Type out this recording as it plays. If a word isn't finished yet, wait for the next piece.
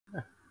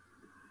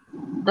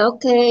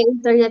Okay,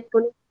 internet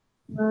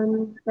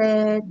connection.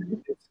 Said,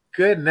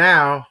 Good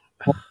now.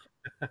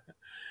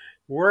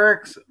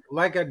 Works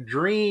like a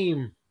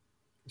dream.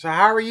 So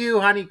how are you,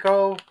 Honey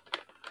Co?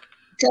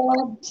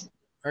 God.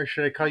 Or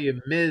should I call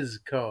you Ms.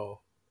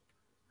 Co?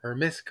 Or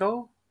Miss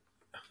Co?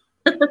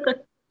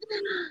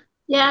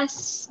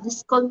 Yes,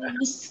 just call me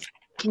Miss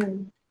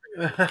Kim.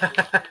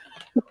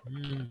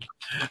 Hmm.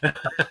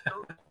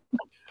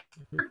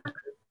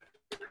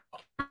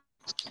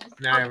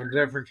 Now I have a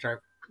different type.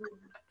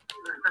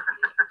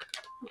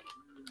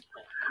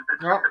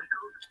 Oh,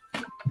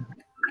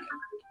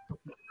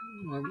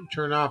 let me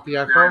turn off the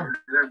echo.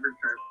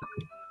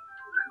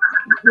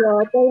 Yeah,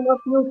 turn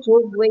off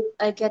YouTube. Wait,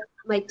 I get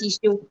my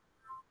tissue.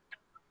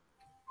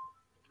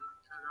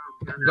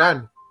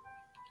 Done.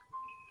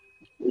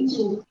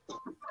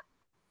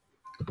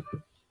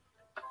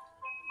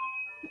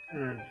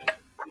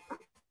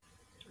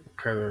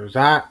 Okay, there's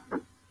that.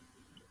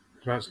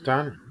 That's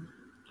done.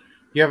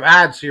 You have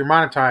ads, so you're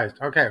monetized.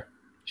 Okay.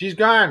 She's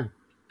gone,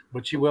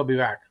 but she will be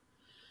back.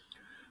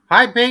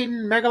 Hi,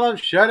 Peyton. Megalove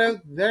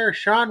shutout there.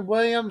 Sean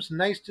Williams,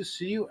 nice to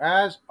see you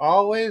as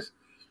always.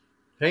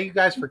 Thank you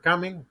guys for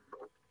coming.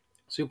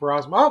 Super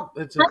awesome. Oh,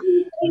 it's a, a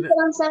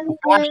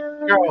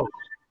fashion show.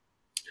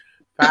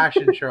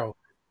 Fashion show.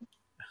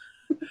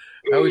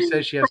 I always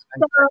say she has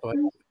nice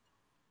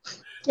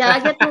Yeah, I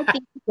get my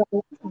necklace.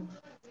 tissue.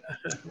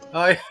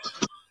 Oh,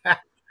 yeah.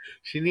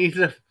 she needs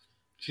a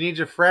she needs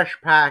a fresh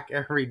pack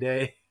every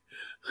day.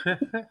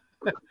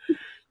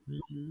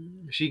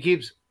 she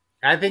keeps.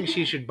 I think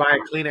she should buy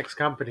a Kleenex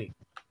company.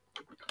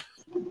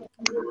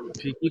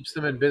 She keeps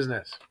them in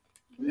business.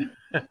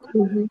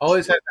 Mm-hmm.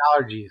 Always has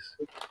allergies,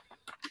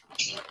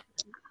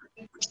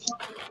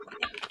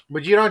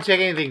 but you don't take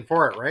anything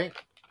for it, right?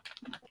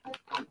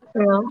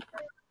 Yeah.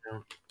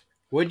 No.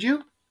 Would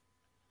you?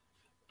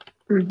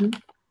 Mm-hmm.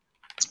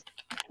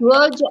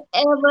 Would you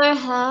ever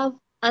have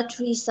a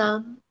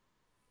threesome?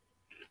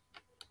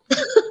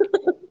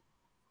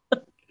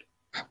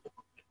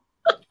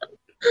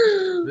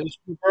 There's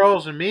two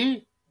girls and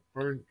me,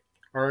 or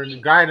a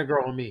guy and a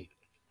girl and me.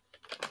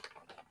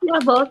 Yeah,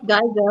 both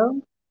guy,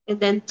 girl. And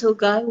then two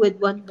guy with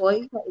one boy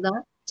like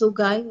that. Two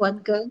guy, one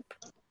girl.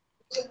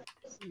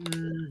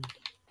 Mm,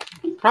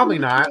 probably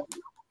not.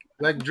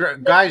 Like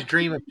guys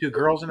dream of two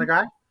girls and a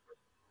guy,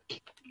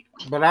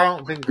 but I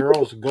don't think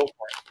girls go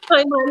for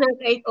I wanna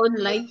write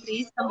online,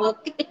 please.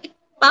 Okay.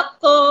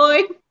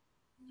 Popcorn.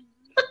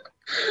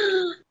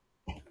 it.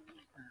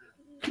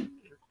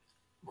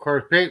 Of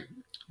course, pay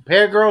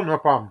a girl, no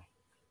problem.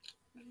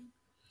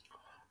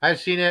 I've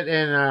seen it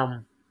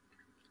in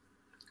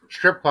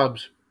strip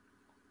clubs.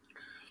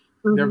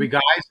 There'd be Mm-hmm.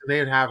 guys and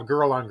they'd have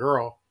girl on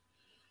girl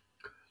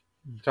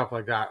stuff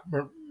like that.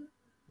 But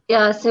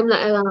Yeah, same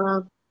like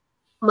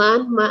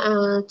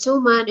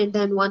two man and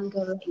then one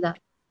girl like that.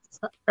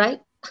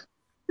 Right?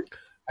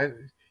 I,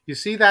 you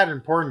see that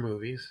in porn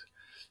movies,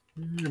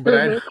 but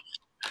Mm-hmm.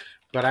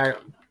 but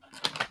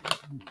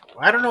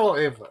I don't know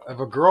if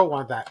a girl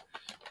want that.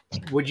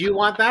 Would you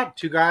want that?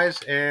 Two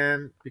guys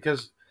and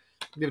because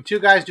you have two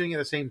guys doing it at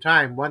the same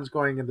time, one's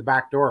going in the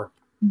back door.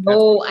 That's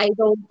No, I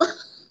don't.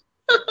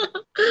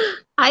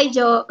 Hi,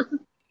 Joe.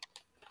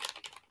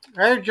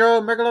 hey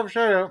Joe, make a love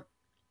shout out.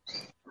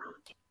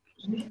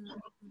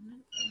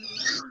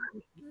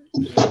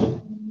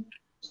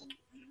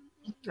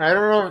 I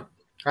don't know.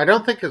 I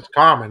don't think it's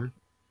common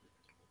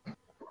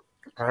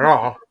at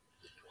all.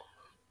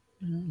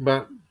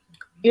 But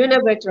You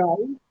never try.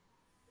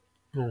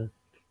 mm,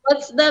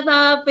 What's the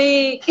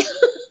topic?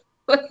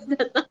 What's the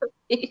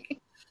topic?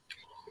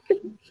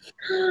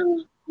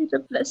 It's a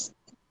plus.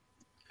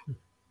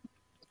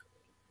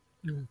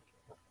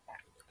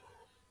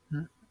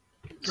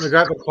 I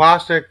got the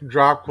classic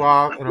drop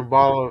cloth and a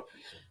bottle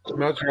of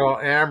mozzarella,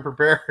 and I'm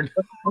prepared.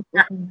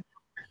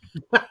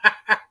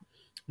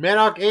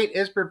 Manok 8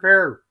 is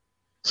prepared.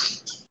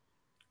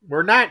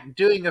 We're not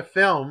doing a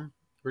film.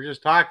 We're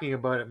just talking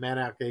about it,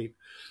 Manok 8.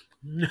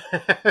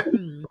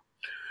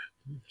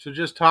 so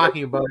just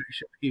talking about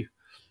it,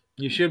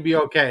 you should be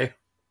okay.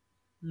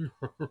 Yeah,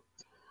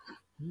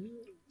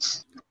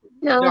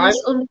 No,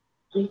 it's only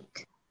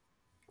week.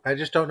 I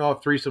just don't know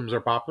if threesomes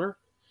are popular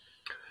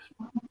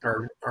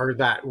or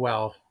that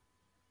well.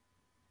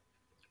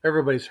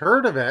 Everybody's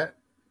heard of it,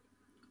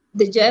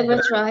 Did you ever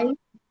but try?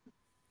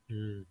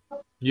 mm,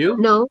 you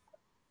No,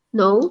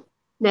 no,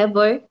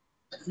 never.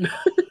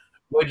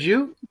 would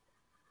you?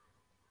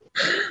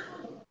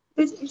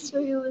 This is for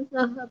you with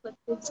a but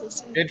this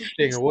is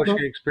Interesting. I it's wish not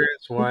you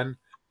experienced one.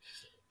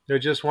 I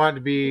just want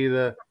to be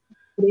the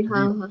really be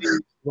how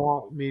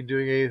not me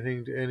doing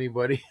anything to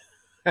anybody.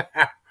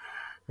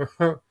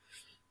 Joe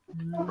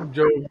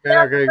yeah,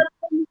 Manaka,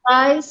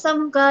 but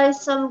some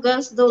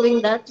girls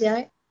doing that,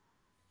 yeah.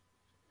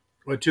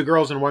 with two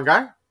girls and one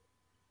guy.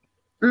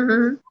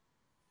 Mm-hmm.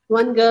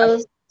 One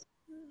girl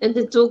and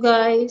then two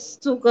guys,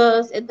 two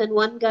girls, and then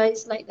one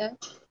guy's like that.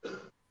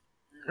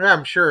 Yeah,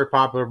 I'm sure it's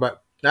popular,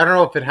 but I don't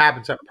know if it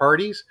happens at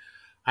parties.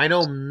 I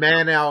know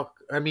Philip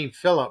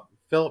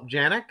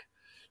Janik.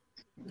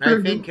 I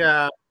Mm-hmm. think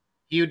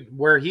he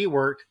where he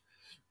worked.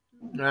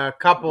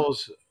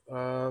 couples,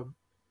 uh,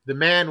 the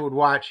man would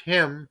watch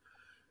him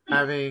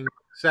having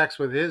sex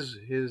with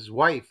his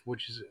wife,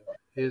 which is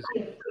his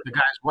the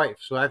guy's wife.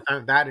 So I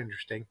found that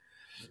interesting.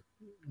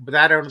 But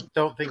I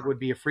don't think would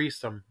be a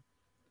threesome.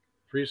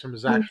 Threesome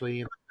is Mm. actually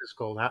in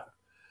physical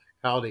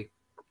reality.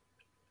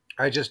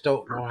 I just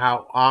don't know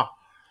how.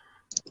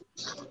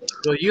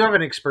 Well, you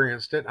haven't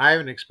experienced it. I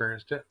haven't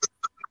experienced it.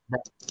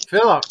 But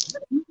Philip,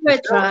 I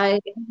Philip, try.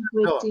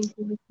 Philip,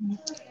 Waiting.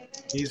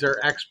 he's our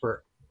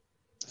expert.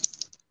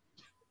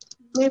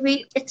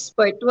 Maybe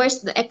expert.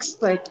 Where's the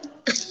expert?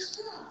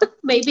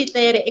 Maybe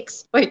they're the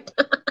expert.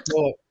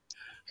 Philip,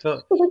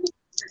 Philip.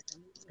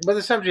 But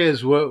the subject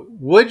is,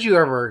 would you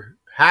ever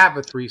have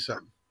a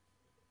threesome?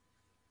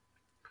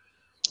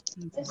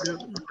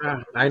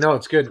 I know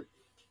it's good.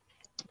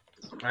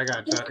 I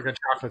got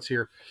chocolates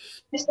here.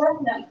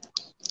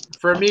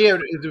 For me, it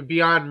would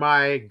be on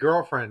my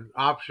girlfriend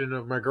option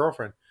of my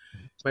girlfriend.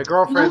 My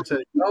girlfriend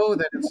said no,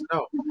 then it's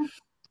no.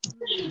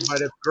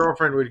 But if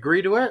girlfriend would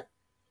agree to it,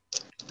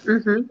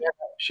 Mm-hmm.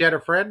 she had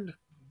a friend,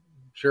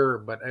 sure.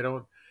 But I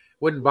don't.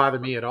 Wouldn't bother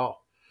me at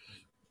all.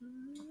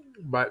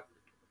 But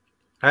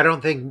I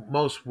don't think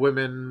most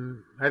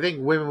women. I think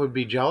women would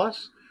be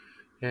jealous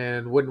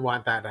and wouldn't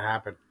want that to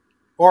happen,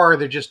 or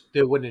they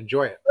wouldn't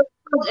enjoy it.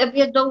 If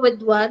you do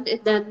with one,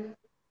 and then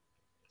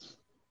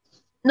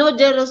no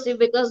jealousy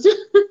because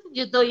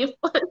you know you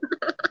fun.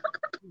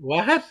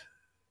 What?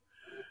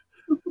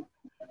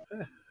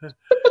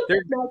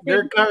 They're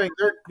they're Nothing. coming.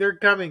 They're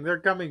coming. They're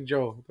coming,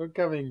 Joe. They're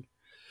coming.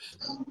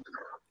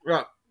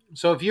 Well,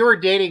 so if you were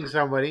dating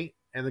somebody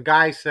and the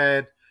guy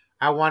said,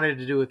 "I wanted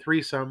to do a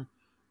threesome,"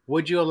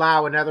 would you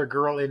allow another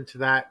girl into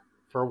that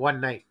for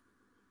one night?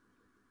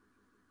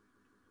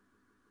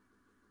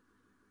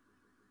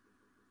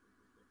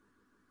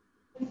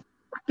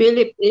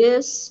 Philip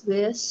is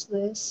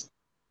yes.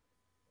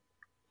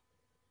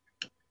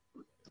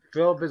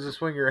 Philip is a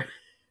swinger,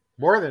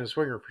 more than a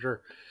swinger for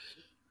sure.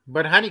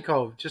 But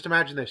Honeycomb, just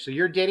imagine this: so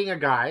you're dating a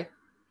guy.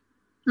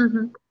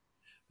 Mm-hmm.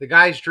 The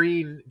guy's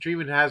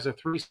dreaming has a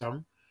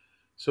threesome.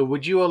 So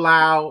would you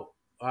allow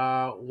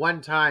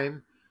one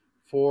time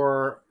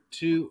for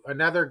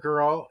another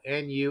girl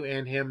and you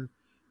and him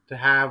to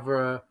have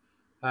a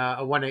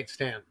one night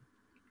stand?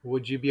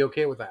 Would you be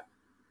okay with that?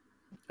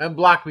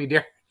 Unblock me,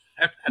 dear.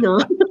 No.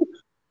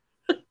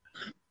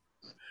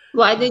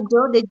 Why did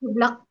you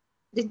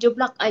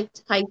block I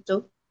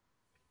too?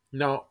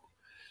 No,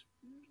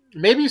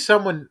 maybe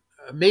someone,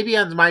 maybe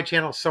on my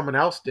channel, someone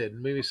else did.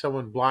 Maybe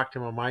someone blocked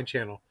him on my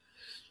channel.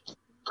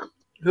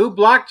 Who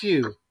blocked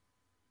you?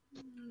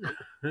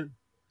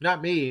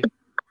 Not me.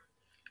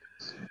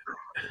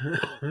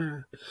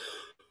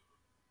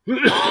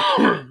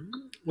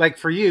 Like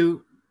for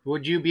you,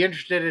 would you be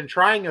interested in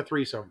trying a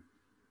threesome?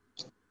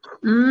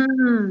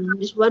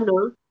 This one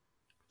no.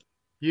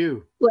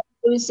 You. What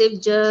do you say,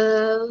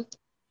 Joe?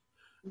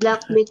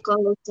 Black me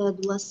call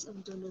said was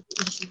of the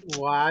notification.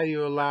 Why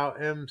you allow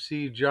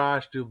MC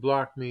Josh to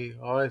block me?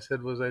 All I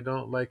said was I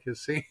don't like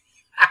his singing.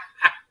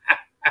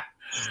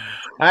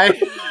 I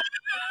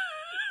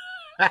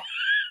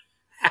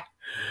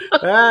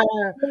ah,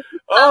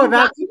 oh Unblock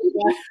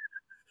that's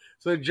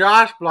so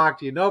Josh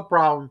blocked you, no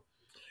problem.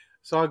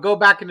 So I'll go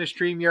back into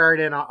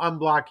StreamYard and I'll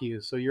unblock you,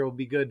 so you'll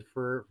be good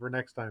for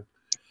next time.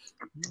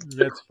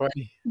 That's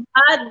funny.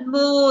 bad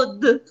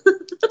mood.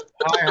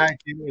 Hi,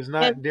 it was Yes,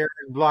 not Darren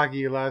blocking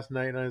you last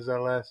night on his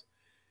LS.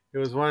 It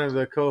was one of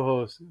the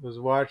co-hosts who was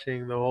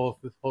watching the whole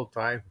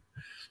time.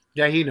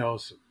 Yeah, he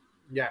knows.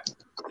 Yeah,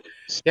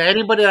 yeah.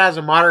 Anybody that has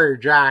a moderator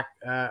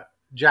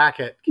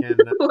jacket can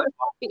block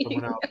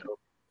someone else.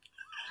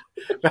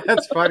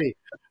 That's funny.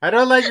 I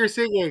don't like your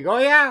singing. Oh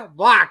yeah,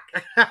 block.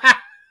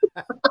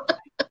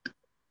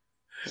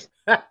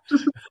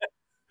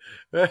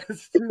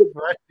 That's too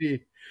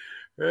funny.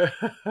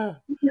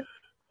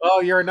 Oh,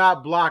 you're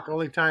not blocked,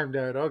 only timed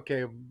out.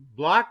 Okay,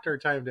 blocked or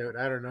timed out?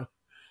 I don't know.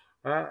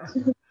 Uh,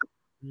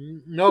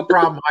 no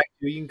problem,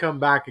 Haiku. You can come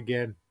back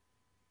again.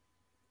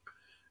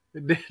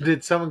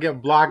 Did someone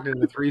get blocked in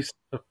the threesome?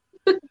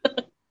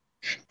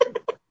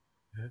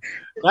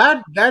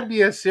 That'd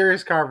be a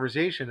serious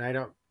conversation. I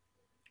don't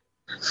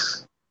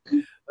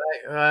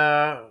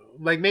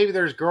like maybe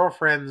there's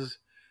girlfriends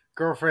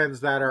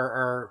that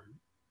are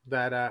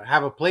that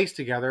have a place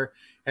together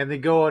and they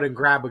go out and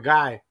grab a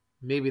guy.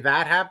 Maybe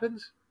that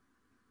happens.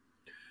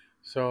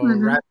 So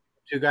mhm. rather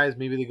than two guys,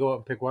 maybe they go out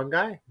and pick one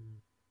guy.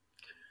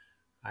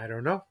 I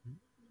don't know.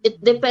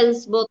 It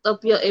depends both of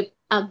you if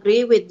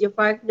agree with your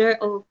partner.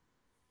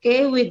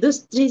 Okay, we do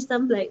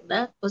threesome like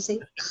that. Kasi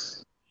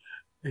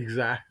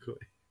Exactly.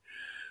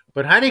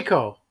 But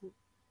Honeyco,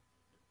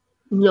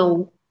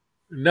 no.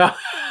 no,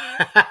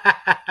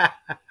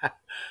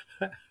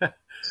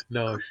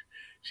 no,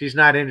 she's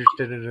not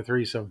interested in a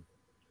threesome.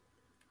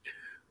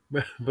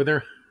 But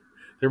there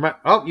might.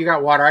 Oh, you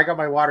got water. I got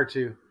my water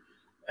too.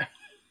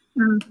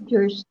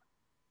 Yours.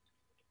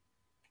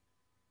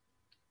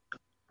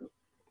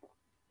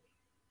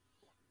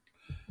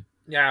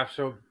 Yeah.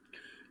 So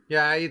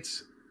yeah,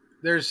 it's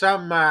there's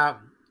some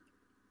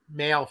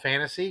male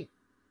fantasy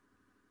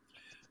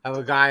of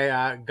a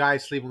guy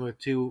sleeping with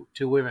two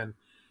women.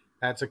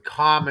 That's a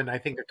common, I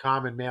think, a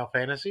common male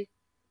fantasy.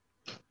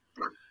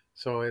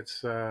 So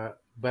it's,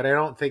 but I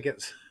don't think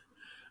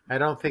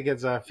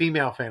it's a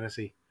female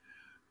fantasy.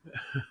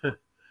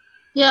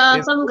 Yeah,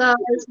 It's some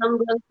girls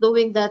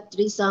doing that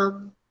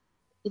threesome.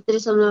 The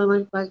threesome na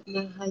one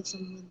partner hide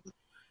someone.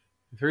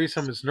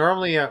 threesome is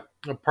normally a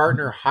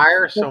partner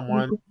hires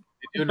someone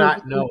they do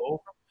not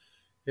know.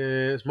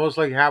 It's most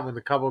likely happen when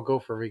the couple go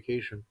for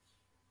vacation.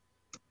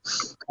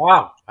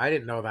 Wow, I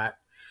didn't know that.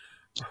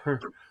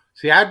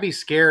 See, I'd be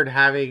scared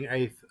having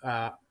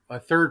a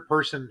third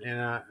person in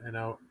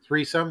a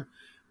threesome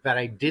that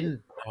I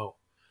didn't know.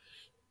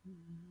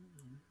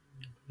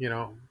 You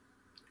know,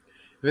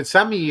 if it's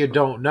somebody you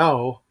don't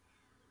know,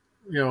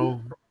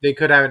 they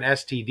could have an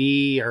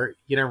STD or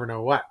you never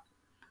know what.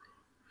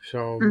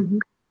 So, Mm-hmm.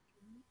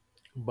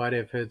 but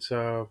if it's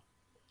a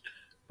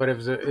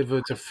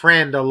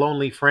friend, a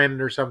lonely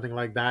friend or something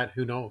like that,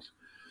 who knows?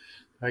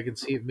 I can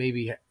see it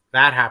maybe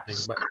that happening,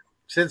 but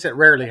since it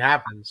rarely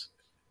happens,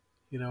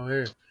 you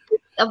know,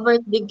 A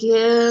birthday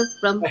gift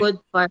from good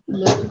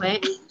partner,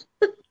 right?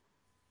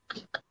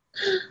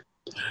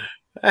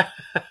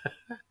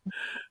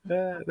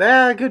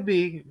 that could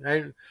be.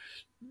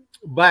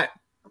 But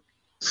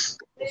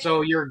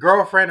so your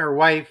girlfriend or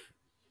wife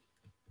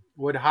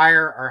would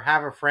hire or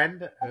have a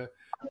friend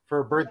for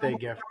a birthday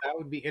gift. That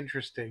would be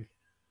interesting.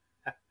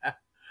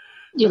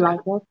 You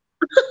like that?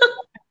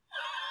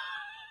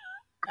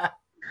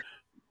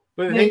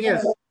 But the thing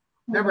is,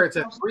 remember, it's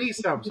a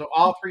threesome, so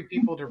all three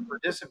people are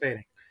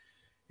participating.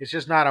 It's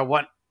just not a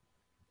one.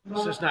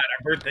 It's just not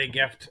a birthday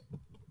gift.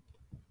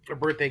 A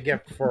birthday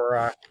gift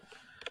for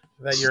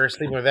that you're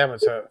sleeping with them.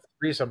 It's a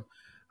threesome.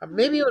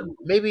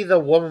 Maybe the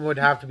woman would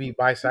have to be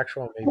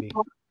bisexual. Maybe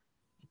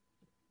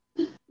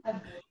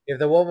if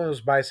the woman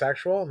was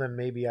bisexual, then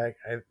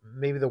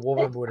maybe the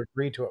woman would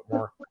agree to it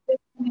more.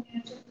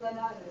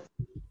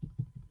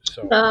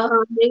 So,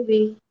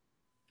 Maybe.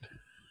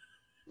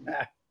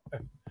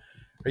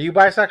 are you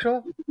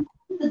bisexual?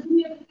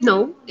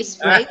 No,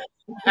 it's right.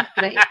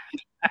 Right.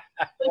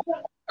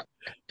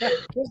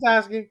 Just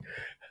asking.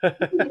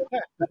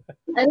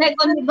 I like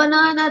only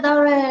banana,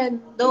 Darren.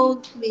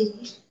 Don't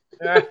me.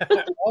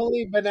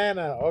 Only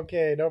banana.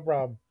 Okay, no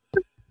problem.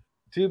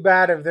 Too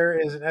bad if there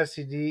is an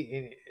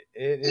STD,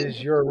 it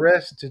is your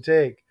risk to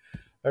take.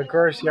 Of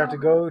course, you have to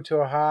go to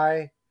a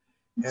high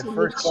and So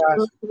first much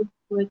class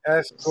good.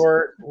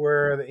 escort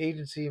where the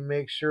agency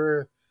makes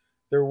sure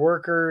their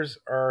workers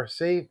are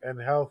safe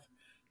and health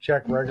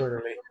checked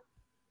regularly.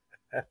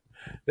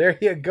 There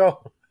you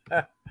go.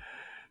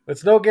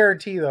 It's no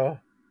guarantee though.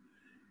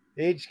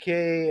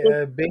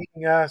 HK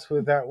baiting us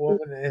with that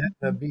woman in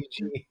the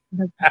BG.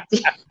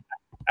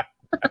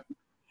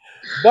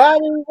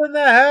 Bobby's in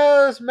the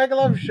house.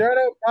 Megalove, shout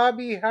out,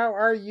 Bobby. How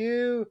are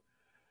you?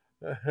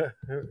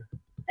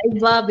 Hey,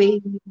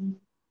 Bobby.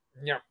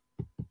 Yeah,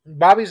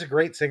 Bobby's a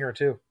great singer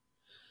too.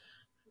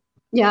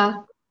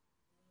 Yeah,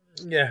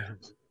 Yeah,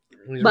 he's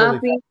really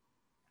fun. Bobby.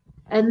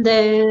 And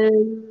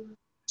then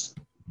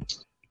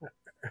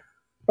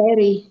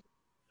Terry.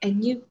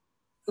 And you,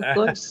 of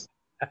course.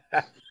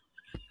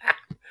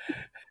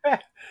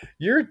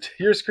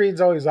 Your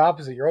screen's always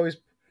opposite. You're always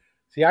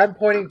see. I'm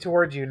pointing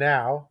towards you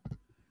now.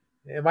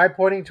 Am I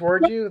pointing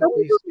towards you? Let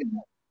me see.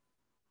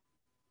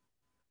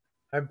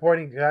 I'm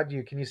pointing at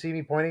you. Can you see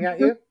me pointing at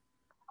you?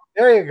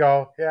 There you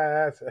go.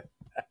 Yeah, that's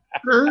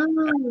Ah,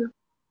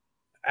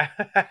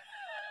 it.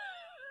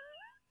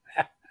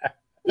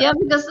 yeah,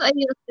 because I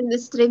use in the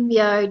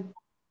StreamYard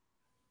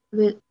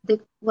with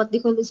what they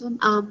call this one?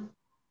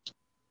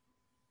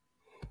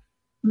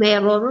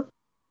 Mirror.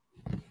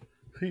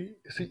 See,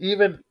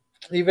 even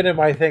in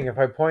my thing, if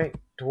I point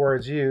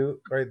towards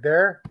you right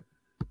there,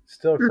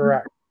 still Mm-hmm.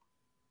 correct.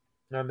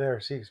 On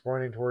there, see, it's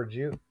pointing towards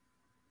you.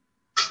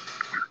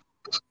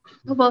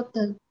 How about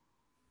that?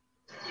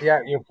 Yeah,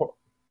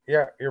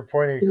 yeah, you're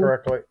pointing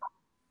correctly.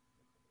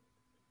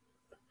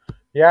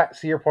 Yeah,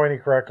 see, you're pointing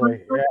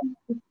correctly. Yeah,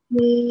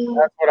 Okay.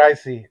 that's what I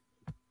see.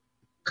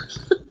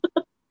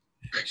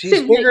 She's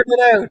Same like figured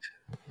it out.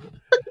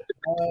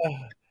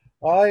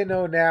 All I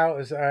know now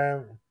is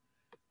I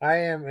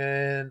am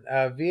in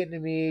a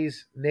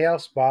Vietnamese nail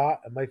spa,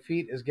 and my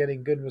feet is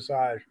getting good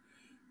massage.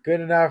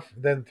 Good enough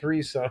than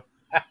threesome.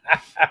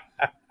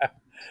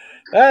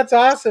 That's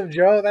awesome,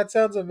 Joe. That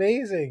sounds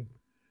amazing.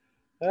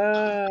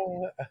 Uh,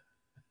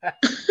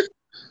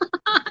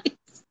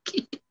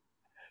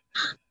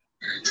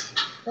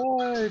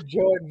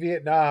 Joe in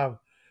Vietnam.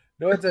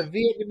 No, it's a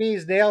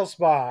Vietnamese nail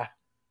spa,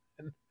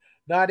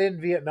 not in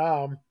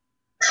Vietnam.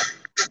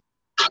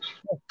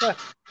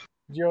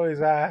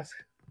 Joey's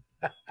asked.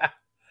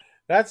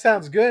 That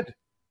sounds good.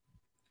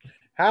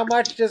 How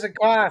much does it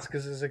cost?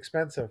 Because it's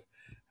expensive.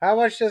 How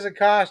much does it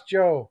cost,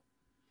 Joe?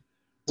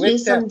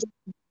 With tip. threesome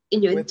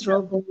in your With tip.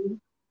 trouble.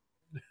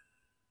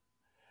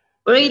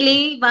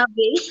 Really,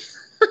 Bobby?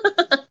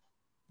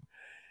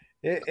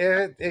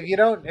 If you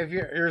don't, if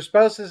your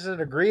spouse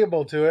isn't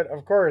agreeable to it,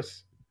 of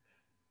course.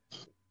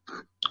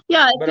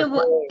 Yeah, But of if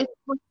course,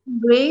 you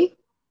agree,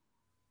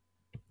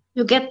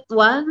 You get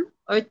one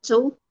or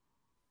two.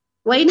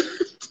 Why not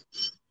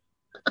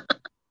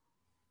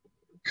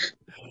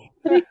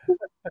three?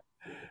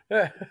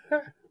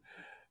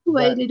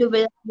 Why But did you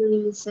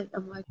really set a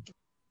market?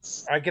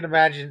 I can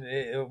imagine.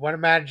 When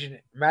imagine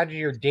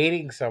you're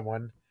dating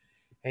someone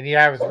and you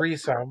have a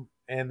threesome,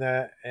 and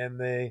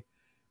the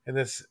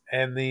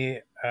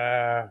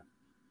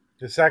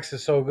sex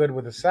is so good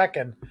with the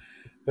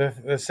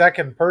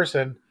second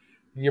person.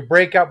 You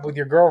break up with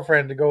your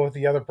girlfriend to go with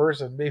the other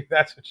person. Maybe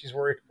that's what she's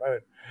worried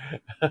about.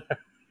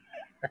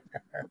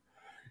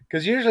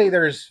 Because usually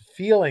there's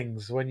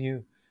feelings when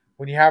you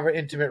have an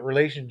intimate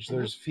relationship.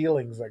 There's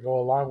feelings that go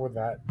along with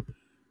that.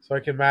 So I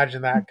can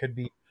imagine that could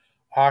be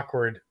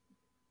awkward.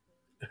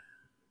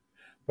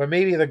 But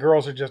maybe the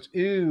girls are just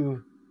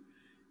ooh,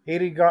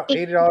 It's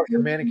 $80 for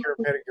manicure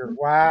and pedicure.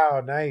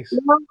 Wow, nice.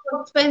 more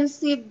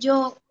expensive,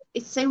 Joe.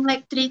 It seemed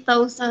like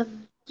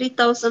 3,000,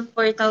 3,000,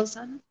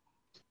 4,000.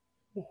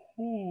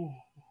 Ooh.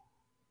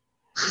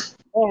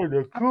 Oh,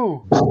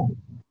 Naku.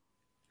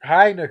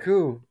 Hi,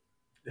 Naku.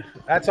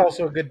 That's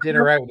also a good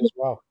dinner out as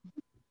well.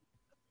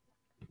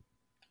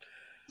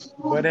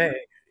 But hey,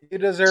 you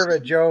deserve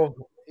it, Joe.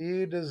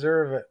 You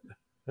deserve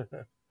it.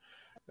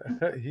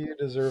 You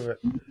deserve it.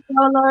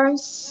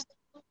 Dollars?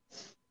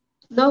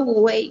 No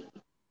way.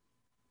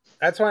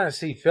 That's why I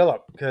see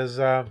Philip because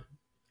uh,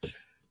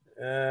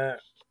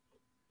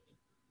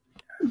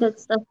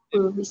 That's the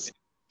service.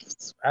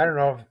 I don't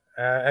know.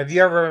 Have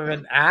you ever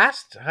been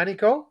asked,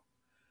 Honeyco,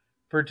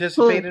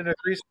 participate Who? in a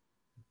threesome?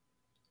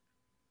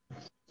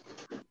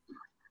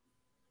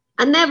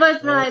 I never Uh,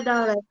 tried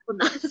that.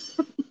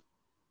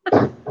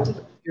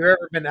 you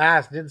ever been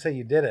asked? Didn't say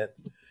you did it.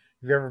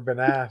 Have you ever been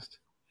asked?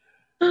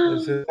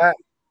 It says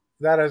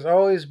that has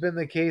always been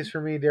the case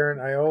for me, Darren.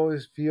 I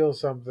always feel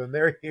something.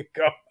 There you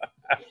go.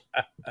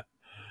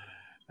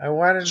 I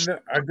want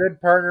a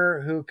good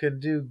partner who can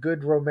do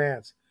good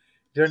romance.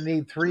 Don't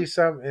need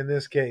threesome in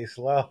this case.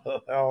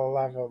 I'll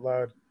laugh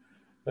out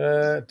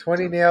loud.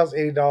 20 nails,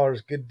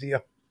 $80. Good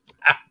deal.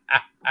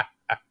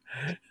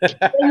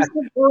 20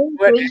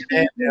 20.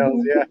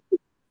 nails,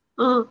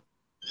 Oh,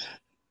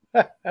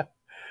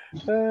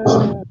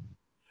 yeah.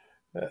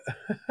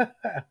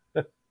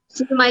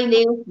 see my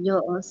nails,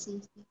 Joe. Oh,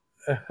 see.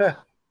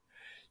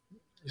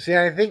 See,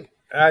 I think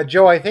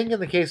Joe. I think in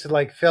the case of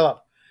like Philip,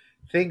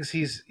 thinks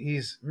he's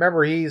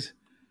remember he's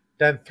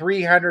done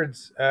 300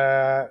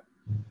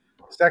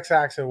 sex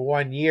acts in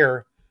 1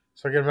 year.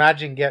 So I can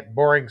imagine get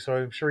boring. So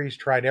I'm sure he's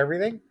tried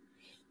everything.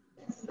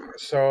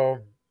 So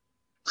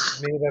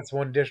maybe that's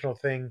one additional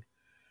thing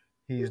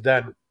he's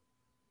done.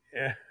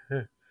 Yeah.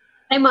 Hi,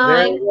 There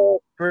Mike. you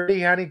go.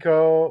 Pretty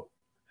honeycomb.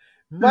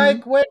 Hmm.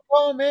 Mike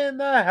Whitcomb in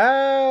the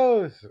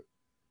house.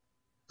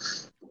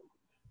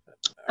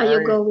 Are you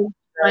Are you going to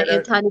try tried it,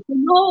 it? honey?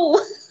 No,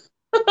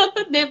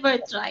 never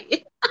try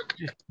it.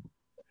 She-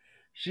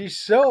 She's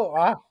so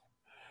off.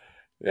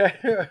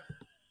 Yeah.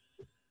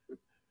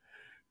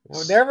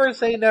 Well, never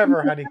say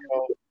never,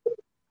 honeycomb.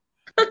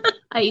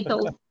 I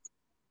don't.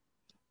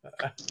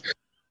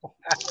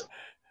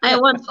 I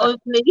want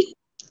only.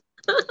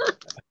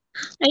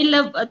 I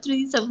love a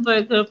threesome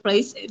burger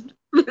fries and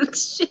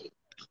milkshake.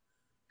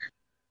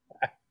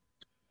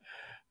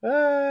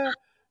 Ah,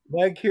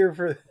 Mike here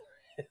for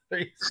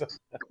threesome.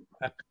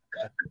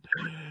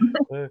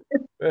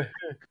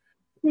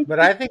 But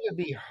I think it'd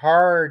be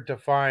hard to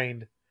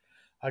find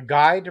a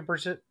guy to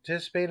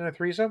participate in a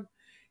threesome.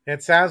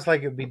 It sounds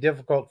like it'd be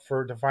difficult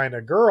for to find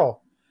a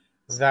girl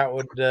that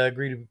would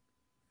agree to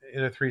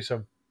in a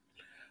threesome.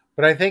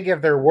 But I think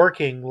if they're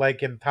working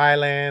like in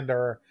Thailand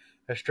or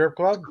a strip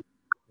club,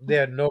 they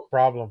had no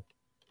problem.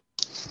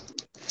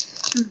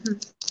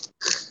 Mhm.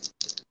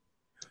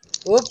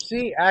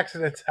 Oopsie,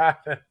 accidents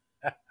happen.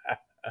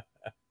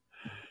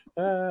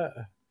 Uh,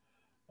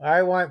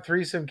 I want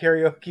threesome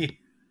karaoke.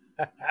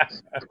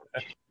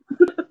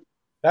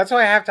 That's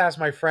why I have to ask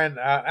my friend.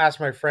 Ask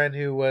my friend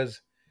who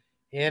was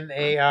in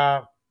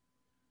a.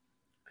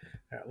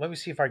 Let me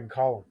see if I can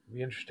call him.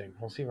 Be interesting.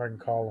 I'll see if I can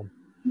call him.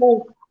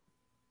 Oh,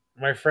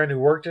 My friend who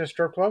worked in a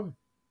strip club.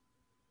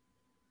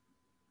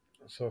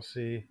 So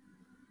see.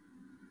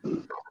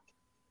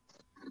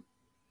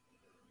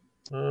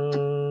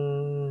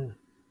 Um,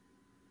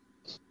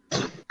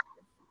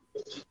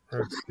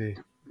 let's see.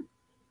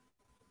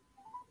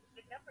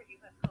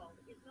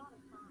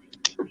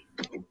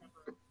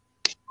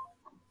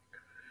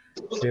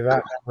 See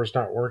that number's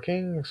not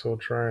working. So we'll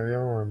try the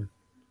other one.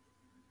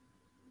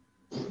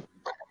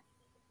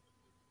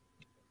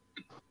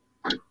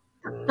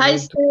 hi, Uh,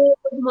 Steve.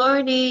 Good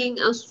morning,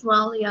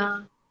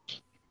 Australia.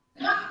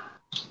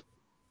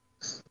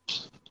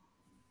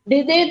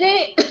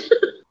 Dede.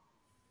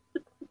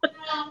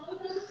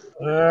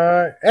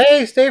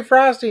 hey, stay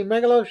frosty.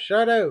 Megalo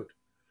shutout.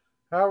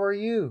 How are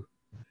you?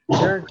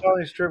 Darren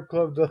calling strip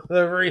club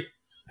delivery.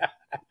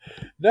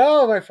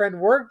 No, my friend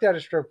worked at a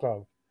strip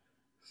club.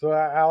 So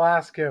I'll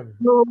ask him.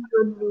 No,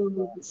 no, no,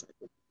 no.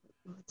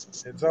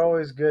 It's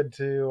always good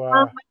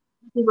to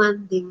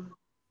Demanding.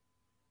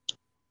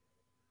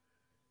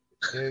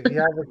 you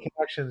have the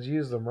connections,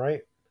 use them,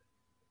 right?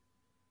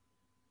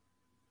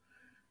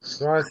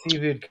 So I want to see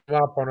if you'd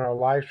come up on our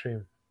live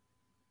stream.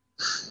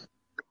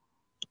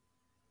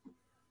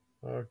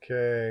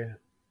 Okay.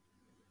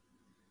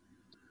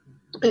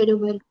 I don't know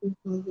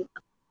where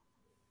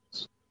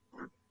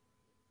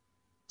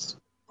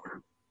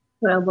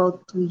for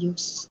about 2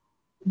 years.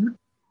 Hmm?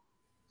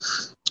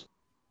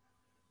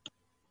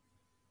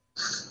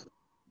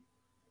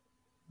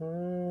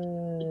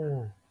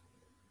 Oh.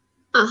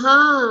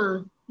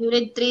 Aha! You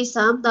need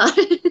threesome,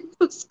 Darren.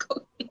 Let's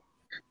go.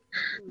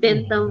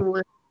 Benta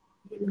mo.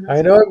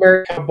 I know a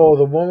married couple.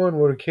 The woman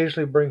would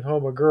occasionally bring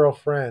home a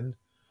girlfriend.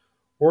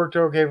 Worked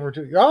okay for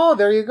two. Oh,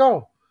 there you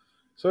go.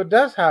 So it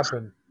does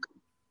happen.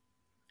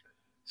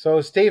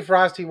 So Stay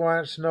Frosty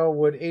wants to know,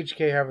 would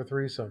HK have a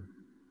threesome?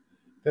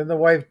 Then the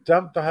wife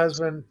dumped the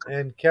husband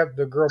and kept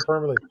the girl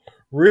permanently.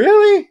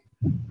 Really?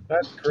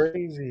 That's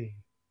crazy.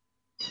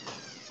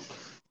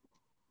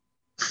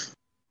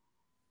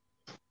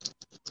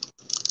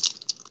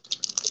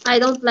 I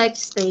don't like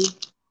stay.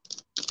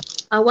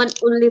 I want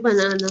only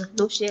banana,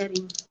 no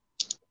sharing.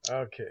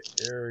 Okay,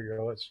 here we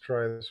go. Let's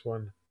try this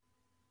one.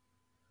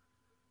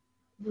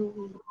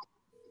 No.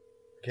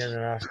 Can't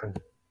ask him.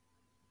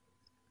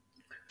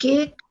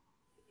 Cake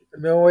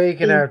No way you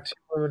can and have two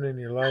women in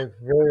your life.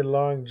 Very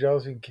long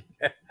jealousy.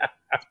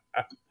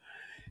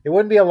 It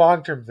wouldn't be a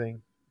long term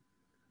thing.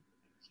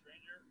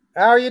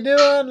 How are you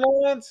doing,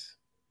 Lawrence?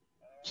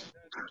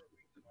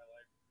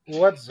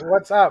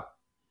 What's up?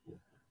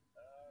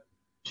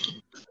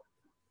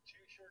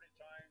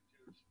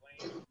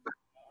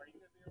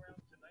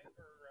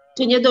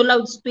 can you do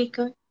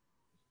loudspeaker?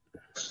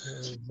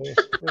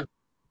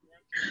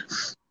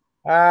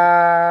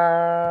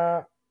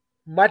 Uh,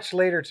 much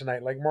later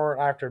tonight, like more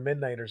after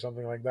midnight or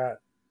something like that.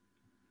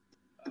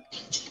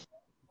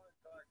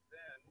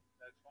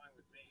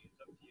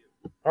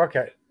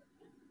 Okay.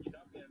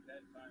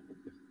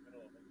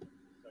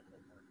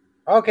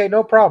 Okay,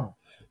 no problem.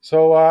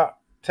 So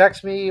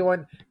text me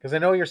when, because I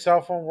know your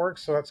cell phone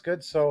works, so that's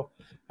good. So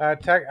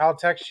I'll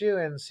text you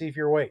and see if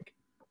you're awake.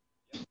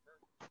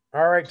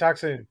 All right, talk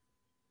soon.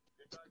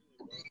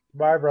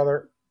 Bye,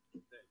 brother.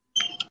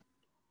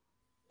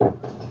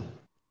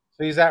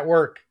 So he's at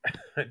work.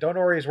 Don't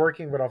know where he's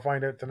working, but I'll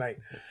find out tonight.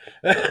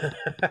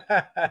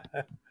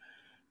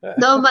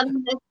 No, banana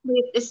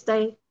split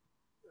stay.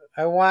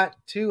 I want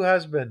two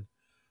husbands.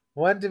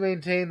 One to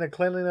maintain the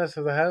cleanliness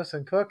of the house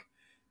and cook,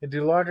 and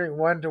do laundry.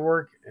 One to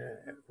work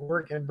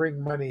and bring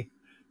money.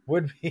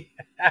 Would be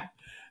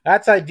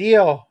that's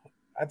ideal.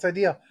 That's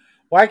ideal.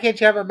 Why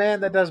can't you have a man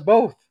that does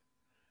both?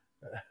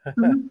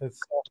 Mhm. It's,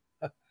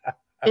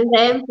 And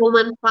then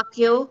woman fuck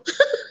you.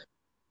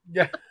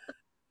 yeah.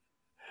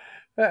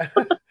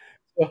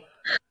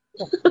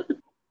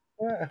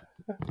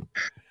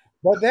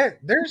 But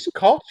there's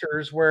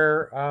cultures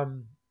where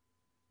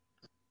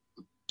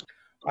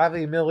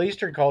obviously Middle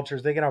Eastern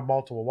cultures they can have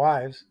multiple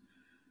wives.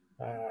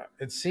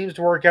 It seems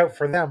to work out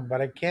for them,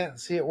 but I can't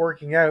see it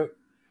working out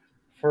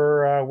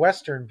for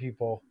Western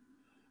people.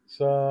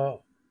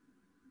 So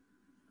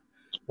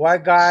why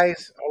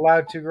guys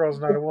allowed two girls,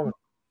 not a woman?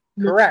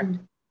 Correct.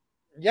 Nothing.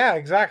 Yeah,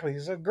 exactly.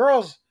 So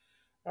girls,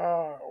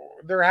 uh,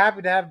 they're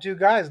happy to have two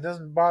guys. It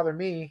doesn't bother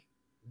me.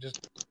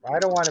 Just I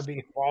don't want to be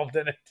involved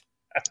in it.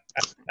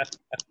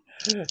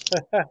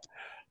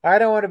 I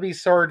don't want to be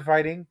sword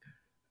fighting.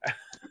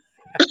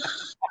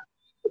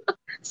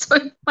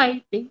 Sword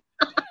fighting.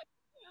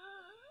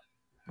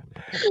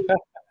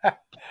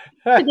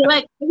 Would you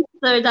like to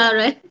Sir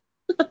Darren?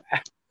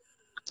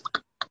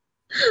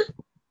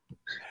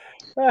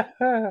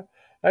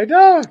 I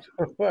don't.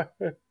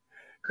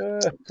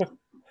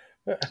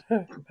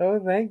 Oh,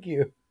 thank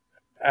you.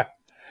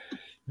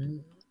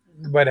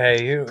 But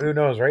hey, who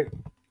knows, right?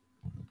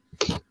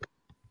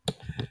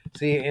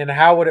 See, and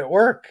how would it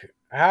work?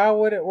 How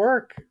would it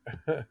work?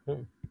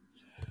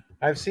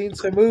 I've seen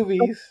some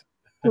movies.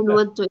 Don't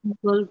want to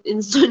involve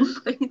in sword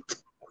fight.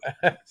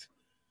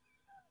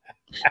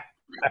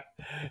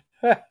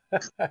 I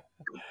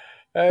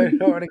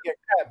don't want to get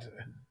cut.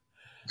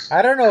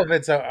 I don't know if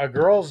it's a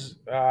girl's.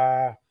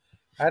 I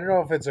don't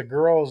know if it's a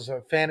girl's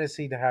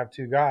fantasy to have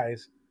two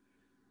guys,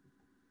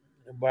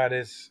 but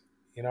it's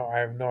I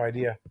have no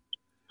idea.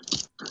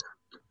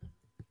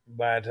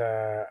 But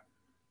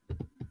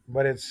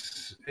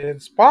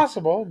it's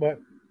possible. But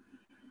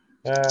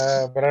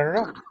I don't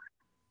know.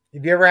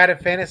 Have you ever had a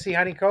fantasy,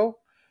 Honeyco,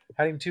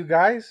 having two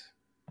guys?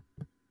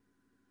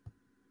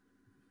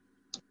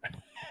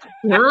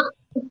 Yeah,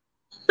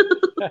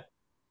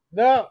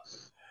 No.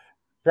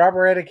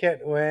 Proper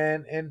etiquette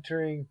when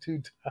entering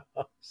two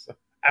tops.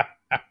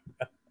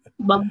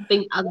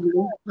 bumping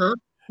ugly. Huh?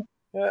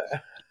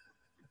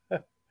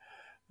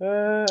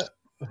 uh,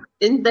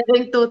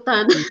 Entering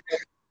tutan.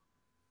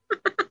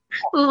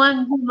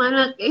 Woman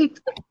malakit.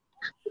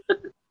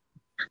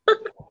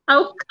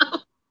 How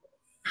come?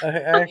 I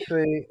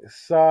actually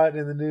saw it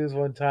in the news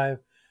one time.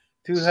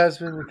 Two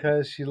husbands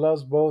because she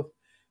loves both.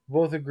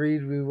 Both agreed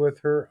to be with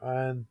her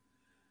on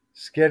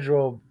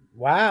schedule.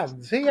 Wow.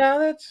 See, yeah,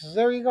 that's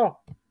there you go.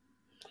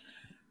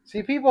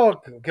 See, people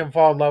can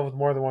fall in love with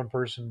more than one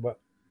person, but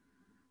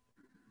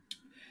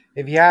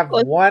If you have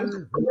Oh, one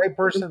the right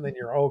person, then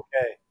you're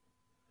okay.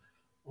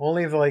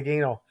 Only the like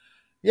anal.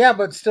 Yeah,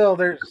 but still,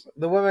 there's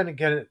the women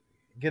can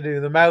do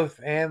the mouth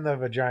and the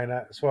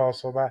vagina as well.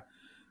 So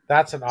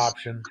that's an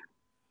option.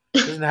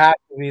 Doesn't have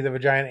to be the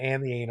vagina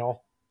and the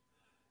anal.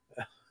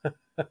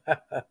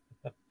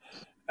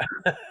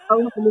 how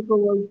many ko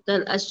won't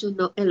tell as you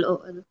know,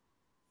 LOL.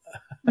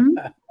 Hmm?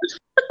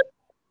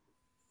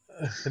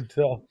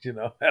 Until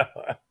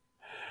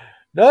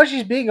no,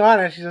 she's being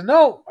honest. She says,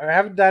 "No, I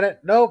haven't done it.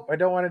 Nope, I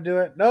don't want to do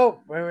it.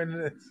 Nope." I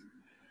mean,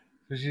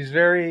 so she's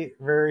very,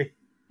 very,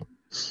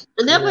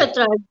 I never very.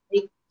 tried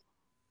like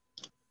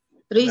No,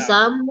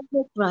 threesome.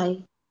 Never try.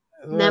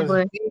 it was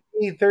Never.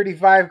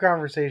 PG-35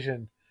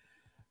 conversation.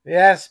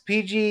 Yes,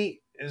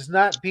 PG is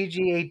not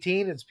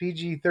PG-18. It's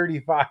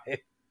PG-35.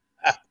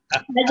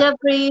 Hi,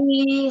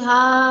 Jeffrey.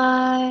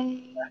 Hi.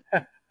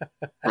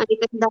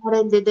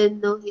 Darren didn't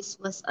know his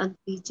was on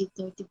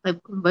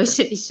PG-35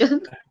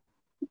 conversation.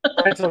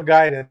 Parental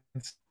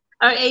guidance.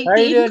 Or How you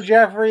 18. doing,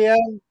 Jeffrey?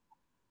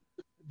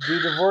 Do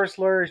divorce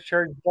lawyers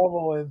charge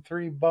double when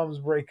three bums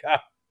break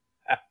up?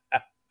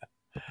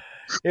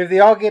 If they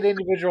all get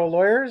individual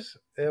lawyers,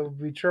 it would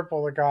be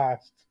triple the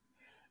cost.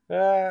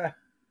 Uh,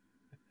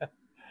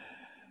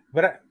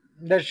 but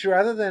that's true.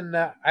 Other than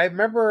I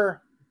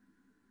remember,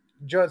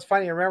 Joe. It's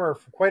funny. I remember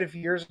quite a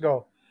few years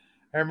ago.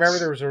 I remember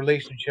there was a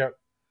relationship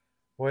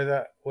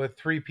with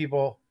three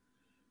people.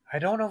 I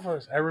don't know if it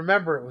was. I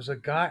remember it was a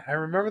guy. I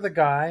remember the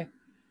guy,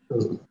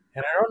 and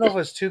I don't know if it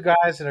was two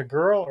guys and a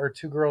girl or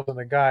two girls and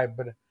a guy.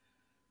 But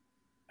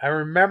I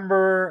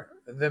remember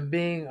them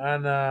being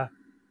on a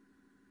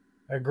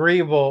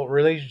agreeable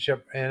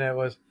relationship, and it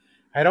was.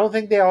 I don't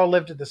think they all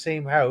lived at the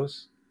same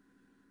house,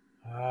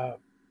 uh,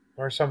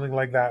 or something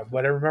like that.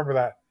 But I remember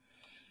that.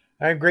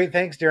 I'm great.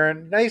 Thanks,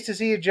 Darren. Nice to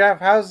see you, Jeff.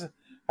 How's the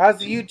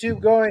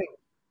YouTube going?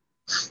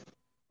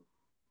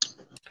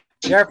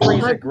 Jeffrey's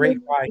How a do great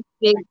you guy.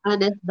 explain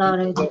honest, He's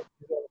Darren? out of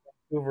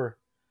Vancouver.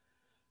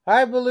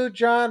 Hi, Baloo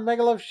John.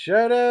 Mega love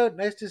shout out.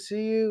 Nice to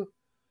see you.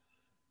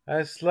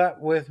 I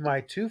slept with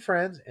my two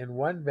friends in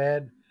one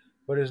bed,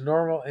 but is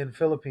normal in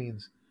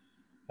Philippines.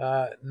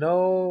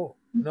 No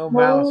No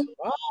malice.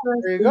 Oh,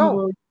 trust there you in go.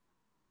 both.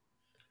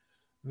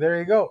 There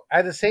you go.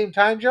 At the same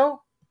time, Joe.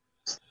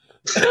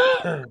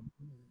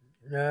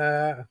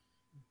 uh,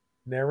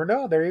 Never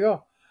know. There you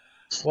go.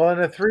 Well, in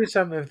a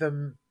threesome, if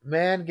the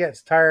man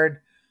gets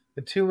tired,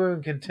 the two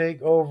women can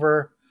take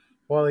over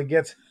while he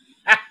gets.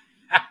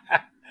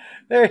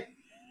 there,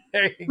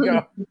 there you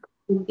go.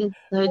 You get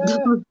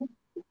third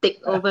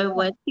take over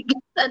what you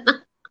get ano.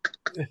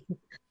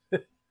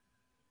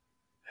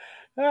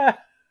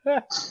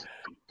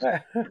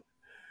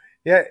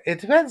 Yeah, it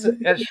depends. It's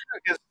true,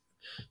 'cause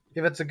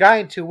if it's a guy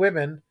and two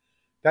women,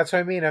 that's what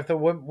I mean. If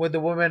would the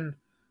woman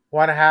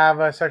want to have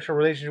a sexual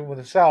relationship with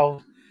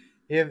herself,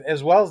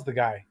 as well as the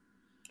guy?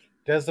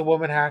 Does the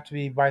woman have to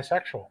be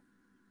bisexual?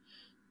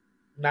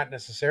 Not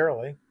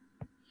necessarily.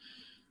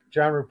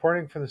 John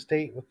reporting from the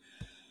state.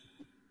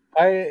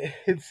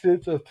 It's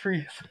a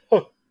three.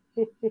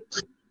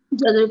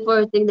 John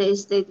reporting the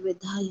estate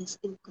with highest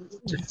income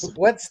rates.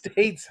 What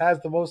states has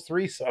the most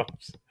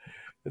threesomes?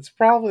 It's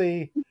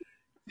probably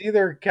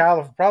either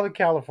probably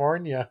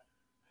California.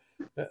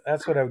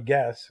 That's what I would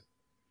guess.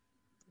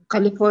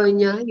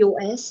 California,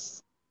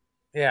 US.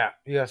 Yeah,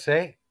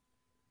 USA.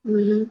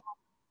 Mm-hmm.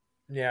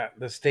 Yeah,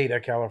 the state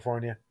of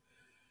California,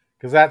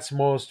 because that's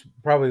most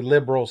probably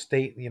liberal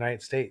state in the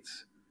United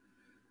States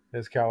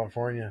is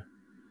California.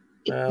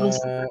 It was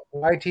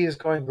YT is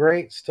going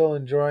great. Still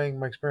enjoying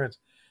my experience.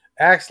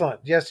 Excellent.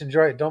 Yes,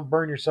 enjoy it. Don't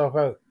burn yourself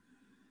out.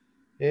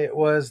 It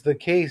was the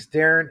case,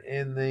 Darren,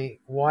 in the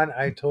one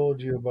I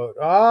told you about.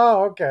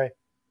 Oh, okay.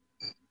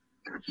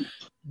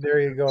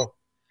 There you go.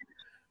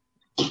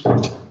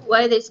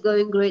 why it's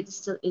going great.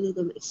 Still in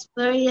them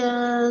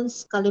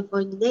experience.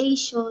 California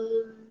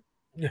nation.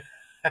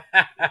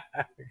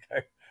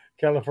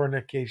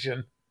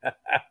 Californication.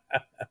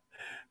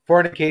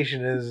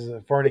 Fornication is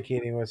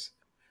fornicating with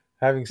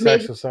having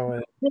sex Maybe with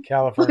someone.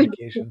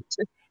 Californication.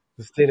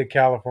 The state of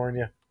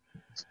California.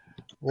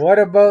 What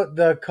about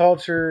the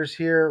cultures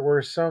here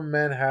where some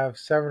men have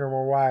seven or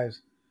more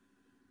wives?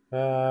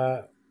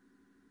 Uh,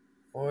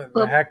 what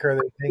the heck are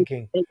they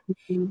thinking?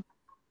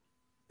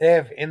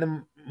 If in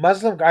the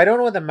Muslim, I don't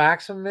know what the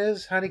maximum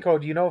is.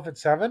 Honeycomb, do you know if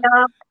it's seven?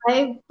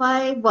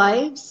 five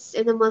wives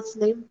in a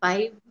Muslim.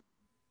 Five.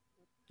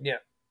 Yeah,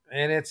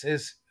 and it's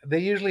they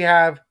usually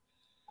have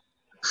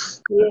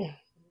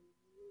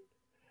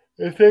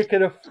if they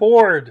can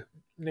afford.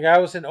 The guy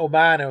was in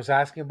Oman. I was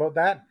asking about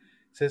that.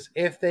 It says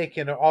if they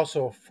can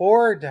also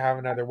afford to have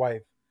another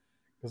wife,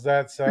 because Mhm.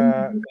 that's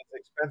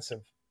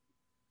expensive.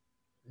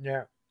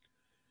 Yeah,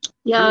 two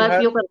Yeah,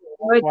 if you husbands can and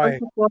one afford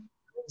to wife.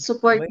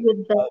 support Lady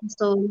with them, love.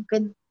 so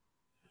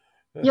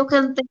you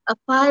can take a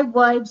five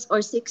wives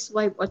or six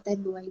wives or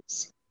 10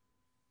 wives.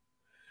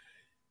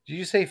 Did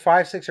you say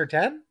five, six, or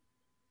 10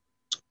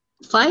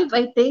 Five,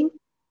 I think.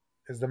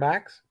 is the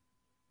max?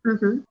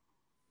 Mm-hmm.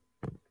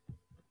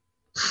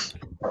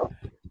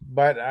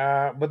 But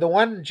the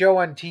one Joe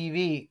on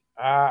TV,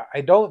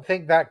 I don't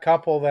think that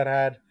couple that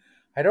had,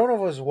 I don't know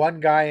if it was one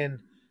guy and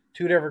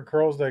two different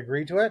girls that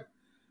agreed to it.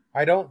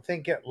 I don't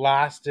think it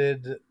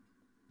lasted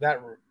that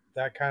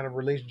that kind of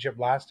relationship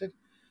lasted.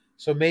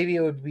 So maybe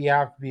it would be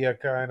have to be a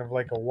kind of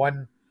like a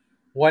one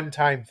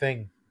time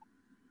thing.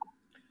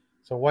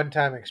 So one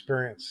time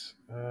experience.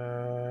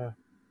 So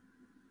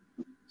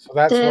Then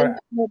that's what I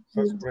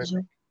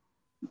think.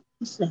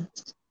 what's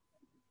that?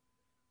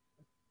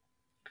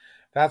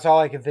 That's all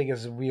I can think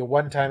is be a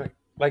one time,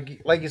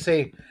 like you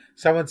say,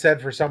 someone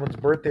said for someone's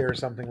birthday or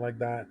something like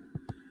that.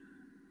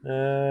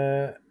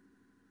 Uh,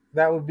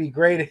 that would be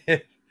great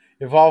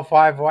if all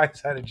five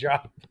wives had a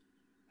job.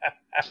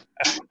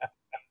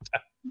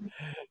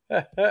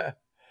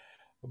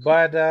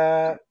 But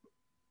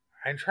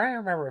I'm trying to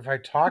remember if I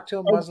talked to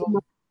a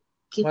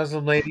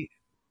Muslim lady,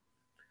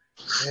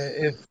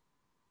 if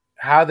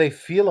how they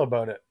feel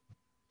about it,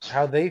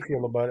 how they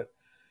feel about it,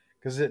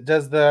 because it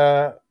does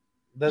the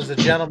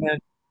gentleman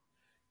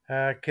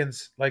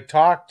like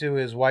talk to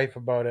his wife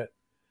about it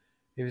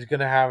if he's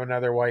gonna have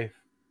another wife?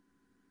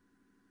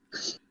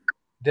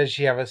 Does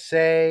she have a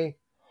say?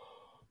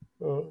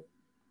 Uh,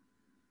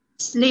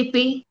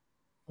 Sleepy,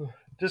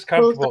 just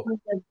full comfortable.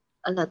 time,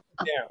 a lot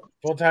of Yeah,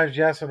 full time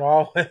yes and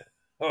all.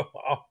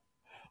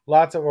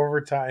 Lots of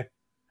overtime.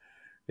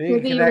 You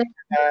can maybe connect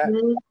that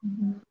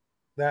when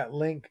that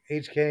link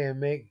HK and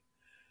make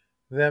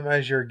them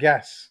as your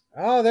guests.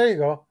 Oh, there you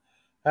go.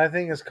 I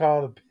think it's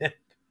called a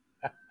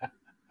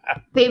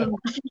pim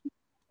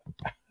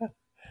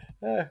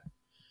pin.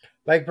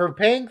 Like for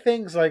paying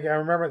things, like I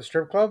remember at the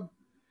strip club,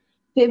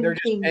 they're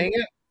just pimping. paying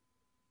it,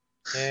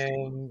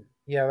 and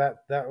yeah,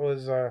 that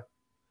was that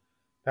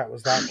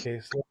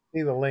case. Let's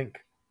see the link.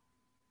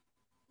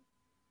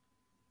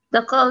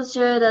 The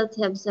culture that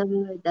have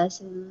similar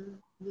doesn't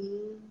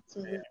mean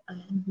so I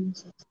haven't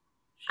said.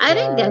 I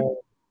think Try. that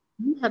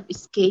you have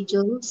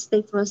schedule,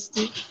 stay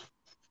frosty.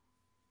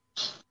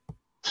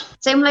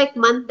 Same like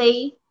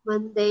Monday,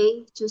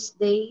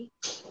 Tuesday.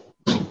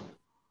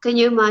 Can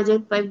you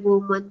imagine 5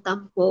 woman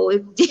tampo?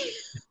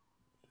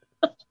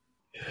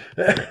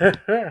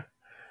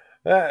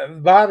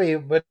 Bobby,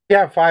 but if you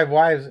have five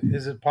wives.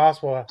 Is it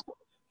possible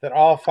that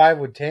all five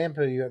would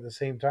tamper you at the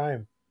same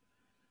time?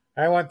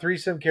 I want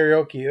threesome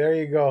karaoke. There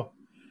you go.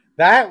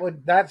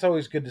 That's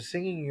always good. The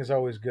singing is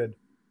always good.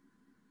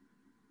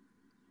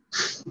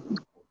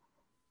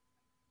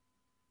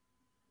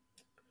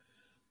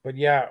 But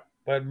yeah,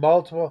 but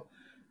multiple.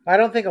 I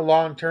don't think a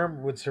long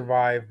term would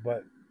survive,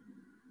 but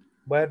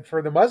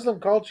for the Muslim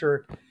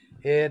culture,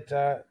 it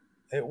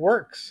it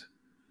works.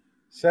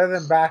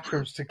 7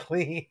 bathrooms to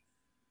clean.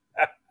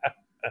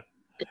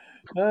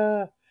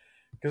 Because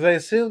I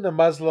assume the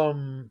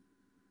Muslim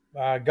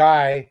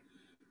guy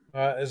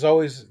is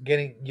always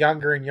getting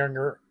younger and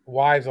younger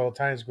wives all the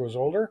time as he grows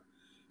older.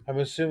 I'm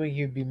assuming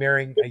he'd be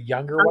marrying a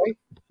younger wife.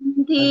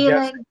 I'm 20 like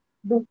guessing.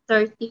 the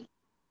 30,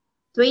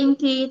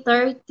 20,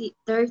 30,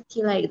 30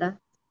 like that.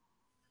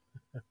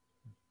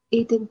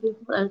 18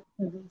 people are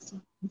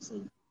producing.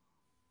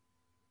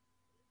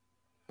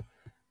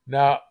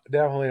 No,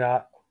 definitely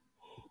not.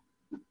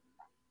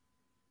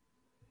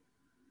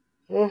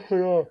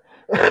 Oh,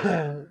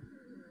 yeah.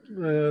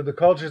 The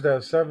cultures that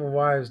have 7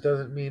 wives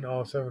doesn't mean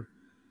all 7.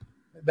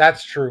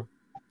 That's true.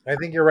 I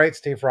think you're right,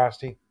 Steve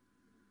Frosty.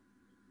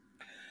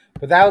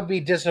 But that would be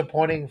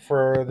disappointing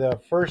for the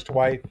first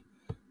wife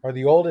or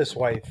the oldest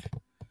wife.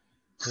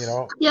 You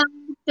know. Yeah,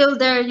 still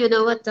there, you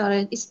know what,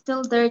 Darren? It's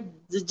still there,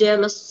 the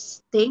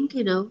jealous thing,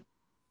 you know,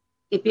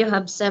 if you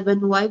have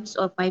 7 wives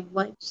or 5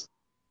 wives.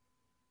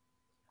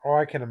 Oh,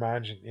 I can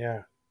imagine.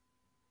 Yeah,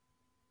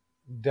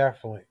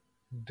 definitely,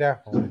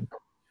 definitely.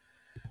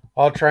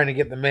 All trying to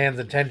get the man's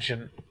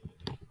attention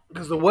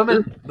because the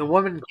woman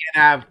can't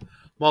have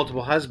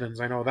multiple husbands.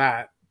 I know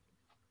that,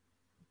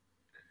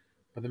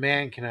 but the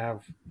man can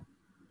have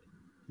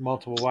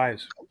multiple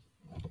wives.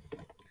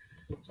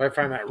 So I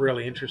find that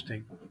really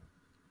interesting.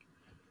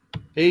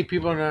 8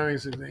 people are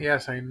not.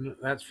 Yes,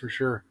 that's for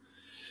sure.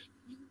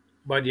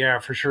 But yeah,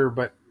 for sure.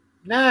 But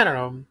nah, I don't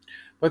know.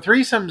 But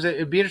threesomes,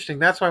 it'd be interesting.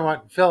 That's why I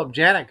want Philip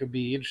Janet could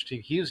be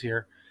interesting. Hughes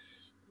here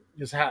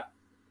is how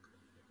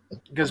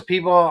because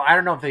people I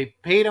don't know if they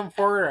paid him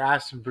for it or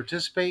asked him to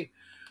participate,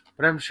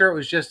 but I'm sure it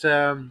was just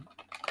a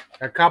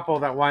couple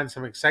that wanted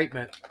some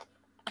excitement,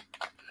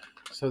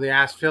 so they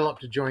asked Philip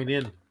to join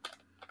in.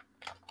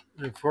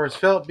 And of course,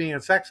 Philip being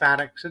a sex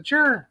addict said,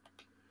 "Sure."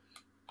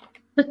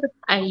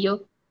 Are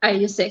you, are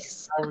you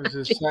sex? That was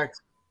his sex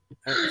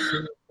at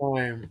the same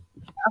time.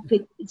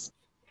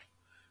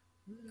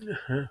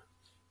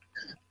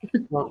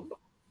 Well,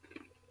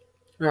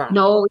 yeah,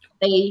 No,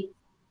 they,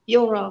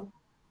 you're wrong.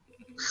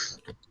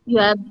 You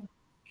have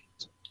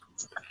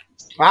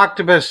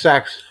octopus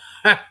sex.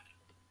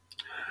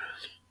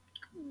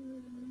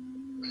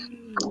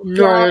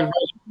 John,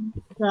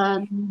 No,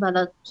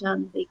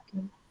 Balatjan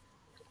Baker.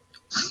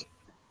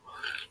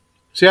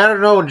 see, I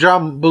don't know,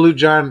 John Balut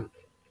John.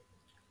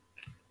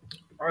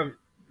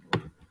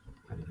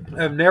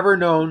 I've never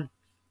known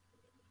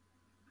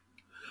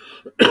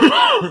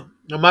a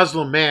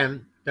Muslim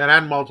man that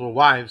had multiple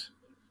wives.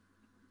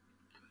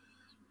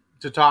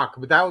 to talk,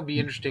 but that would be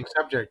interesting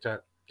subject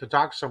to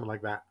talk to someone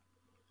like that.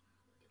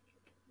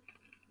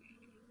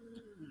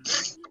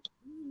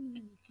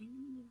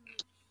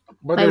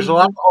 But I there's a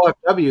lot do. of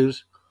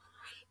OFWs,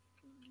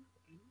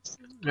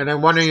 and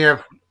I'm wondering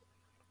if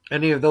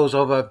any of those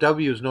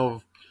OFWs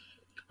know.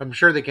 I'm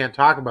sure they can't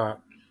talk about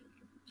it,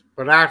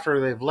 but after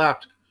they've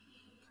left,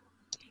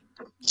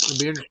 it'd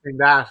be interesting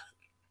to ask,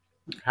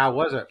 how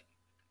was it?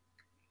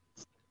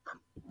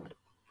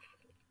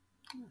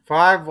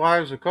 Five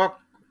wives, a cook,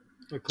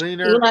 a You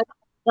cleaner, like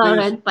police.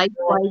 current five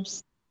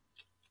wives,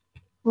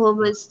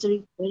 woman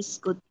strippers,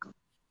 good.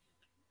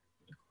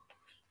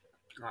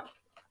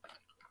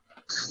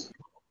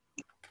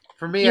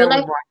 For me, I You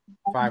like wouldn't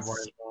want five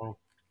wives. dance. No,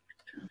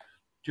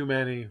 too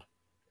many.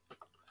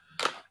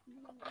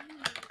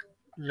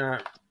 No.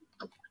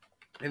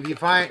 If you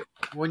find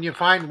when you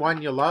find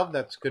one you love,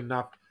 that's good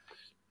enough.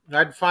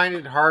 I'd find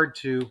it hard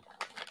to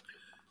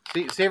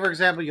see. Say, for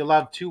example, you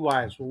love two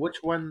wives. Well, which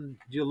one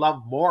do you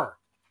love more?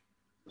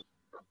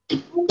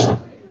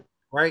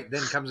 Right?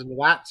 Then comes into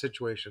that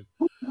situation.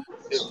 You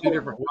have two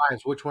different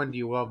wives. Which one do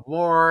you love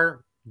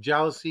more?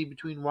 Jealousy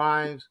between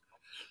wives.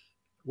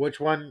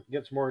 Which one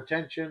gets more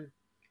attention?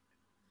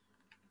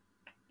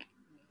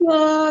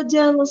 Yeah,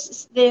 jealous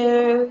is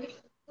there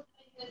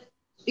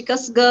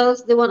because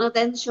girls they want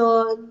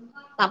attention,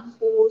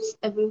 tampons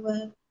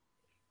everywhere,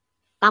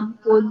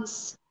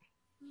 tampons,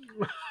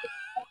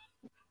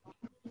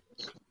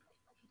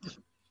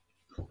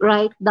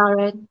 right,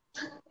 Darren?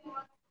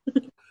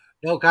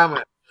 No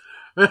comment.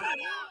 Are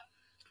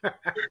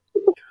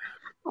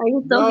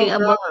you talking No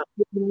about comment.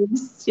 the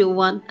names you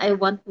want? I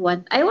want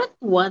one. I want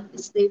one.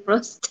 Stay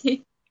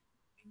frosty.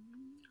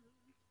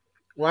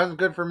 One's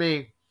good for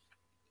me.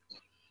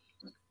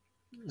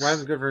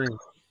 One's good for me.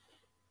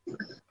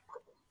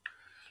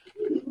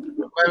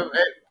 But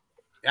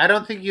I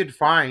don't think you'd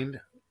find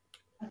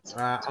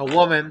a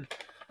woman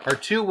or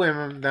two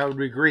women that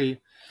would agree,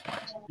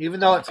 even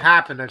though it's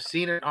happened. I've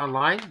seen it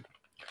online,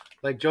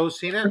 like Joe's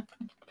seen it.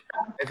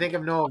 I think I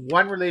know of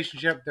one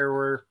relationship. There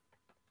were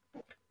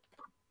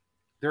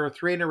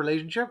three in a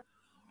relationship,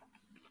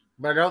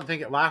 but I don't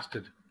think it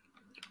lasted.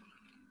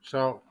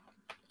 So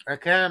I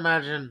can't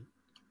imagine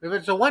if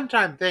it's a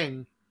one-time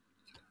thing,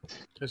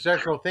 a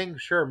sexual thing.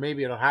 Sure,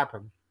 maybe it'll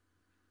happen.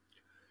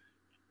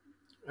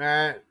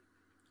 Uh,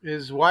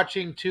 is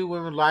watching two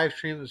women live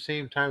stream at the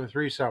same time a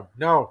threesome?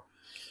 No.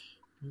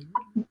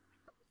 That's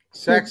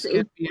Sex can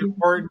it. be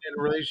important in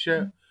a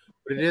relationship,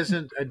 but it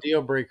isn't a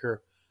deal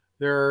breaker.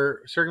 There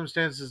are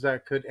circumstances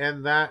that could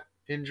end that,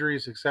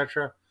 injuries,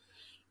 etc.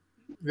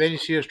 Then you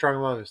see a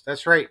strong love is.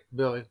 That's right,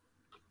 Billy.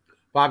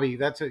 Bobby,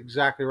 that's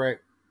exactly right.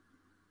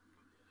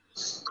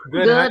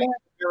 Good honey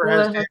Good. never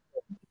has Good. to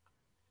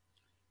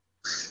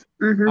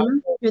Mm-hmm.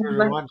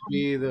 Good. want to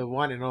be the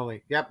one and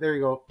only. Yep, there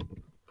you go.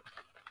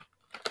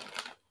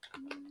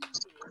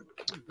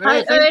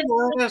 Hey, I thank earned.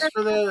 you, Ernest,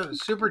 for the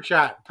super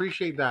chat.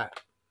 Appreciate that.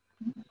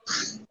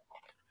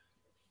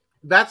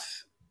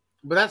 That's,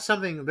 but that's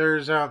something.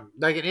 There's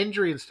like an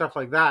injury and stuff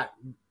like that.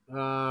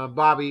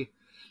 Bobby,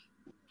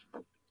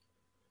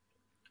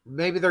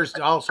 maybe there's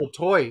also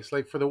toys.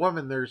 Like for the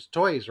woman, there's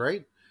toys,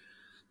 right?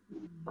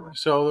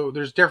 So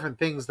there's different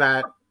things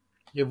that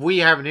if we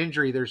have an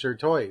injury, there's their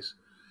toys.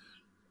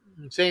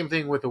 Same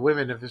thing with the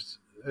women.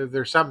 If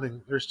there's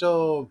something, there's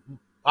still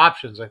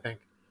options, I think.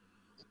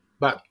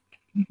 But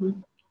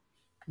Mhm.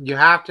 you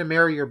have to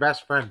marry your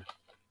best friend.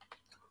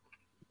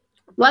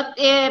 What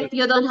if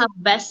you don't have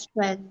best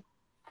friend?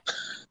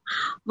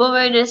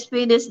 Boomer's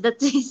finish the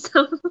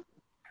threesome.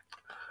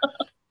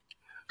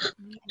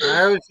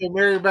 I always say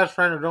marry your best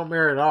friend or don't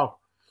marry at all.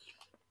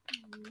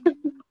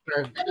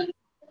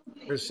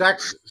 If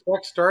sex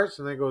starts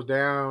and then goes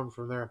down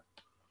from there.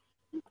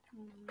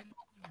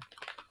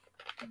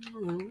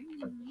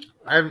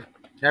 I've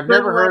I've Good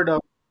never one. heard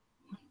of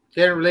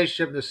in a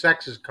relationship the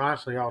sex is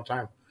constantly all the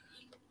time,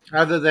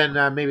 other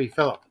than maybe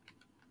Philip.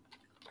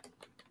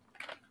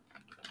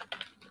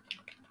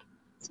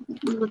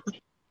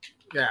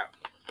 Yeah.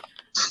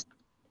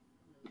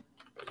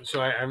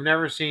 So I've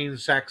never seen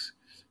sex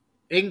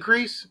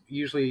increase.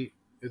 Usually,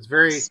 it's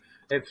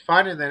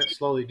fun and then it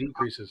slowly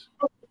decreases.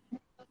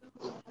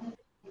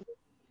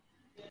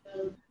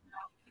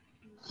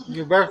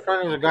 Your best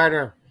friend is a guy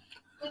to,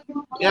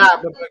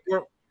 yeah,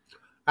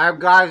 I have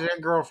guys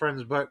and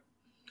girlfriends, but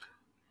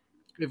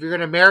if you're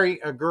gonna marry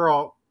a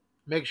girl,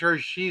 make sure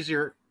she's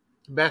your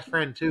best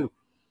friend too.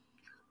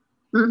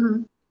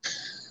 Mm-hmm.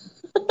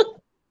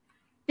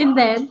 And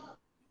then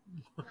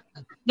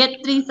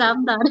get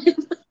threesome done.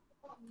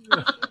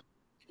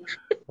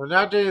 I'm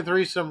not doing a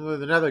threesome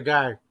with another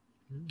guy.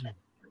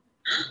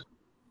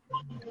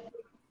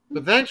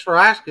 But thanks for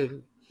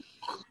asking.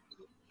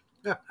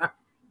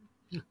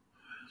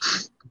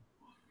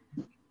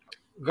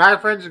 Guy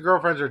friends and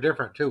girlfriends are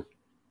different too.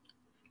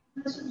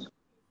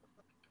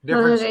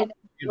 Different stuff Okay.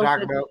 you can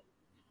talk about.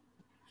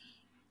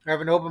 Have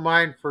an open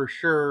mind for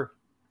sure.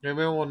 And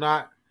we will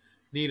not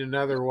need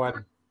another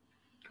one.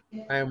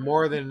 I am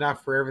more than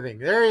enough for everything.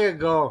 There you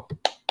go.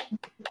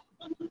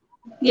 Well,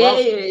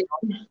 Yay.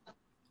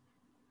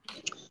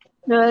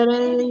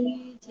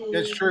 It's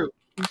Crazy. true.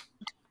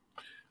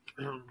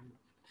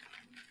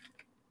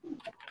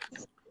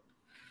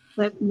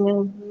 Like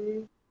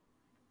never.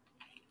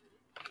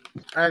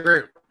 I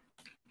agree.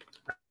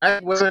 I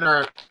think women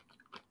are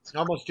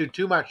almost do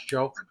too much,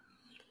 Joe.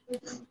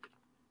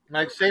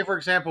 Like, say for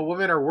example,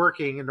 women are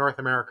working in North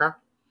America,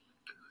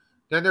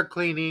 then they're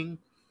cleaning,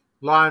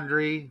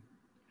 laundry,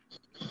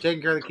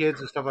 taking care of the kids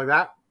and stuff like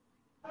that.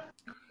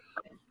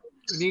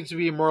 It needs to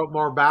be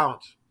more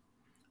balanced.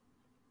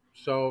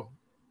 So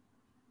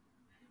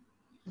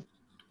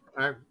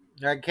I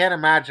I can't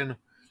imagine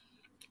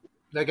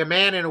like a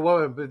man and a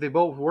woman, but if they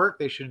both work,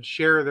 they should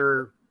share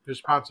their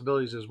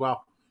responsibilities as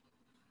well,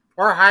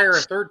 or hire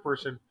a third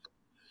person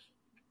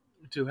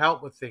to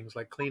help with things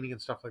like cleaning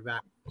and stuff like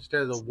that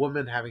instead of the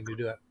woman having to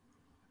do it.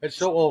 It's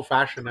so old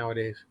fashioned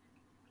nowadays.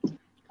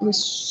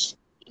 Yes.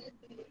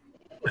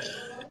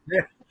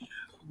 Yeah.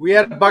 We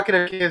had a bucket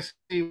of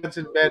KFC once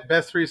in bed,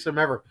 best threesome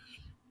ever.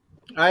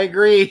 I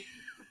agree.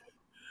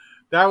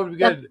 That would be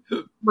That's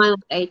good. my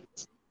eight.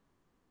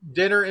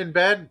 Dinner in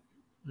bed.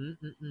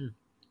 Mm-mm-mm.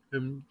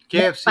 And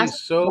KFC is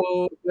Breakfast.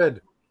 so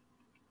good.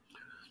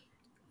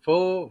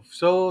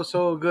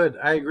 So good.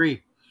 I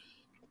agree.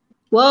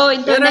 Whoa,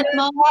 Dinner internet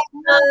mo.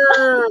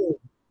 after.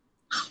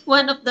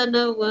 One of the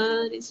no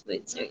one is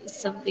winter is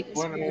something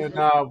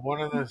special.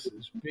 One of the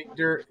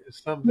speaker is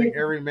something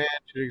every man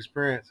should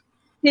experience.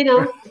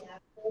 Sino? There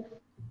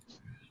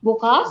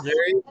Bukas?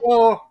 you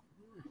go.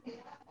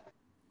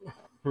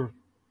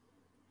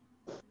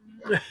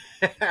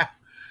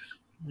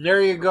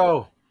 There you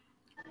go.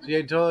 See,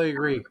 I totally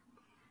agree.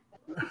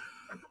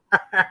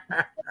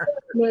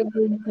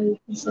 11:30,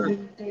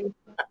 7:30.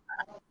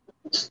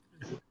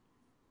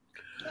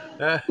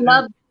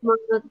 Love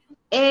mga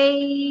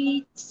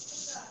 8.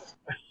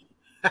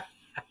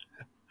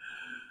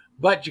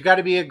 But you got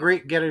to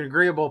get an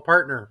agreeable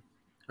partner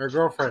or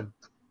girlfriend.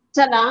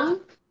 Isa lang?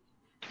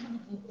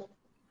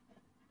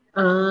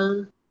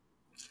 Ah,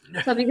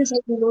 sabi ko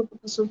sa'yo, no,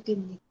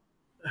 papasukin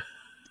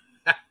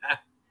eh.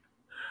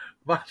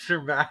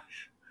 Monster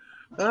Mash.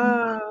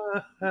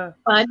 Ah,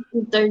 Fun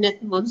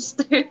internet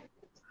monster.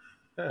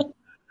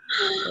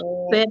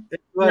 But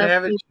it's what love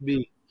heaven you. should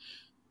be.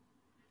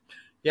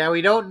 Yeah,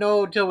 we don't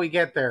know until we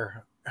get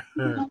there.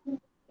 I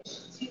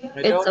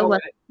It's don't a know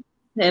what what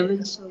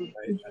heaven so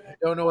I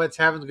don't know what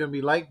heaven's going to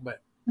be like,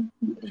 but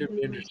it should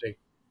be interesting.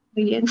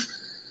 Ayan.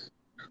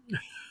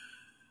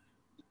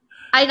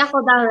 Ay,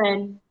 nako,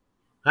 Darren.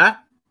 Huh?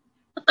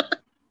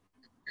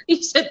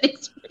 You should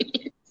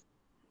experience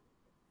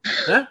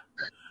Huh?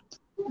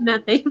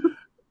 nothing.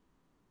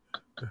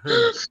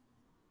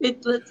 It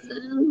was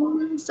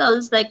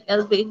sounds like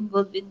LB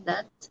involved in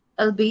that.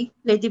 LB,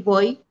 Lady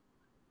Boy.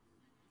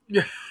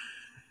 Manang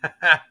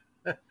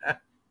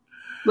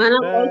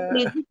Uh,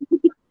 outfit.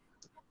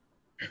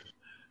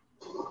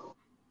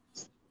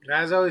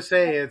 as I always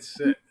say, it's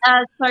Third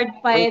what do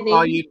you call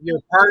firing.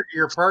 you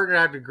your partner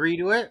have to agree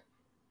to it,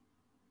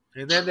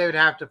 and then they would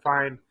have to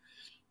find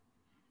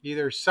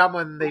either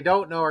someone they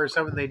don't know or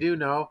someone they do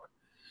know.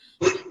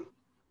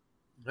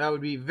 That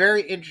would be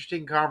very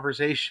interesting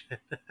conversation,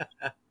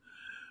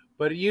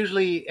 but it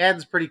usually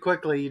ends pretty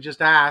quickly. You just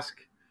ask,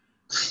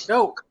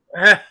 no.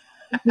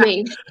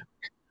 May.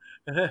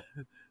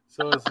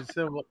 So it's a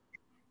simple.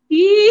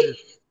 Eee.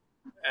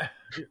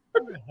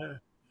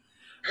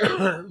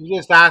 You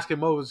just ask him,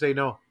 Mo would say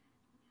no.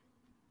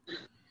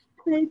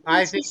 Like,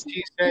 I this think is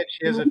she said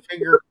she has a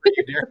finger for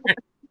you, Darren.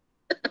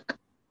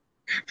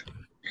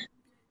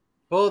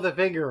 Pull the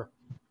finger.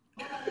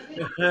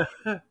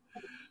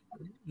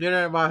 You're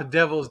not my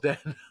devil's den.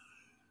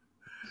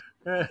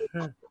 A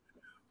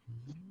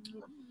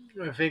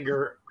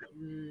finger.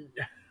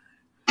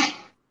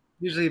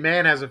 Usually, a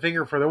man has a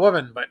finger for the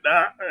woman, but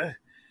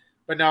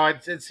no,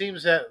 it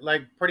seems that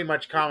like pretty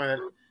much common.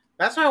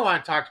 That's why I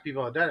want to talk to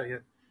people that done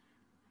it.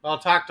 I'll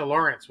talk to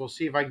Lawrence. We'll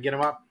see if I can get him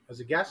up as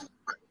a guest.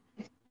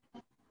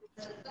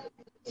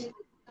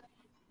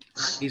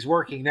 He's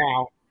working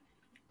now,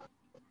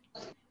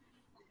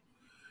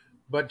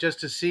 but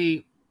just to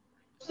see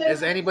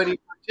has anybody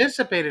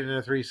participated in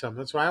a threesome?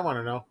 That's what I want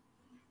to know.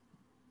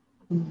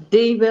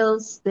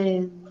 devils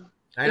then.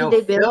 I Hey, know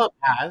devil. Philip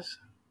has.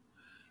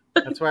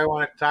 That's why I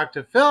want to talk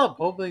to Philip.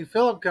 Hopefully,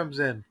 Philip comes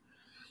in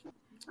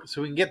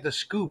so we can get the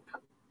scoop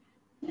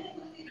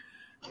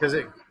because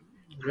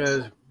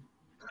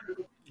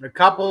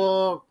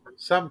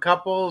some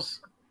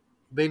couples,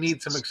 they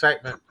need some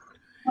excitement.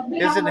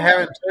 Isn't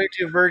having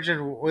 22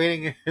 virgin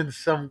waiting in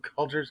some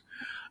cultures?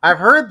 I've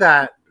heard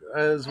that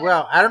as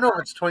well. I don't know if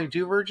it's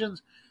 22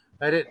 virgins.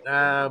 I didn't,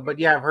 but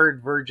yeah, I've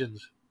heard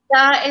virgins.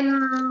 Yeah,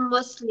 in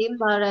Muslim,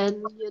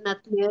 Baran, you're not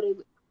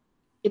married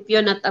if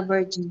you're not a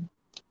virgin.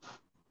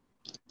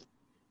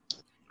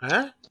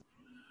 Huh?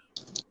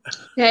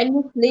 Yeah, in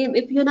Muslim,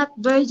 if you're not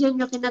virgin,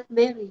 you cannot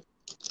marry.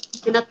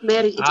 You cannot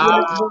marry if you're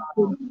not Ah,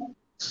 virgin.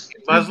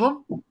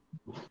 Muslim?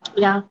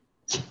 Yeah.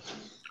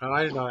 Oh,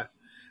 I didn't know that.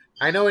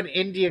 I know in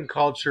Indian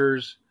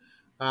cultures,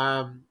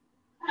 um,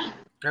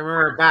 I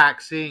remember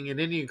back seeing in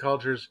Indian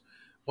cultures,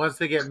 once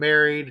they get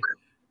married,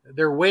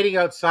 they're waiting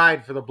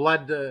outside for the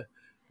blood to.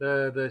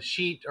 the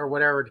sheet or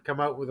whatever to come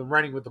out with them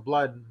running with the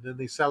blood, and then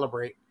they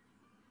celebrate.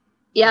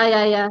 Yeah,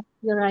 yeah, yeah.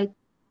 You're right.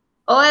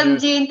 Yeah,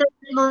 OMG,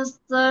 Internet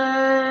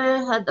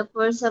Monster had a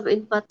foursome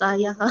in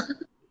Pattaya.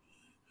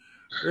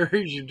 Huh?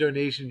 here's your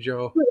donation,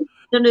 Joe.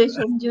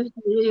 Donation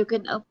you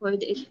can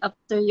afford it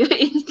after your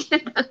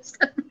income.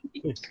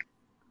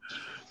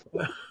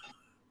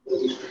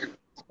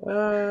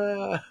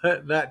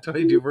 Not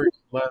 22 versus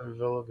 11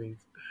 Philippines.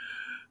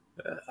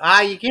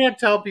 You can't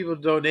tell people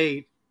to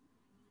donate.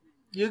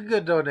 You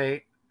can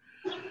donate.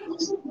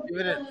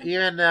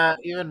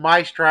 Even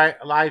my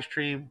live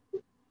stream,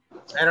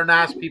 I don't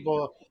ask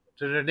people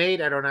to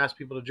donate. I don't ask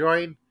people to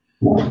join.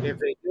 If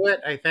they do it,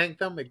 I thank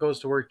them. It goes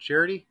to work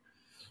charity.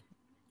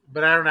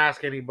 But I don't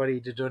ask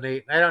anybody to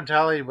donate. I don't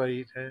tell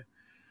anybody to.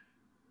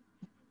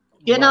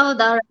 You But know,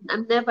 Darren,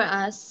 I'm never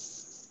asked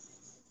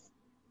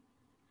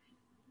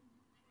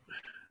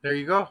there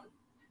you go.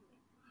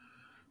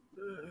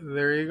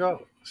 There you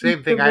go. Same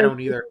to thing. I vote. don't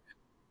either.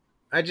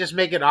 I just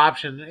make it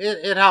option.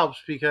 It helps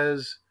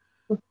because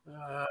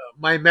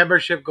my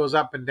membership goes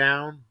up and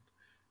down.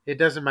 It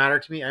doesn't matter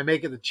to me. I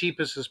make it the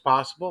cheapest as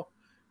possible,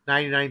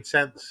 99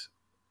 cents.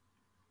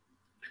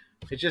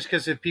 It's just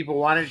because if people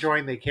want to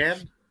join, they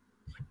can,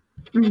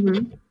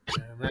 Mm-hmm.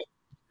 and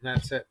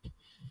that's it.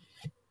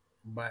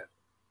 But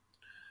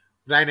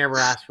I never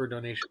ask for a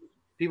donation.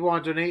 People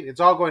want to donate, it's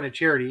all going to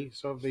charity.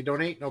 So if they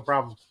donate, no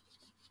problem.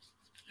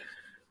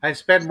 I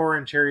spend more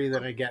in charity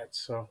than I get.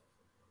 So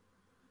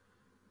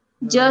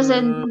Just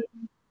and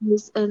uh,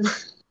 and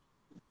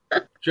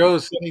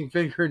Joe's sending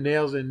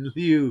fingernails and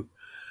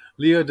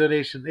Leo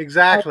donation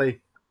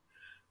exactly.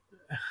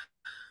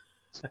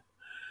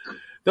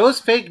 Those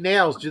fake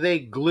nails, do they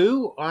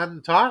glue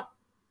on top?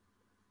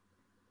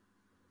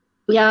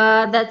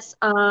 yeah, that's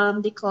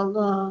they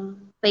call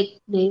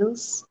fake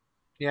nails.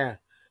 Yeah.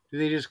 Do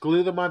they just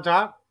glue them on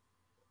top?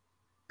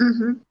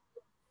 Mm-hmm.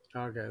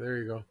 Okay, there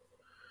you go.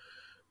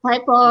 Hi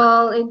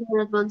Paul,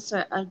 Internet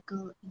Monster, I'll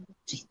go in the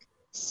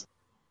trees.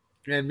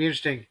 And be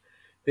interesting.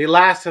 They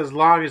last as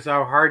long as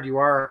how hard you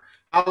are.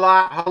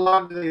 How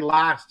long do they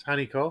last,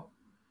 Honeyco?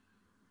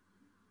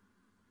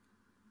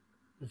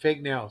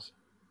 Fake nails.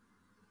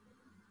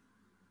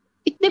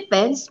 It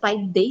depends,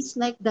 5 days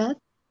like that.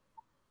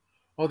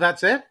 Oh,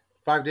 that's it?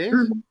 5 days?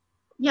 Mm-hmm.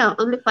 Yeah,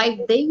 only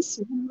 5 days,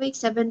 1 week,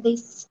 7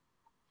 days.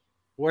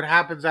 What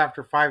happens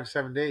after 5,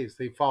 7 days?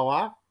 They fall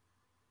off?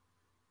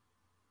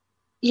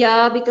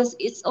 Yeah, because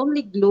it's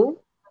only glue.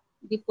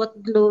 We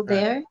put glue Right.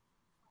 there,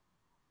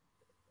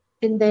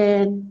 and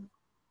then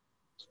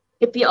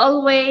if you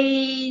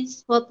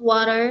always put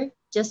water,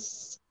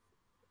 just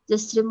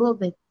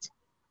remove it.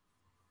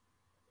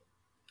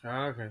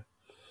 Oh, okay.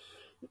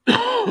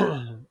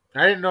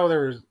 I didn't know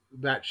there was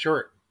that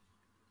short.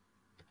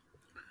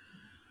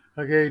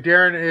 Okay,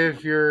 Darren,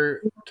 if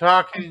you're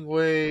talking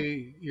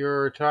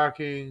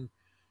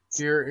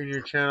here in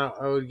your channel,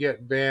 I would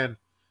get banned.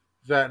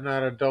 Is that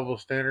not a double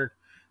standard?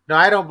 No,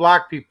 I don't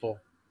block people.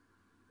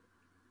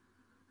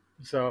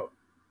 So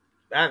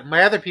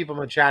my other people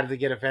in the chat, if they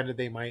get offended,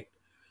 they might.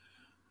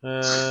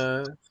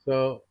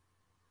 So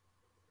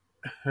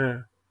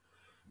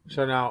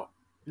so now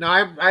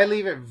I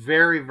leave it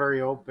very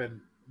very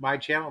open. My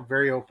channel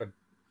very open.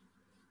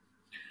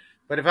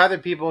 But if other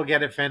people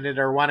get offended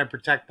or want to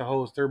protect the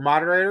host, they're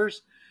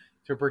moderators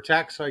to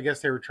protect. So I guess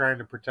they were trying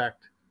to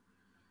protect.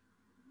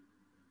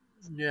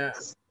 Yeah,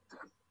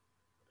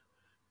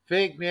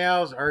 fake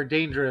nails are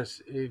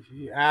dangerous. If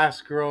you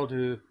ask girl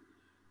to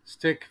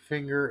stick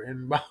finger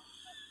in mouth.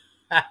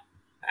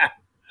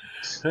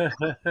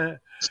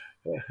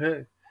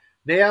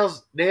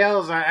 nails.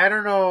 I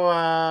don't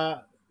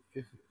know.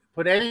 If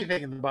put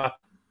anything in the butt,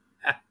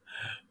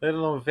 let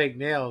alone fake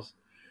nails.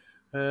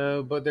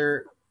 But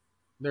they're.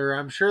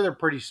 I'm sure they're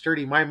pretty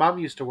sturdy. My mom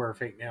used to wear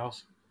fake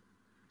nails.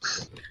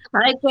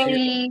 Hi, She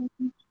Kelly.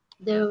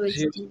 There was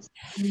she this.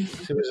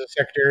 she was a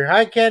secretary.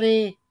 Hi,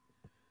 Kenny.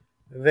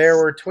 There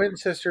were twin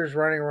sisters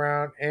running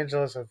around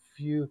Angeles a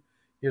few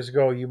years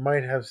ago. You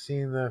might have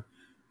seen them.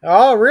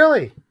 Oh,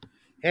 really?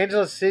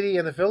 Angeles City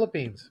in the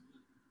Philippines.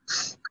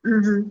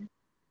 Mm-hmm.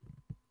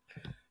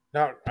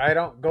 No, I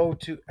don't go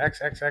to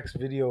XXX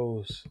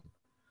videos.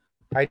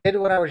 I did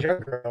when I was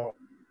younger, though.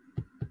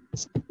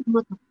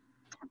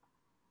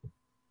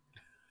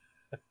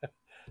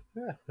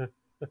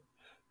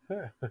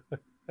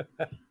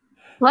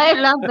 Why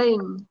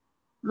laughing?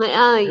 My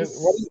eyes.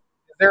 Is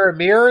there a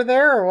mirror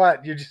there or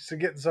what? You're just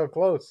getting so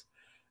close.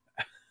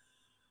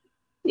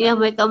 Yeah,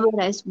 my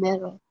camera is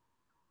mirror.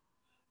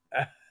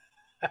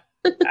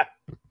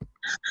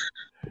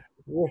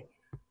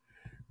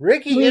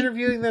 Ricky Wait.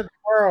 interviewing them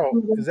tomorrow.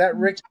 Is that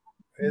Rick?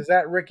 Is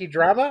that Ricky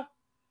Drama?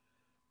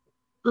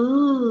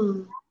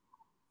 Oh,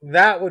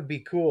 That would be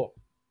cool.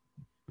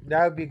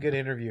 That would be a good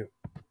interview.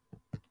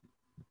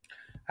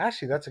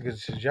 Actually, that's a good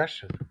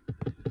suggestion.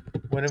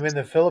 When I'm in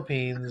the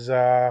Philippines,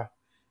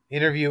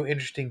 interview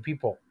interesting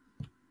people.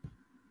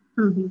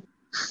 mm-hmm.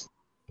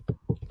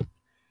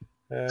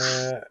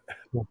 Uh,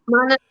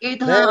 Mana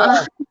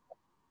kita.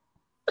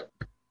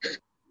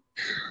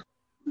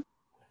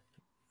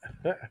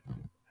 man,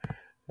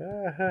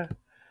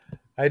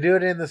 I do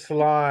it in the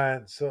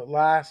salon, so it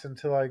lasts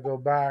until I go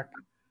back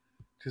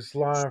to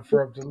salon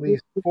for up to at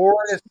least 4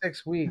 to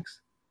 6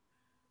 weeks.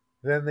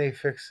 Then they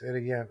fix it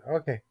again.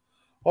 Okay.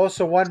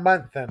 Also, 1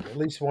 month then, at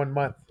least 1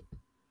 month.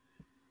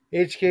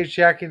 HK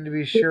checking to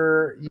be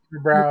sure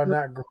your brow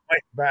not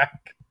growing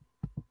back.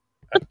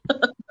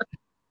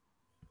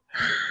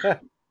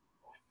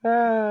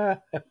 Ah,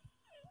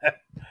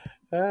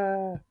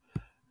 ah.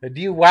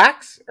 Do you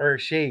wax or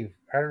shave?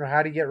 I don't know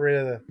how to get rid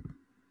of the.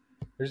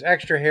 There's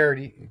extra hair.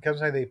 It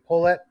comes like they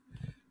pull it.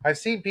 I've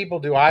seen people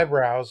do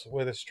eyebrows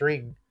with a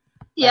string.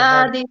 I've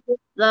Yeah, had. they use,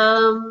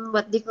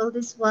 what they call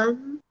this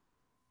one?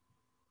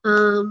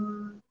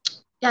 Um,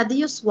 yeah, they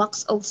use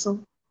wax also.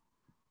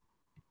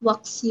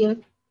 Wax here.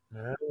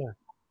 Yeah, yeah,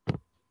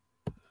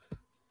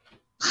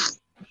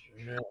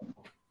 yeah,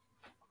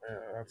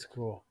 that's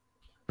cool.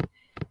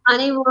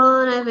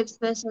 Anyone I've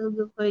especially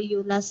good for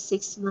you last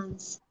 6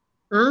 months.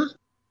 Huh?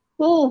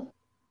 Who?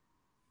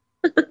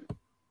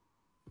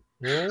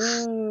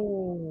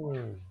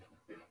 Oh.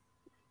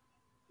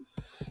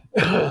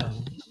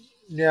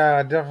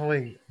 Yeah,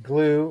 definitely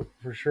glue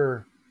for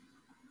sure.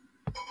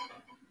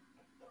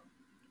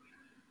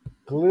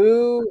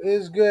 Glue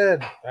is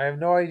good. I have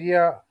no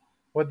idea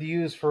what to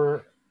use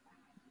for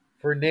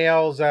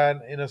nails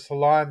and in a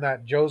salon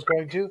that Joe's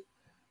going to,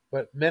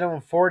 but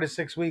minimum 4 to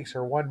 6 weeks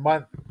or 1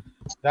 month.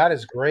 That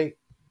is great.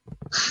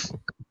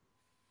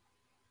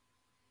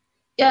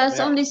 Yeah, it's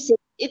Yeah, only six.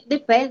 It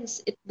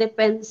depends. It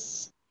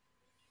depends.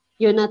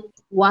 You're not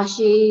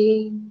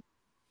washing.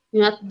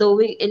 You're not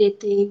doing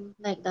anything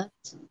like that.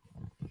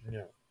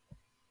 yeah.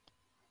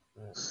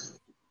 Yeah.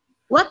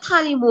 What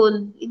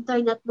honeymoon?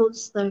 Internet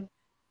monster.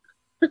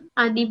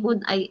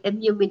 Honeymoon,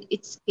 you mean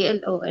it's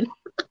KLOL.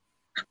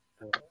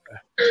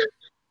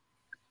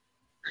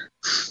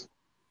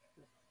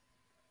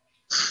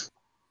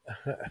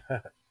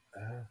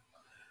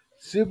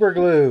 Super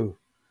glue.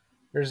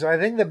 There's, I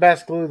think, the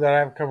best glue that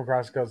I've come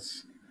across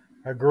is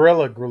a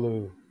gorilla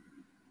glue.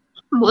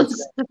 That's what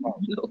Monster it's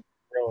called, glue.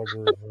 gorilla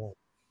glue.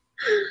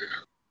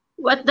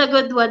 What the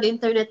good one?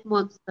 Internet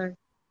monster.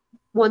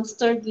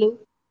 Monster glue.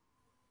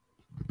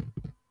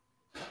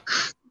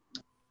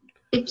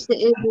 It's the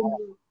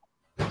even.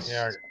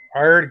 Yeah, I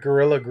heard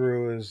gorilla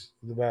glue is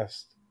the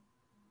best.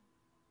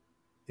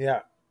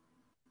 Yeah,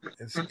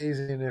 it stays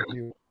in if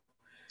you.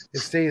 It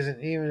stays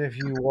in even if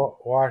you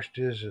wash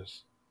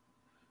dishes.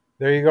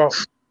 There you go.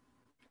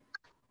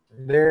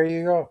 There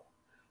you go.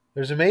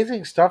 There's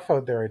amazing stuff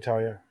out there. I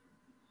tell you,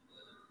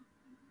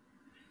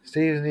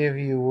 stays in if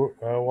you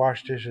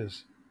wash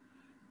dishes.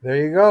 There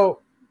you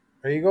go.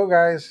 There you go,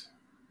 guys.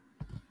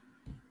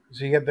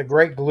 So you get the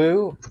great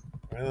glue,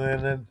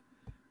 and then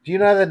do you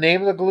know the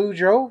name of the glue,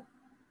 Joe?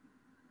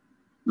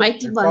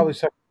 Mighty It's probably Bun.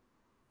 some.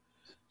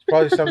 It's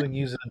probably something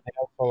used in a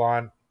nail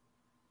salon.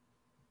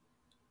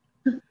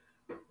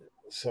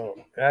 So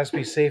it has to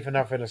be safe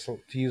enough to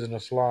use in a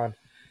salon.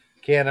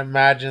 Can't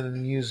imagine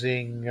them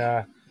using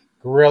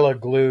Gorilla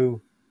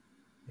Glue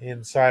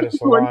inside a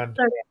salon.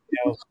 Monster.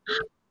 Nails.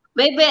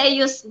 Maybe I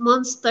use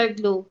monster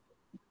glue.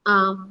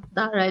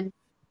 Darren.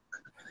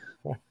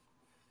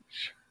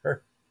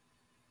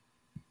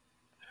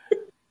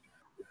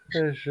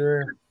 Sure,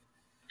 sure.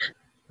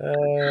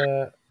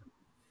 Uh,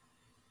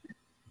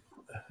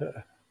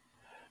 I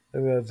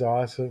think that's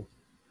awesome.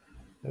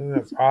 I think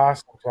that's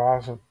awesome. It's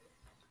awesome.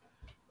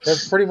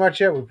 That's pretty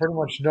much it. We pretty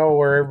much know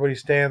where everybody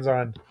stands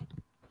on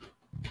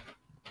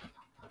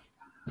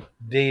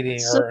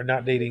dating So or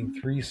not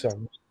dating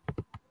threesomes.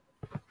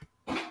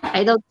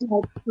 I don't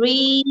like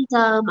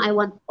freedom. I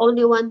want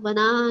only one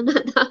banana.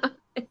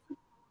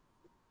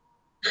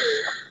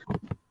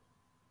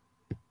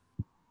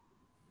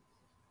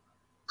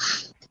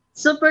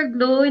 Super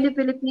glue in the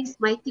Philippines.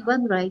 Mighty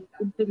Bun, right?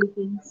 In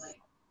Philippines.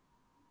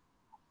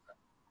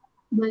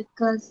 My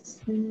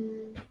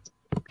cousin.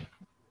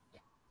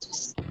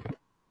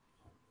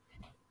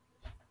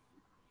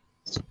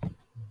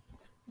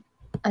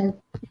 I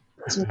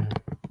just,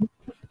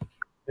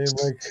 Hey,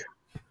 my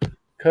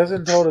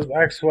cousin told his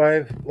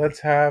ex-wife, "Let's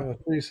have a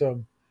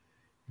threesome."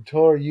 He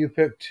told her, "You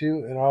pick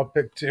two, and I'll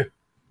pick two."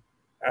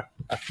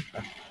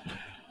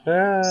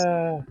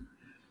 Ah,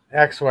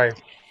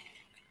 ex-wife.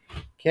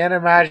 Can't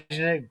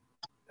imagine it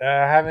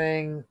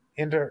having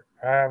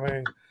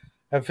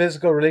a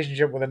physical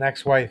relationship with an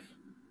ex-wife.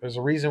 There's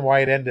a reason why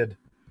it ended.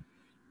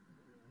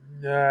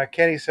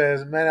 Kenny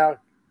says, "Men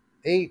out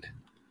 8.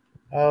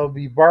 I'll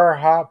be bar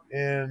hop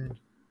in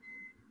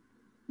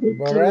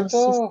curious.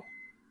 Barreto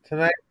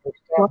tonight. We'll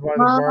stop by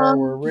the bar Wow.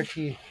 where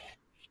Ricky."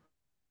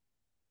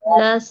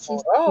 Last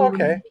Oh,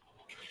 okay. season.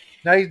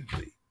 Now, did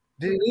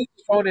he lose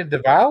his phone in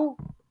Davao?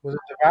 Was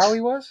it Davao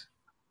he was?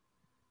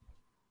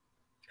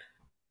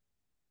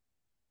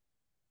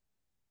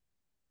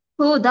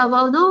 Oh,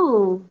 Davao,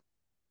 no.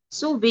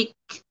 So big.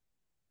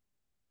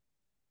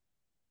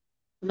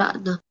 Wala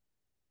na.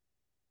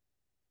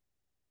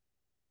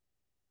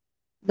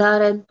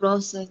 Darren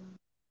Proseng.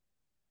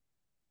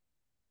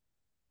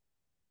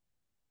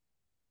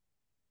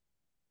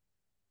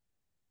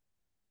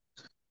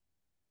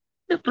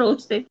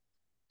 Proseng.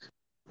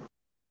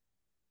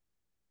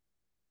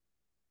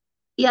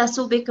 Yeah,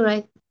 Subic,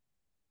 right?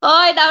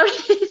 Oh,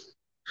 Darren.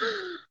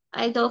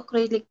 I do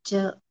acrylic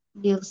gel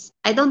nails.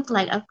 I don't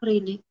like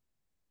acrylic.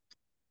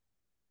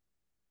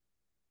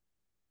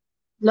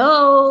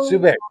 Low.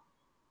 Subic.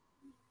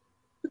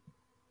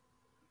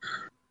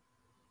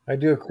 I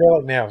do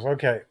acrylic nails.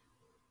 Okay.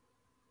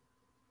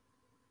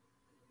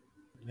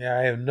 Yeah,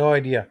 I have no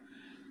idea.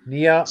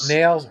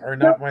 Nails are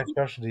not my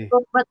specialty.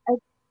 But I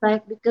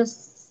like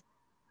because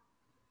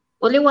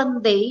only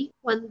one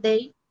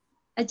day,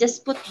 I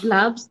just put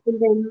gloves and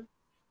then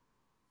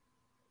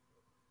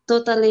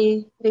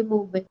totally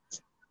remove it.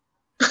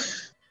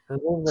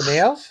 Remove the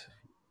nails?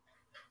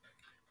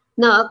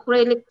 No,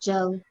 acrylic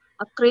gel.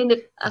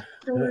 Acrylic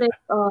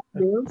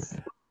nails.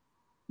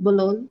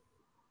 Balloon.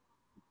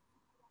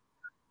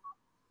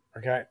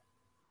 Okay.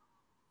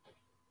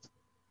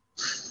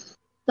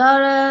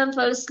 Darren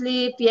fell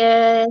asleep.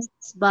 Yes,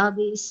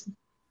 Bobby's.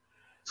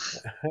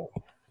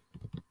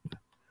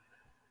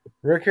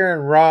 Ricker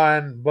and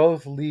Ron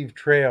both leave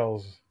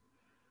trails.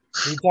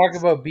 We talk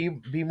about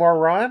be more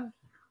Ron?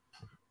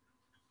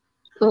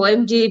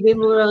 OMG,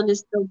 Bimuran is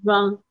still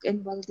drunk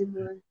in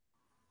Baltimore.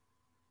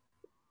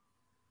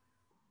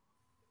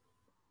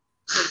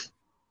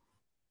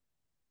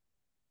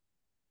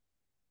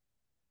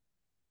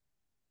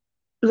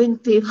 When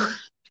people,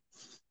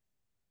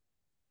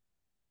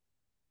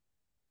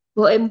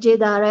 OMG,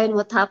 Darren,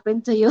 what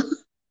happened to you?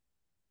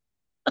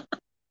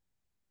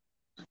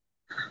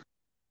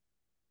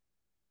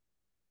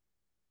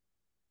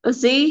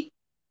 See?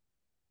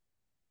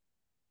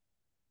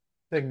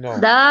 Signal.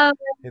 It's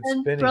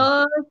Darren, spinning.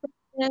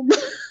 frozen.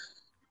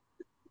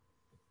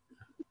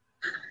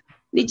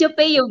 Did you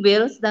pay your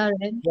bills,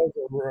 Darren?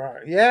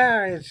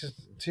 Yeah, it's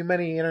just too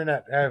many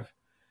internet. I have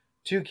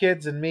two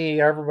kids and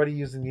me, everybody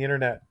using the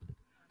internet.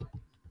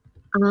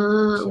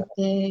 Ah, So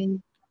okay.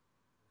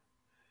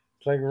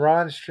 it's like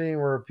Ron stream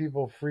where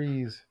people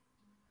freeze.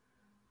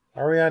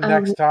 Are we on Um,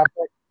 next topic?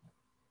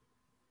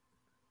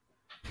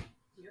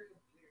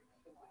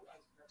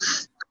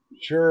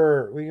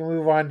 Sure, we can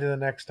move on to the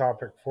next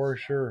topic for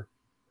sure.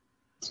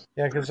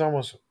 Yeah, because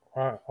almost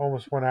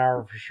 1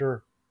 hour for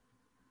sure.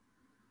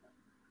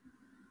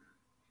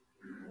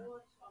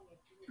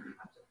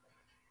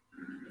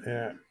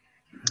 Yeah.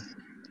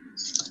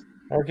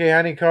 Okay,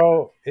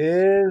 Honeyco,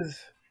 is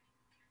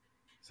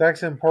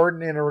sex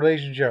important in a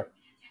relationship?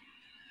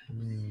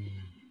 Hmm.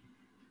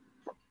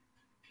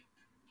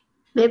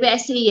 maybe I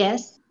say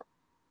yes.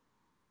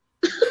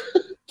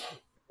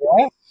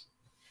 Yes.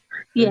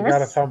 You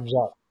got a Yes. thumbs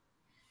up.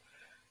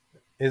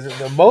 Is it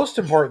the most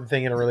important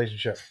thing in a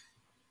relationship?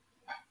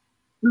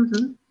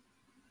 Mm-hmm.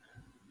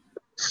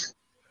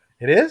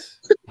 It is.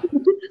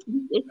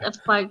 It's a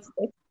part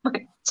six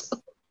part.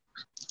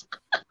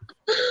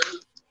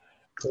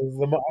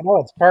 I know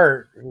it's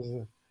part.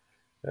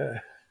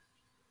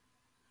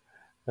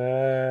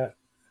 Uh,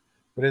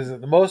 but is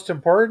it the most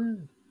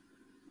important?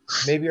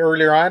 Maybe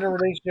earlier on in a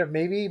relationship,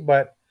 maybe.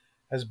 But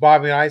as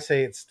Bobby and I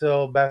say, it's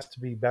still best to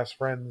be best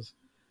friends.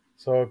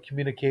 So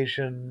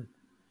communication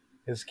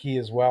is key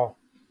as well.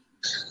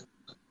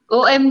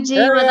 OMG,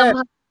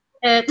 Madam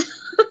Harriet, Harriet.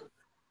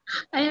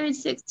 I heard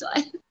six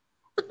twice.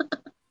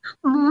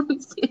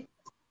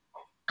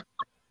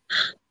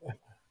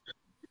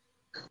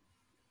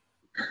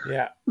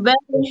 yeah, Very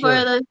for sure.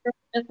 important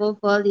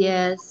couple,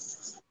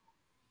 yes.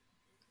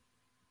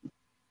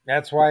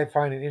 That's why I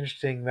find it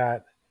interesting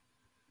that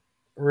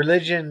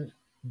religion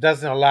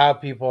doesn't allow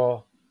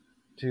people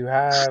to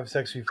have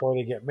sex before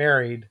they get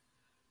married,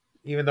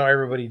 even though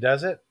everybody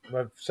does it.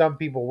 But some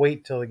people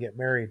wait till they get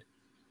married.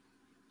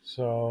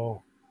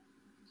 So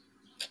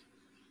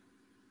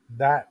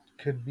that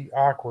could be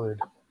awkward.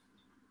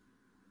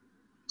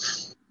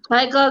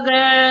 Hi,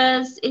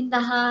 girls in the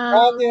house.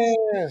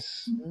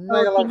 August,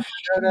 mega Talking. love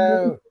shout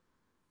out.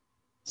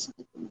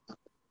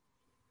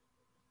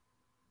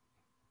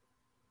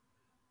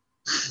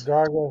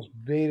 Goggles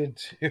baited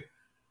too.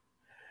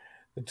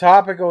 The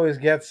topic always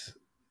gets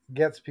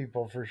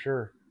people for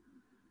sure.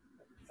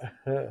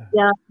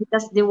 Yeah,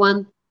 because they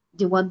want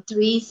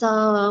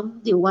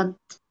threesome, they want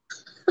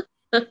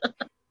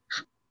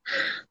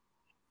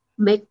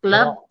make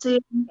love well, to,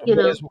 you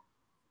but know. it's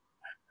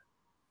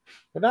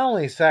but not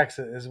only sex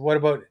is what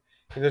about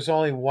if there's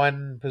only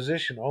one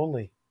position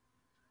only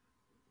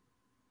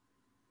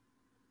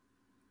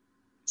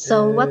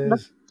So what the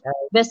is our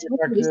best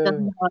reproductive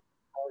threesome are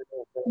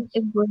organs.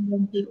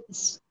 important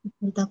is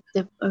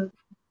reproductive organs.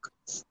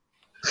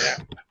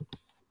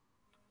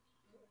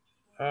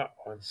 Yeah.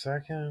 1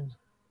 second.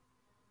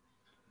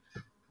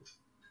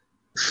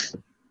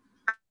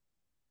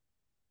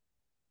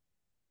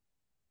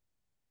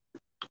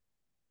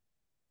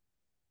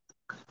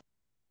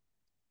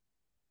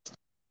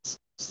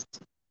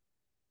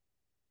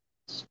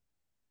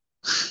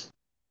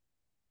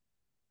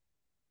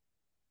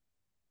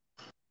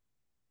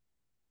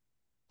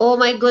 Oh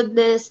my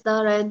goodness,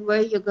 Darren,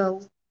 where you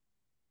go?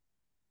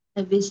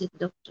 I visit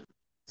doctor.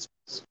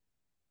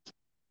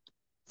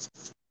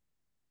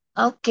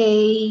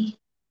 Okay,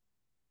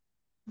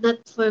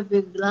 not for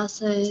big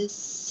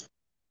glasses.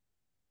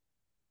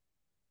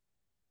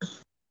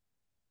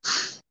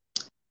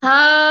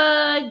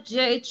 Hi,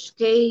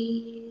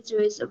 JHK,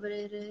 Joyce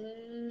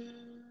Abrere,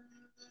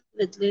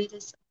 with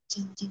latest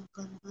changing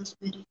combos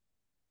very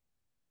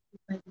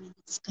 5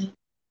 minutes time.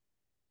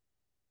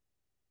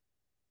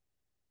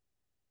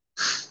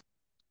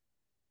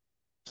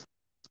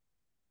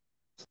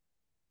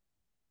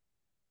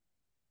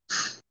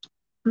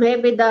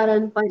 Maybe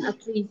Darren find a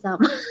threesome.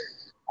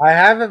 I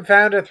haven't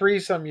found a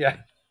threesome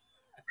yet.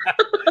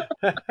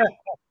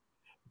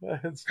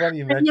 It's funny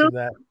you Are you mentioned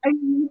that. are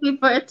you looking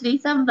for a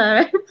threesome,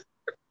 Darren?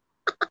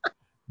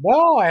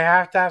 No, I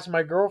have to ask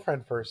my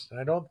girlfriend first.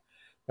 I don't.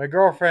 My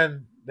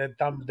girlfriend that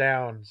thumbs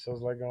down, so I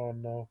was like, oh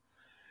no.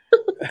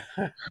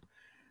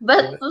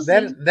 Best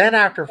Then position.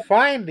 after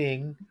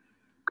finding,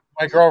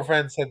 my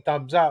girlfriend said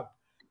thumbs up.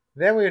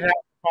 Then we would have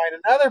to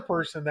find another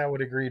person that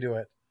would agree to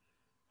it.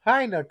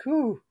 Hi,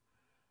 Naku.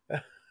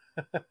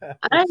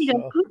 Ay,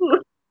 So,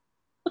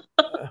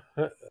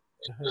 naku.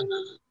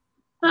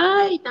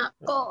 Ay,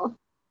 nako.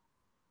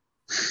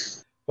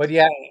 but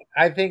yeah,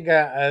 I think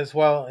as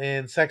well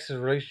in sex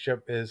and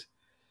relationship is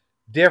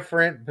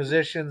different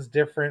positions,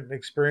 different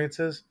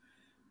experiences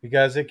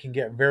because it can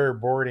get very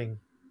boring.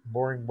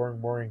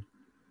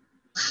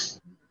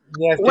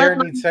 Yes, What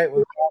Darren needs sight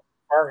with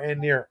far and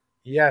near.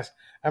 Yes,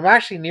 I'm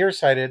actually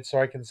nearsighted, so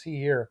I can see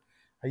here.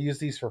 I use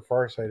these for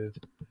farsighted.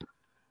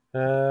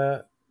 Uh,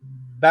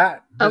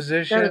 bat oh, that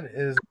position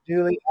is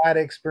newly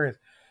added experience.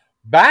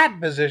 Bat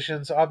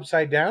positions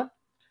upside down.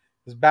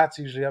 Because bat's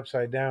usually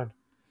upside down.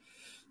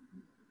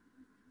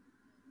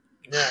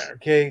 Yeah.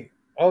 Okay.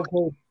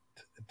 Okay.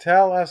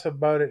 Tell us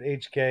about it,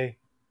 HK.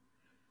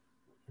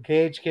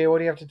 Okay, HK. What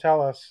do you have to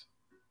tell us?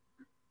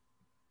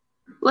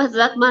 what's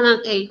that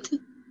manang eight?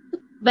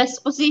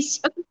 Best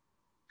position.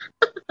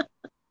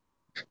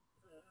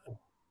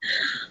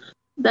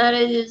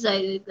 Darren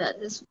decided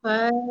that is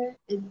far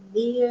and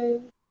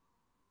near.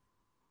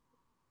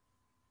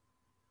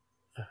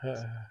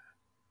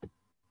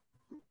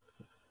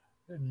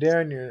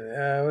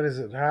 Darren, what is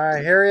it?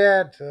 Hi,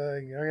 Harriet.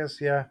 I guess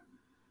yeah.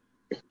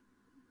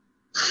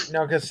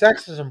 No, because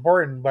sex is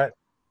important, but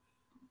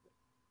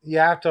you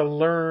have to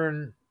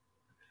learn.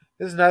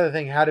 This is another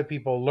thing. How do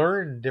people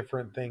learn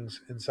different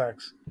things in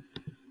sex?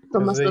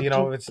 Because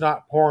Kamasutro. if it's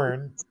not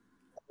porn,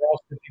 where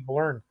else do people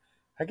learn?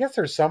 I guess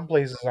there's some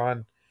places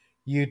on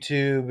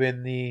YouTube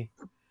and the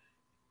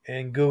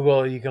and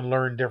Google you can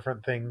learn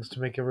different things to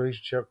make a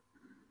relationship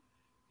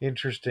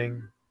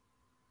interesting.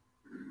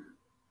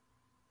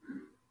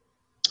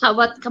 How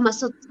about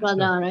Kamasutra,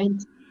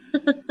 Darren?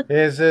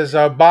 Is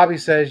Bobby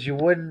says you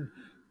wouldn't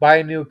buy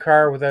a new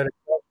car without a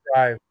self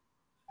drive.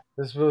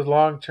 This was a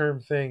long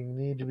term thing.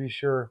 Need to be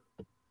sure.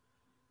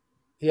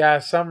 Yeah,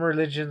 some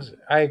religions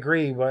I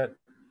agree, but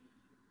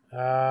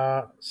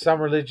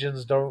some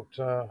religions don't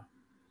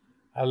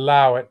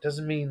allow it.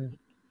 Doesn't mean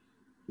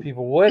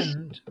people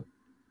wouldn't.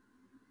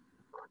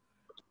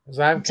 Because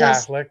I'm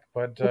Just Catholic,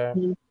 but I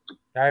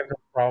have no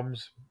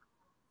problems.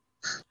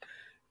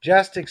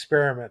 Just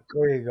experiment.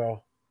 There you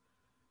go.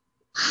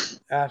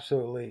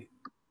 Absolutely.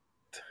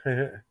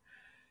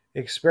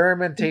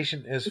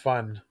 Experimentation is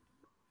fun.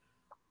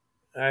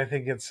 I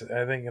think it's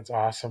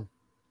awesome.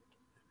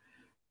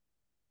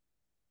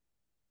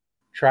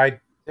 Try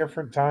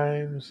different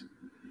times.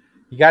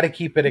 You got to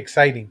keep it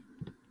exciting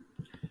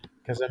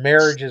because a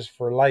marriage is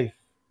for life.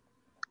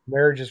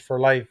 Marriage is for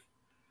life.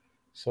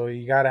 So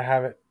you got to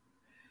have it.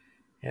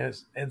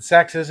 And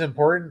sex is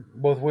important.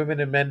 Both women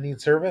and men need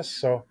service.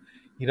 So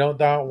you don't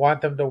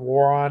want them to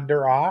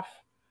wander off.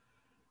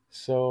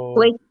 So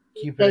wait,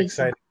 keep it guys.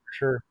 exciting for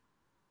sure.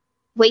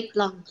 Wait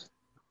long.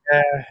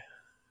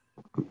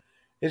 Yeah,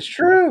 it's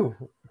true.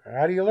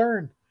 How do you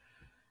learn?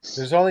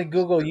 There's only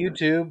Google,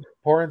 YouTube,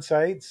 porn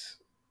sites.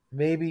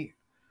 Maybe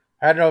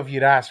I don't know if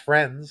you'd ask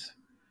friends.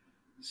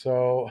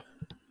 So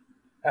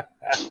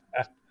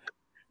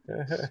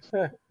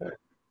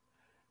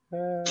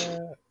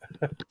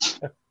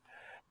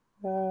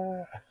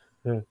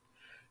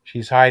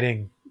she's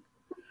hiding.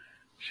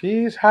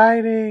 She's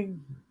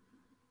hiding.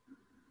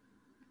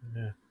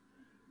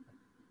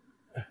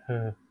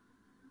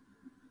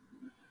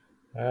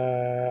 I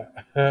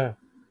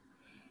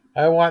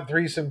want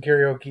threesome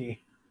karaoke.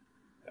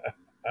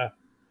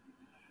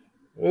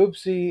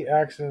 Oopsie,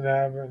 accident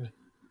happened.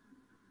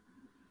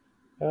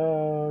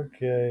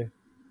 Okay,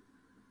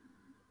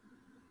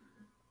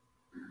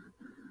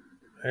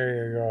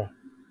 there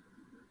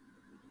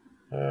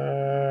you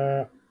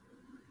go.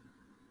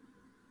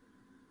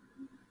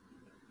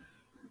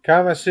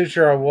 Kama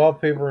Sutra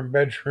wallpaper in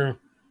bedroom.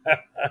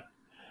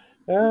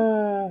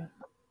 uh,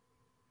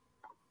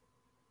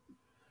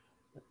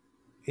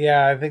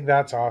 yeah, I think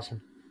that's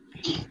awesome.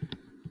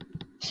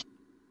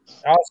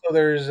 Also,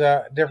 there's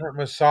different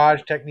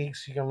massage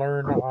techniques you can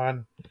learn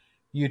on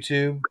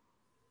YouTube.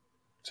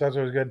 So that's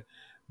always good.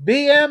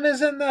 BM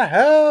is in the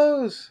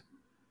house.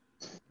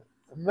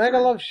 Mega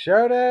love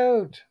shout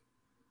out.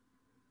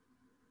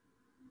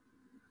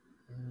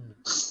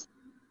 Mm,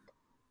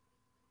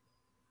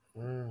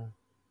 mm.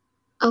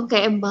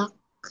 Okay, I'm back.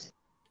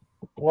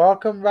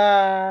 Welcome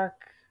back.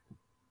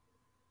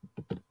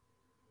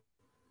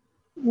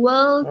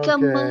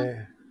 Welcome back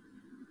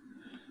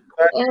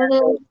Okay.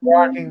 to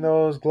Rocking anything.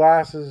 those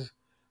glasses,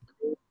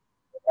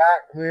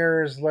 back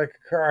mirrors like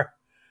a car,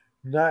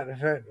 not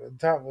fit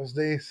topless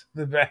days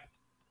in the back.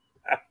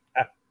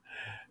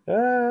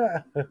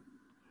 Ah.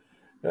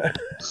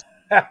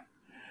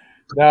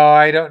 No,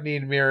 I don't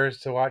need mirrors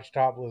to watch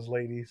topless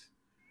ladies.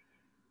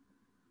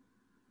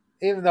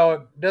 Even though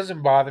it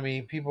doesn't bother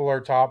me, people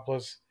are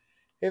topless.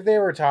 If they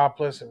were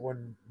topless, it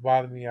wouldn't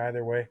bother me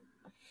either way.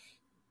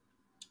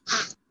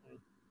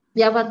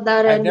 Yeah, but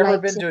I've Darren never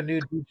likes been it. to a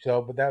nude beach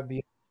though, but that would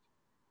be.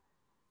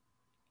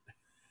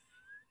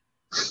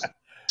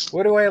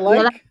 What do I You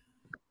like like?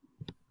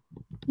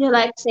 you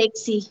like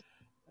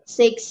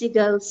sexy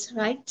girls,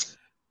 right?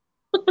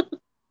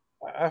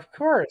 Of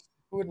course,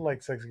 who wouldn't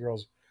like sexy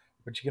girls?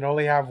 But you can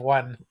only have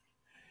one.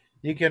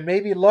 You can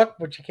maybe look,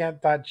 but you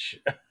can't touch.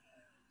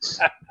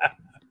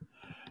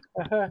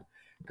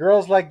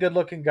 Girls like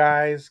good-looking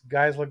guys.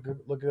 Guys look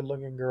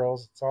good-looking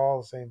girls. It's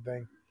all the same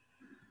thing.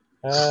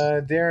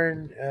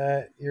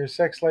 Darren, your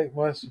sex life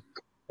must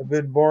have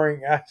been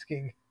boring.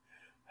 Asking,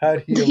 how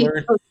do you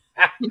learn?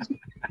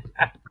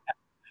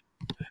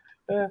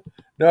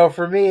 No,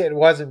 for me it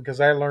wasn't because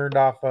I learned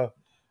off of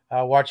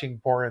watching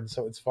porn,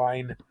 so it's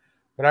fine.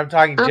 But I'm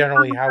talking Uh,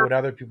 generally, how would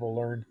other people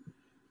learn?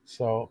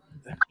 So,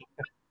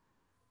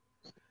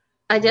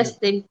 I you just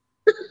think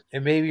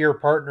and maybe your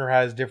partner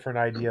has different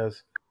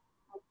ideas.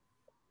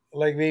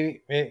 Like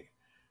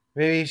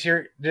maybe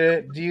sure.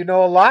 Do you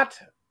know a lot,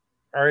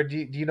 or do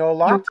you know a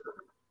you lot?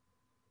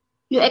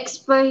 you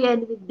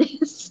experience with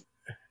this.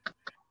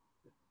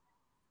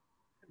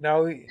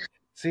 No,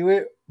 see,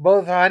 we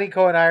both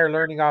Haniko and I are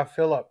learning off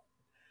Philip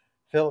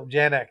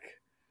Janek.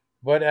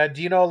 But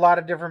do you know a lot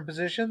of different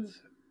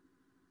positions?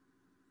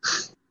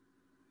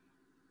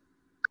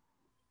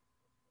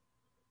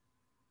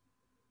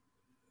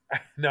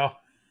 No,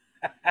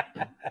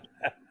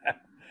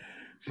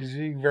 she's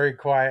being very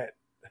quiet.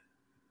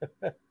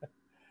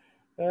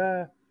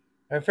 Uh,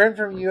 my friend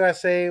from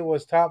USA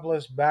was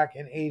topless back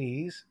in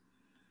 '80s.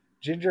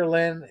 Ginger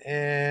Lynn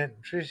and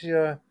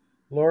Tricia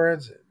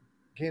Lawrence,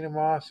 Kate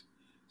Moss,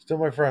 still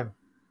my friend.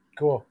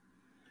 Cool.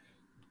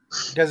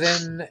 Because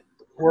in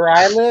where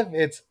I live,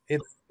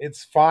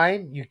 it's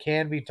fine. You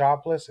can be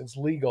topless. It's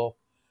legal,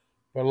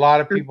 but a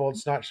lot of people,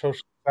 it's not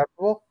socially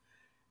acceptable,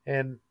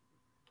 and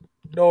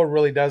no one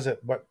really does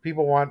it. But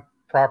people want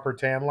proper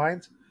tan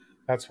lines.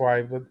 That's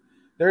why. But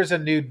there's a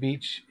nude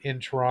beach in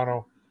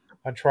Toronto,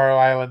 on Trial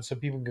Island, so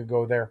people can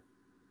go there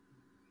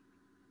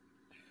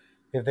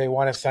if they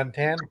want a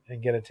suntan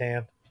and get a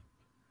tan.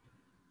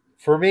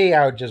 For me,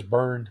 I would just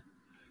burn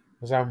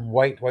because I'm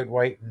white,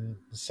 and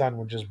the sun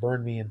would just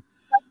burn me in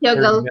Your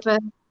 30 minutes.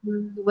 girlfriend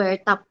wear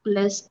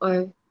topless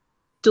or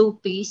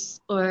two-piece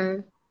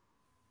or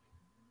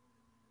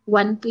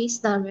one-piece,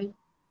 Darren.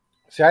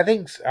 See, I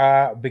think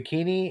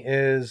bikini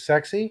is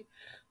sexy,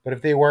 but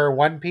if they wear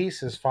one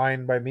piece, is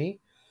fine by me.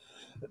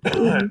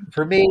 Mm-hmm.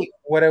 For me,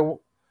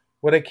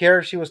 would I care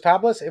if she was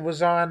topless? It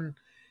was on,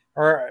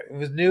 or it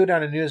was nude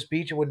on a nudist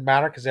beach. It wouldn't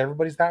matter because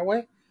everybody's that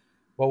way.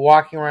 But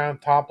walking around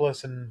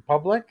topless in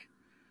public,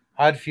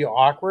 I'd feel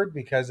awkward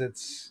because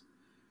it's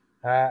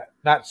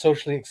not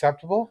socially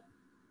acceptable.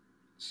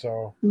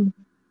 So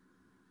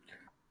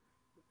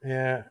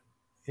yeah,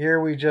 here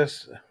we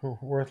just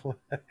worthless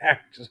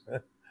actors.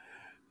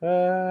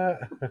 Uh,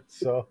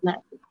 so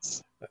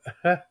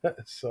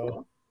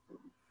so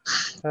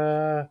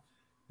uh,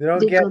 they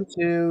don't They get don't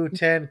to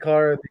 10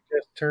 color. They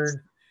just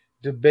turn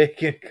to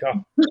bacon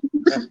color.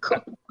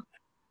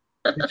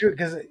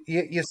 Because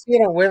you see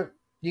it on women,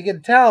 you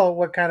can tell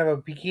what kind of a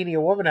bikini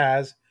a woman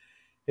has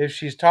if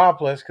she's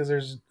topless because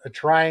there's a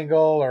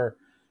triangle or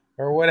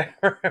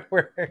whatever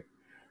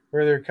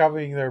where they're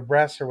covering their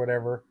breasts or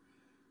whatever.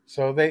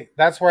 So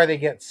that's why they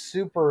get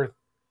super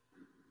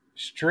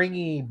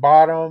stringy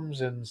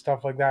bottoms and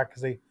stuff like that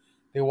because they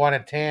want a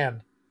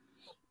tan.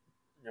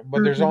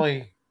 But there's mm-hmm.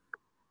 only,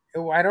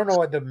 I don't know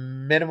what the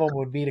minimum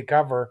would be to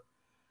cover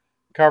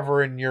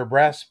in your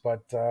breasts,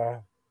 but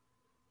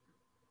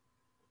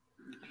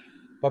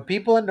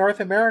people in North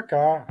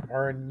America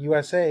or in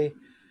USA,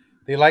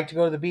 they like to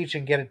go to the beach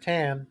and get a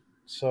tan.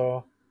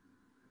 So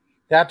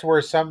that's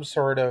where some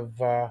sort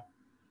of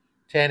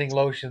tanning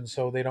lotion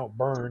so they don't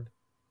burn.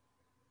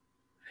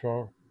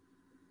 So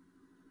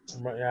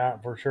but yeah,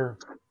 for sure.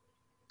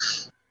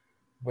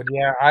 But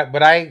yeah,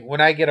 I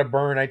when I get a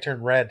burn, I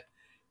turn red,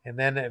 and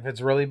then if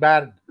it's really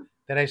bad,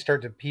 then I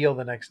start to peel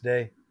the next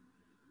day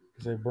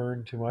because I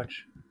burn too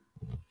much.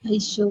 I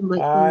show my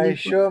I only one.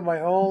 show my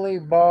only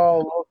ball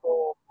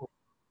local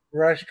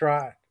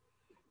restaurant.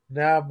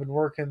 Now I've been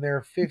working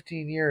there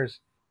 15 years.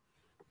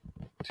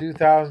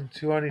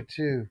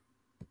 2022.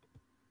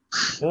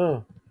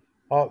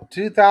 Oh,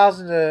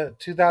 2000 to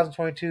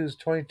 2022 is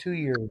 22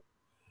 years.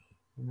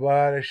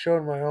 But I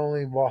showed my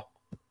only ball.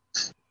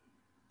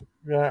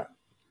 Yeah,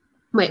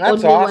 My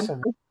that's only one.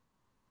 awesome.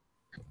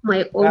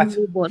 My That's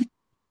only one.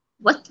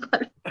 What?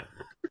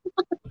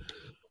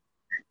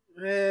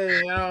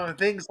 hey,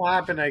 things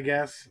happen. I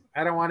guess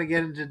I don't want to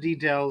get into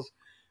details.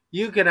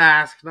 You can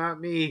ask, not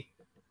me.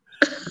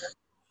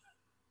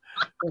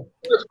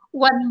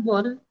 One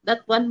more.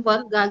 That one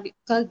more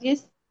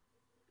gagis.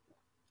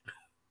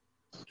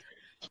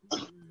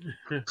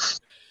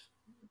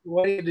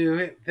 What do you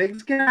do?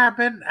 Things can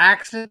happen.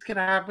 Accidents can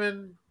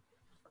happen.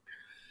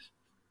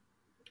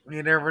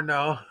 You never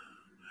know.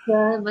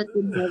 Yeah, but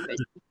you never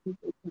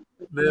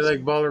They're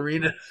like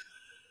ballerinas.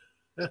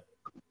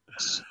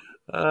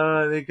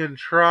 They can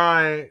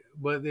try,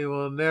 but they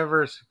will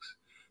never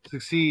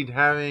succeed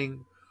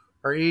having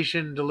our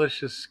Asian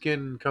delicious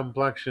skin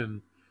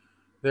complexion.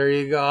 There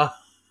you go.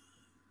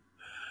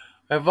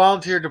 I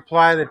volunteered to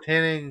apply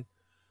the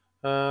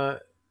uh,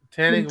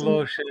 tanning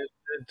lotion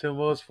to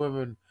most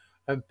women.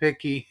 I'm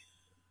picky.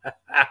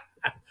 I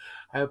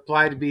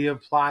applied to be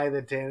apply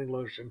the tanning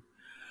lotion.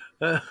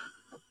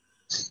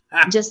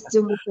 just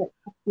to make it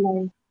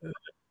apply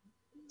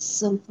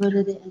some for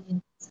the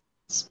day.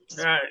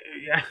 Uh,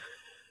 yeah,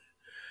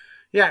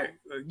 yeah.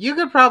 You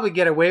could probably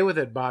get away with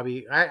it,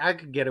 Bobby. I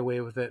could get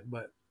away with it,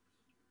 but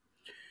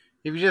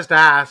if you just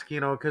ask,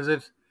 because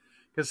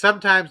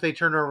sometimes they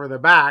turn over their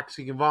back,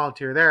 so you can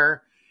volunteer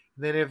there.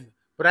 And then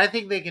but I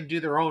think they can do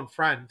their own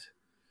front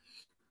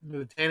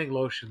with the tanning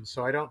lotion,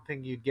 so I don't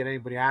think you'd get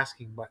anybody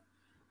asking. But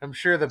I'm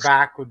sure the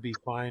back would be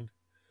fine.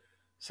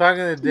 Song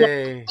of the Yeah.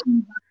 day.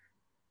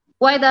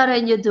 Why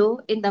don't you do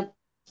in the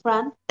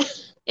front?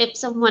 If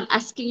someone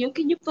asking you,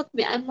 can you put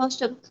me on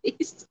lotion,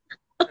 please?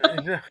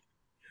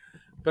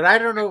 But I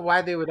don't know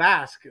why they would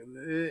ask.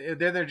 Then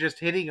they're just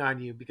hitting on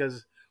you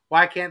because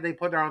why can't they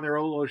put on their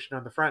own lotion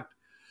on the front?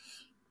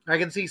 I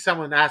can see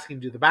someone asking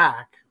to do the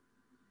back.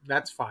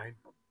 That's fine.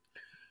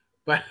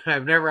 But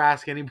I've never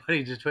asked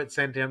anybody to put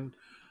suntan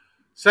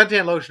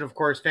lotion, of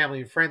course,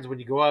 family and friends when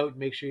you go out,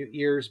 make sure your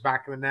ears,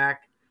 back of the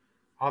neck,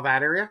 all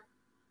that area.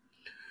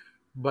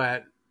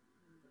 But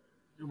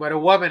a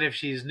woman, if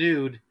she's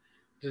nude,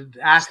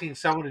 asking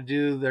someone to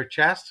do their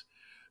chest,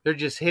 they're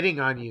just hitting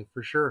on you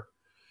for sure.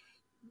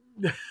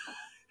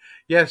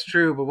 Yes,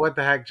 true, but what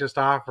the heck? Just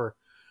offer.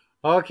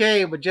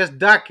 Okay, but just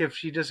duck if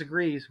she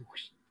disagrees.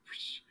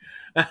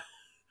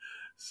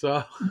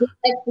 So Just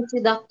like to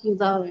seduct you,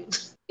 darling.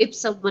 If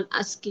someone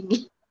asking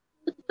you.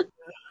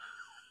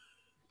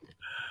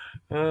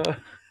 uh,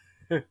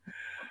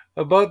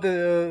 about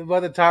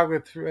the talk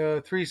with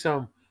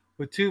threesome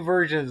with two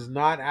versions,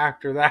 not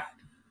after that.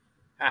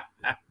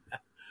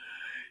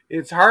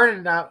 It's hard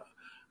enough.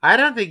 I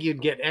don't think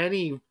you'd get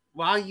any.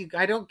 Well,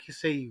 I don't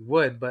say you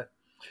would, but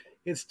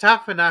it's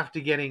tough enough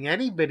to getting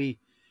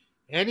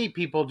any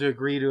people to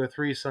agree to a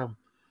threesome,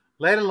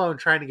 let alone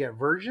trying to get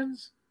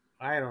virgins.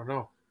 I don't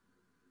know.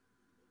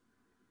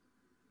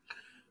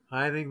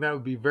 I think that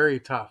would be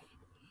very tough.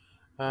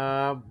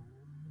 Um,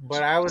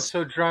 but I was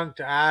so drunk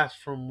to ask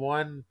from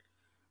one.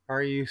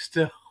 Are you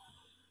still?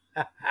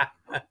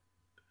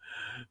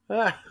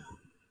 uh,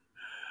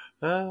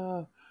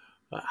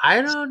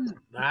 I don't.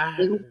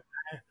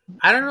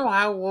 I don't know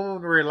how a woman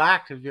would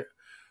react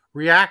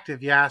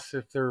if you ask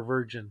if they're a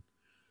virgin.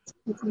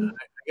 I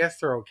guess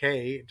they're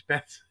okay. It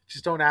depends.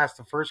 Just don't ask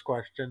the first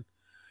question.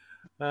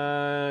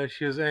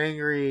 She was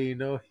angry.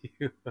 No,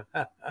 you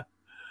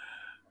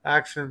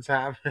accidents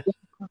happen.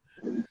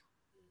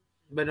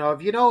 But no,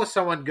 if you know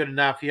someone good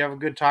enough, you have a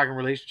good talking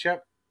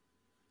relationship.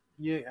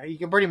 You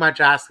can pretty much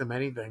ask them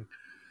anything,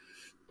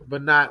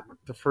 but not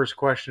the first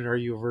question. Are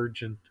you a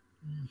virgin?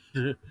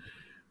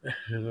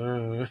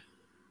 Uh,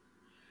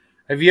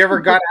 have you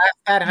ever got asked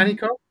that,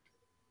 Honeycomb?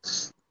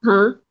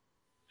 Huh?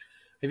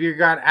 Have you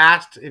got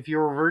asked if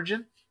you're a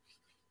virgin?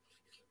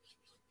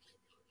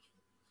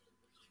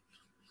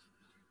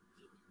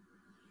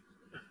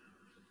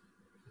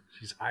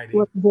 She's hiding.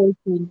 What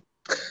virgin?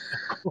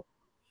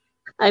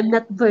 I'm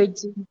not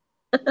virgin.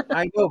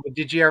 I know, but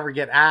did you ever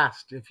get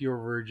asked if you're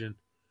a virgin?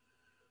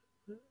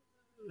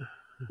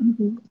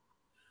 Mhm.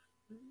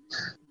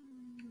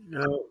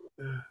 No.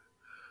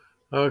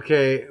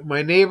 Okay,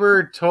 my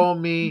neighbor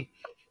told me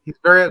he's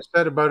very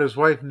upset about his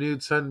wife nude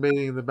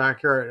sunbathing in the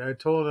backyard. I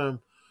told him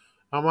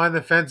I'm on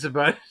the fence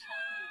about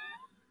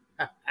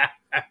it.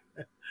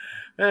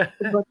 But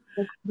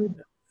that's good.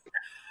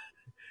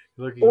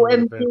 Looking over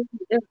the fence.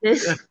 OMG,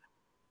 Ernest.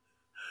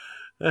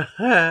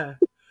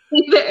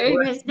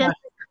 Ernest, that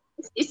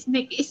is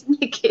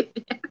snake.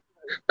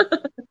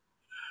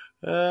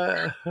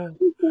 Uh,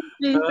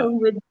 Please come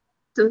with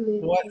two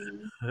what?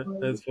 little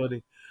That's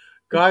funny.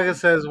 Gaga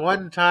says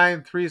one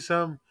time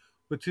threesome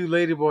with two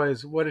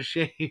ladyboys. What a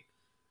shame.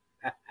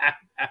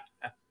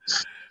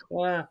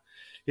 Uh,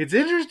 it's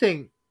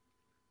interesting.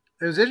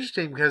 It was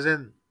interesting because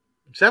in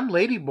some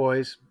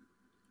ladyboys,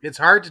 it's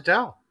hard to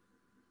tell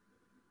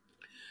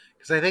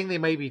because I think they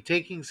might be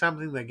taking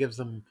something that gives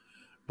them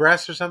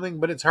breasts or something,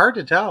 but it's hard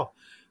to tell.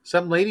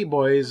 Some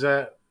ladyboys,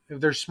 if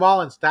they're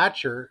small in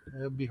stature,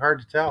 it'd be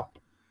hard to tell.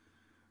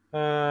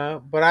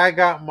 But I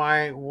got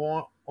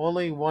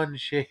only one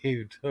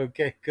shaved.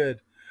 Okay, good.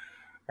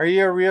 Are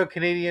you a real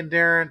Canadian,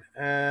 Darren?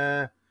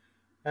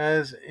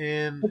 As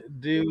in,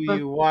 do but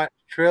you watch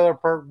Trailer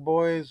Park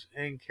Boys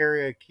and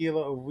carry a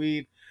kilo of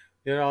weed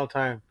at all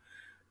time?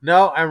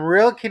 No, I'm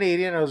real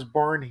Canadian. I was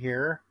born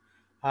here.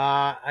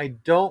 I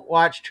don't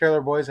watch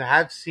Trailer Boys. I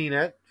have seen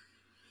it.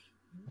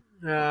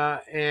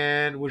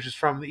 and which is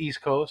from the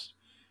East Coast,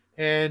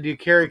 and you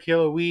carry a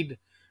kilo of weed.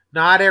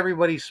 Not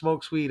everybody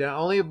smokes weed.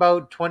 Only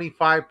about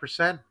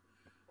 25%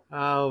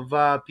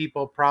 of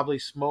people probably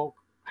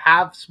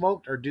have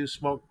smoked, or do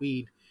smoke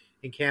weed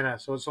in Canada.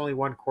 So it's only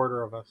one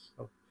quarter of us.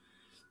 So,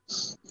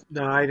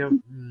 no, I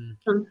don't.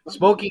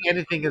 Smoking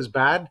anything is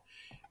bad.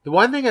 The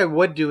one thing I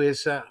would do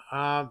is,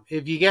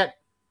 if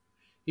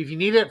you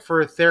need it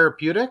for a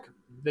therapeutic,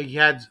 that you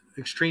had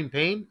extreme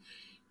pain,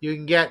 you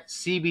can get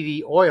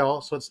CBD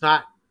oil. So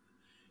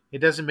it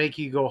doesn't make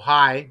you go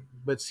high,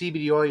 but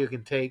CBD oil you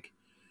can take,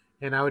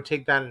 and I would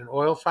take that in an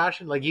oil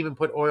fashion, like even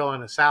put oil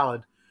on a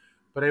salad.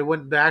 But I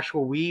wouldn't, the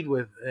actual weed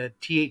with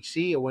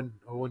THC. I wouldn't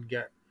want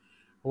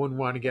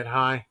to get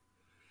high.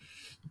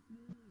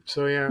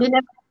 So yeah, You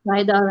never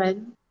tried,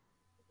 Aaron,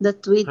 the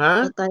tweet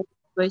huh? that I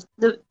first.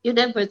 The, you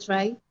never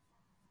tried.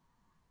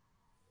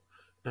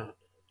 No,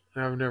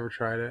 I've never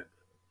tried it.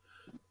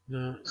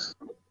 No,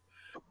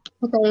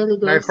 But I really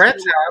do my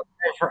friends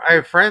experience. have. I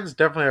have friends,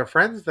 definitely have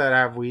friends that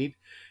have weed.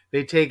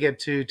 They take it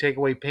to take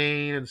away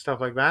pain and stuff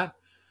like that.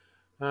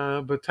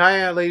 But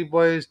Thai lady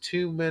boys,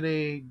 too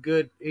many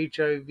good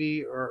HIV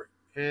or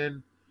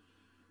and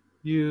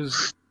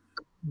use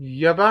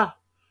yaba.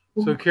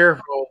 So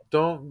careful.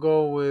 Don't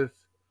go with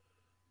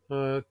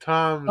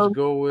Tom's. Um,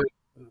 Go with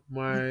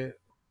my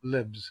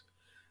libs.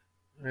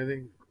 I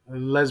think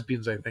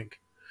lesbians. I think.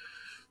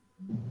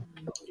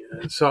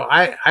 So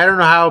I don't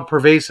know how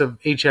pervasive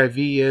HIV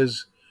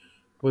is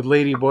with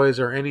lady boys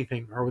or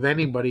anything, or with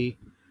anybody,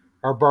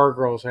 or bar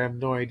girls. I have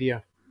no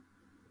idea.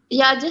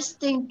 yeah, just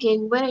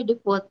thinking where they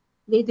put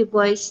lady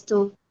boys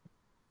to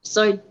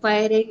sword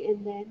fighting,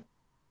 and then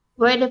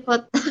where they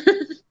put.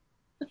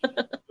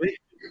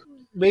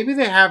 Maybe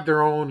they have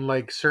their own,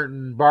 like,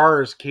 certain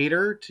bars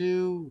cater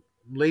to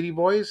lady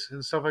boys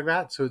and stuff like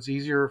that, so it's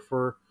easier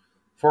for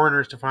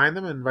foreigners to find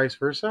them and vice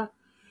versa.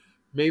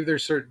 Maybe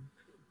there's certain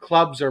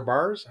clubs or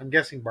bars. I'm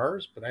guessing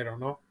bars, but I don't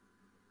know.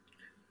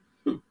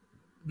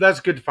 That's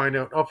good to find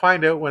out. I'll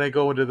find out when I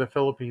go into the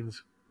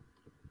Philippines.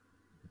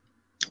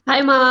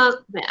 Hi,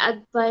 Mark. My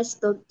advice: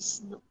 don't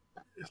smoke.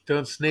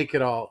 Don't snake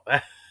it all.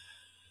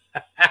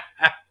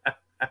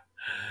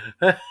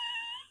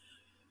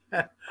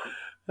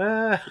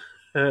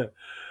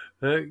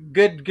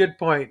 Good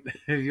point.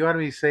 If you want to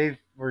be safe,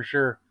 for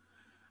sure.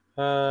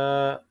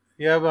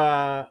 You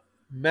have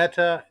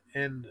meta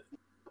and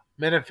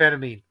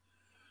methamphetamine.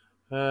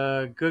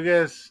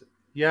 Gugas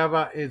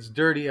Yaba, it's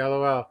dirty.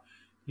 LOL.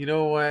 You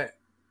know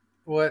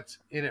what's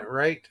in it,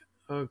 right?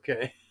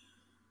 Okay.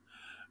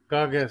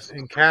 Gugas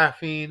and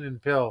caffeine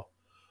and pill.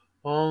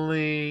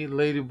 Only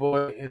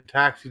ladyboy and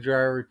taxi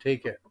driver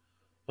take it.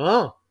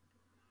 Oh,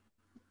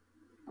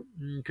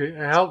 okay.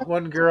 I helped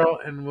one girl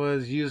and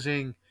was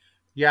using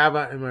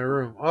Yaba in my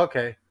room.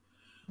 Okay,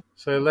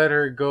 so I let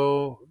her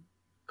go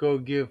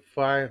give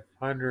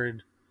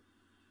 500.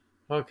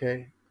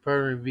 Okay,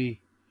 pardon me.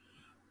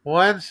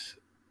 Once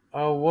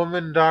a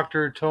woman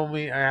doctor told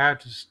me I had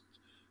to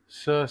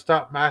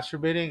stop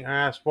masturbating. I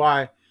asked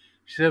why.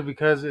 She said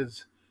because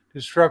it's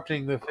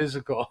disrupting the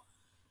physical.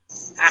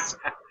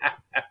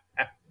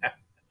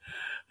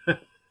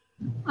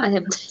 I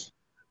have.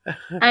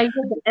 I get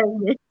the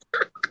end.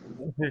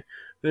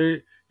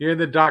 You're in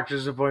the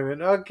doctor's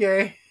appointment.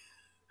 Okay,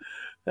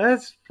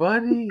 that's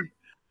funny.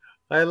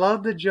 I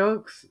love the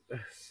jokes.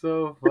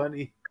 So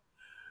funny.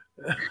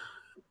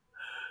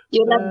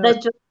 You love Uh, the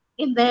joke,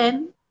 and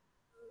then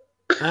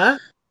huh?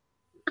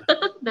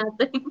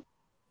 nothing.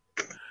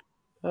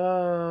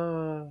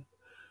 Uh,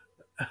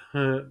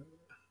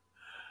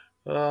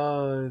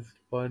 oh, it's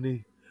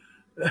funny.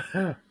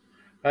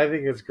 I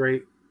think it's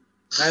great.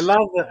 I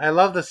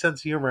love the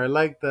sense of humor. I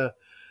like the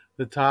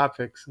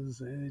topics.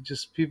 It's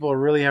just people are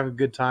really having a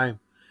good time.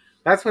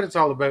 That's what it's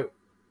all about.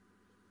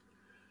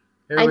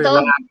 I Everybody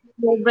laugh. told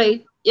you my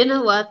brain. You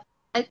know what?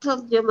 I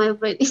told you my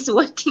brain is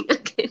working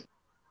again.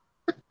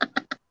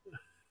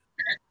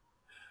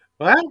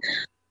 What?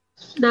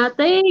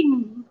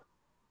 Nothing.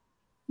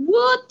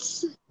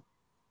 What?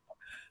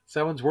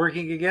 Someone's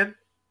working again?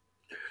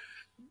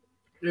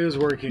 It was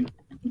working.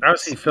 I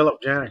see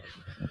Philip Janik.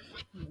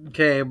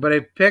 Okay, but I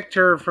picked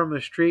her from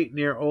the street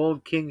near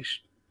Old King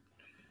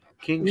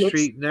Next.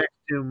 Street next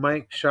to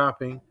Mike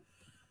Shopping.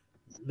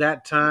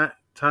 That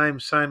time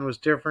sign was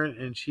different,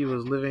 and she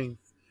was living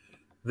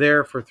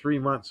there for 3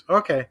 months.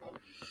 Okay,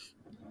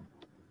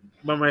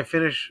 but my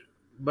Finnish,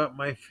 but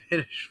my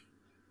Finnish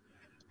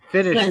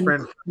Friend.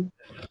 friend.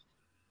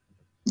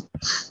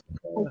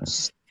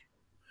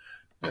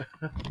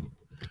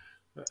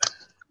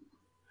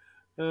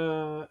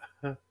 Uh,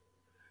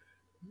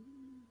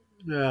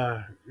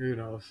 who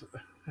knows?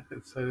 I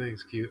think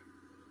it's cute.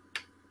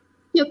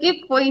 You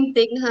keep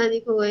pointing,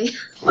 honey ko eh.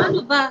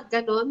 Paano ba?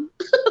 Ganon?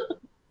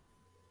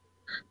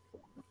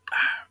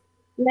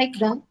 Like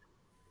that?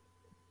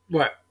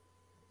 What?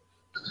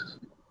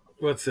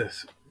 What's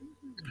this?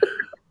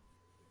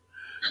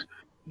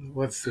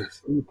 What's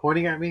this? Are you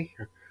pointing at me?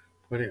 Or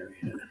pointing at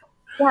me?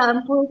 Yeah,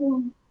 I'm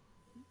pointing.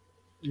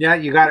 Yeah,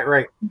 you got it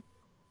right.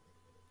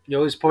 You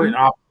always point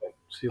opposite.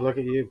 So you look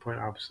at you, point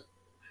opposite.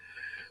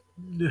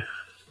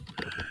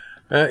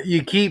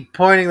 You keep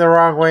pointing the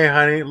wrong way,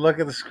 honey. Look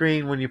at the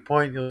screen. When you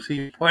point, you'll see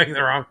you pointing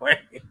the wrong way.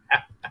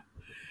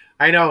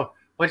 I know.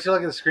 Once you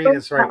look at the screen, So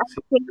it's I right.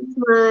 See? think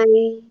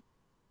my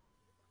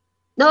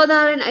no,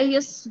 Darren, I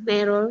use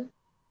mirror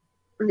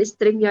on the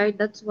StreamYard.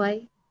 That's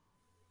why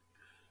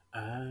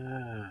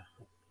Ah,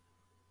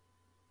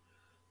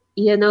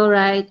 you know,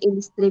 right? In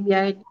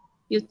StreamYard,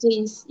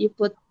 you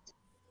put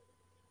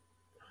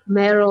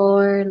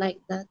mirror like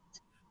that.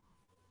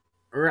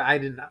 I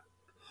did not.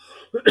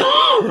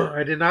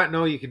 I did not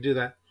know you could do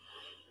that.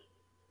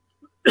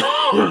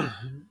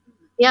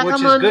 Yeah, Which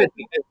come is on. good.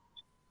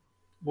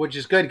 Which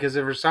is good because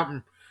if there's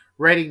something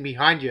writing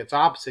behind you, it's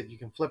opposite. You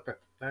can flip it.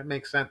 That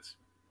makes sense.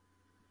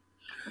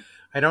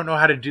 I don't know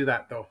how to do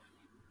that though.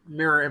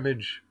 Mirror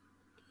image.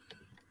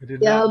 I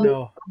did Yeah, not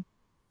know.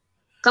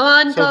 come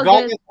on, So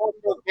Goggles.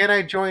 Goggins, can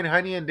I join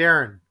Honey and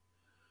Darren?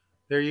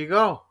 There you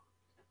go.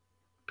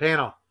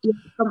 Panel. Yeah,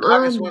 come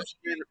Goggins on. wants to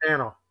be in the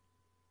panel.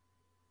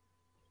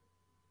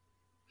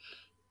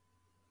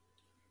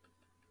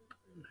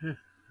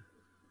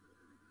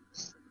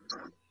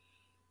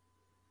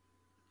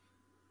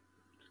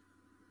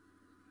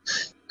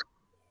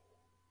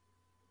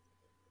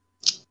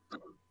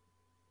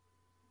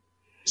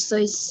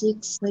 Soy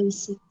six, soy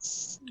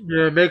six.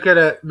 Yeah, make it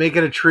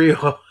a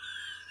trio.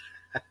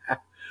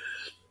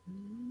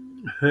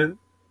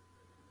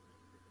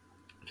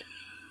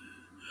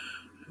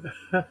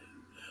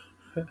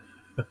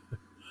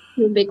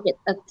 You make it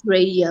a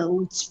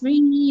trio,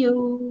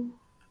 trio.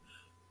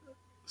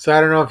 So I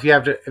don't know if you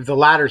have to if the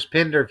ladder's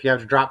pinned or if you have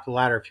to drop the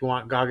ladder if you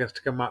want Goggins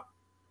to come up.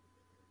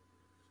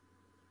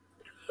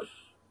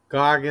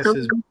 Goggins Come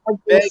is on,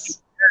 big.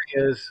 Goggles.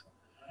 There he is.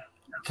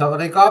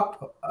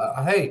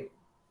 Sawadee hey,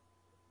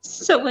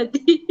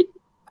 Somebody.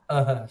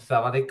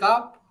 Sawadee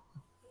Cup,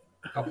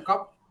 Cup,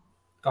 Cup,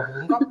 Cup,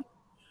 Cup.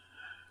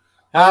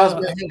 How's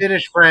my Hey,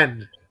 Finnish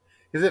friend?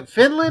 Is it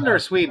Finland or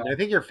Sweden? I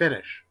think you're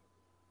Finnish.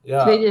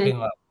 yeah, Finish.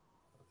 Finland,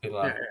 Yeah,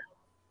 Finland.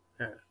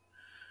 yeah.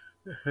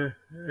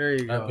 There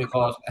you go.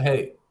 Because,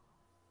 hey,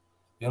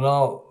 you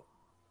know,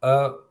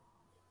 uh,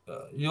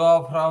 you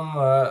are from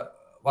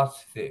what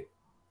city? What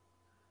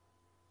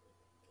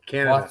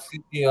Canada.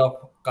 city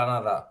of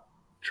Canada?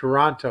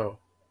 Toronto.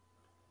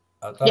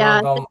 Yeah,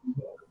 Toronto,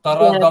 yeah.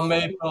 Toronto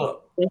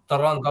Maple,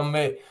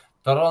 Toronto,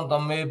 Toronto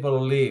Maple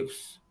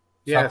Leafs.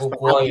 Yes, Saku the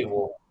hockey.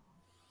 Koivu.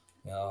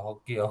 Yeah,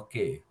 hockey,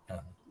 hockey.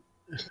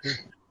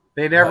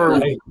 They never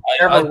I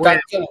never win.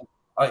 tackle.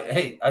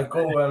 I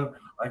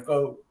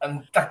go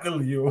and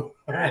tackle you.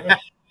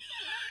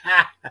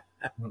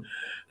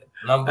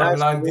 Number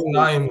Absolutely.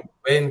 99,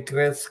 Wayne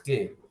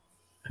Gretzky.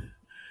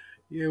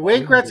 Yeah,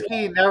 Wayne India.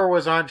 Gretzky never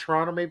was on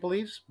Toronto Maple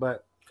Leafs,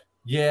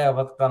 Yeah,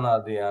 but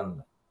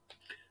Canadian.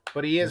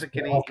 but he is a Mr.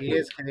 Canadian. He Hockey.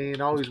 is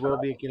Canadian. Always will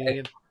be a Hey,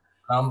 Canadian.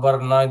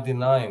 number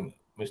 99,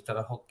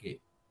 Mr.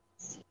 Hockey.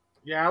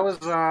 Yeah, I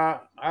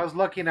was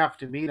lucky enough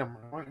to meet him.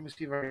 Let me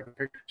see if I get a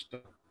picture still.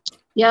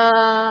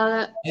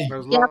 Yeah, I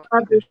was Hey, yeah, lucky to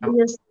Goggles. know.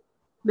 Use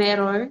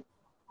mirror.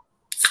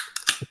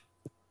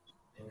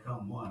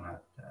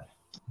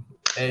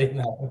 hey,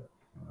 now.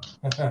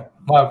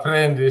 My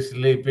friend is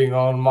sleeping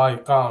on my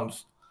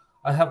couch.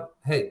 I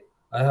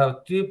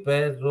have two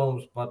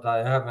bedrooms, but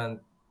I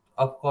haven't,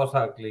 of course,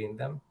 I cleaned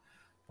them,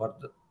 but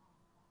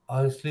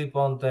I sleep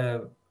on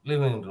the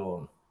living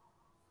room.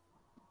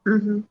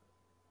 Mm-hmm.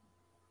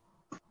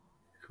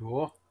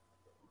 Cool.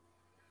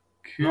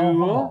 No Cool.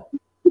 homo.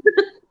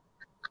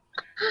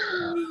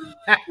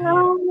 Uh,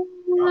 Oh,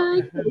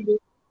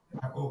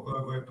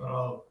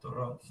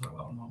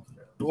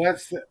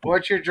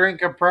 What's your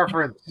drink of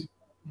preference?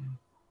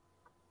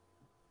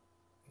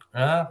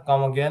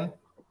 come again,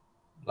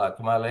 like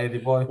my lady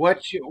boy.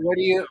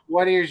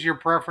 What is your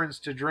preference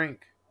to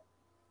drink?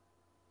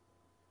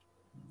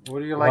 What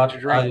do you like to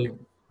What drink? I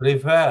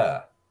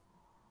prefer,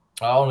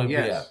 only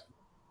beer. Yes.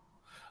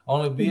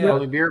 Only mhm. beer.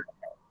 Only beer?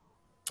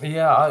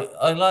 Yeah,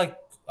 I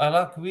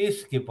like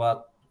whiskey,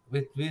 but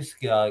with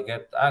whiskey I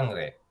get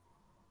angry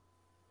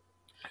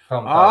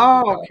from time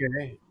to Oh, time.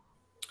 okay.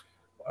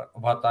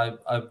 But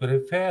I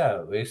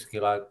prefer whiskey,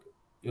 like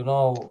you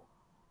know,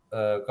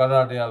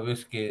 Canadian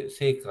whiskey,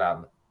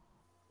 Seagram,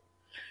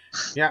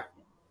 Yeah.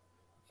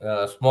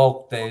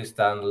 smoke taste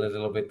and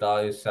little bit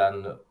ice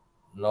and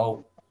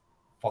no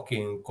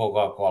fucking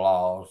Coca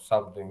Cola or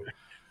something.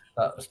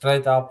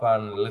 Straight up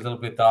and little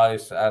bit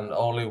ice and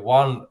only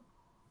one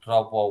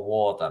drop of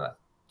water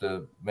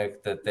to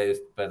make the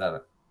taste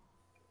better.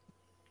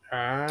 But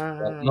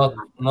Ah.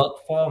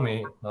 not for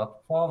me,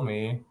 not for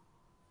me.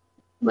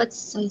 What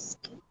size?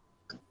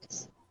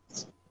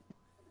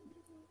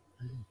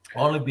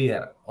 Only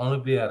beer.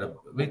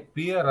 With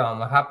beer,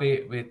 I'm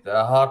happy. With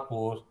hard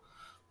food,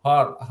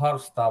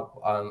 hard stuff,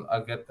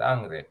 I get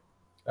angry.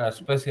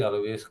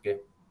 Especially whiskey.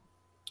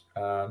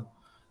 Um,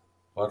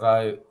 but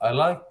I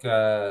like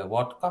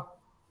vodka.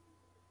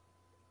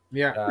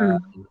 Yeah. Uh,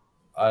 Mm.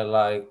 I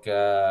like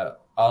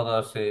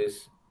others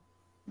is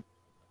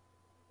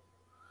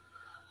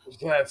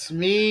So that's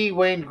me,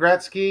 Wayne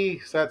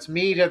Gretzky. So that's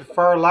me to the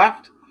far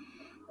left.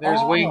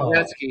 There's Wayne oh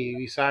Gretzky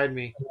beside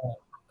me.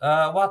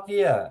 What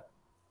year?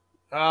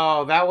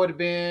 Oh, that would have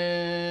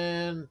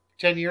been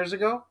 10 years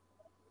ago.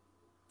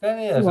 10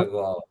 years Wow.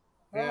 ago.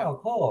 Yeah, Oh,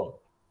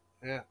 cool.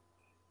 yeah.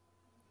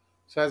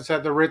 So that's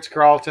at the Ritz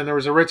Carlton. There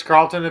was a Ritz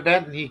Carlton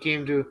event, and he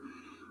came to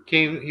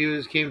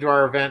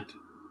our event.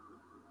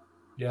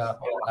 Yeah,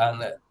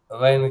 and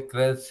Wayne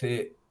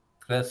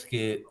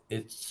Gretzky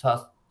is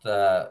just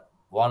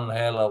one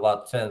hell of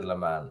a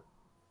gentleman.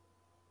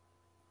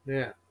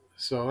 Yeah.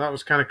 So that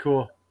was kind of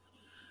cool.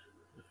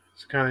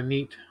 It's kind of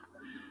neat.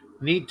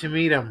 Neat to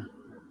meet him.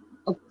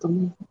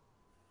 Optimism.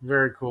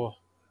 Very cool.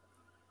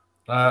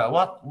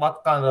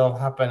 What kind of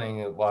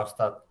happening was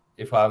that,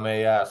 if I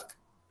may ask?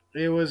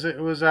 It was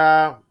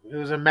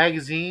a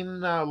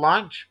magazine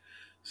launch.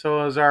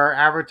 So it was our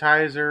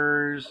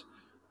advertisers,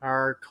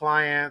 our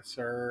clients,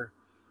 our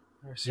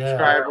Yeah,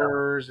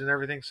 subscribers, and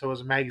everything. So it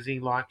was a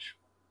magazine launch.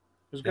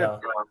 It was good. yeah,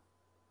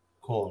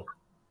 cool.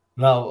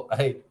 Now,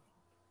 hey,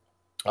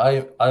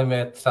 I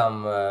met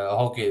some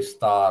hockey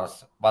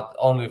stars, but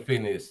only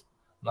Finnish,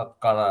 not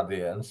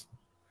Canadians.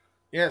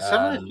 Yeah,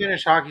 some of the And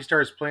Finnish hockey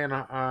stars playing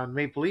on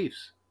Maple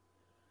Leafs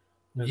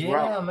as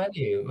well. yeah,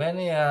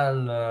 many,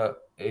 and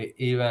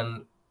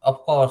even of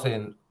course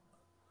in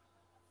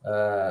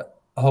uh,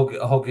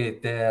 hockey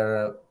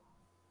there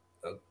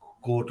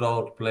good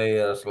old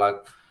players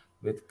like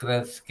with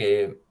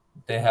Gretzky.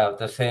 They have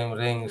the same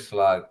rings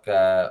like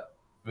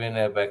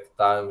Winnipeg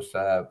Times,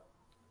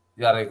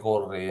 Jari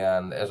Kurri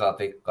and Esa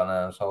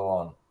Tikkanen and so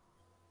on.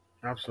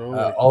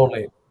 Absolutely.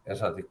 Only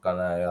Esa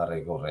Tikkanen and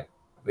Jari Kurri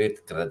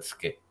with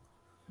Gretzky.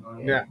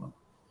 Yeah,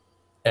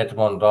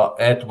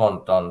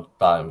 Edmonton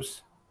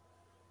Times.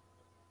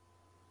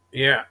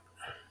 yeah,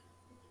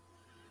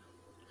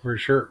 for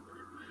sure.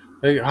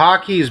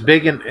 Hockey is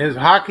big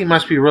hockey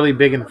must be really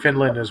big in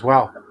Finland as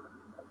well.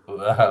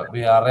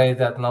 We are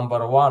rated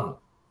number one.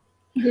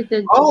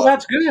 Didn't Oh, just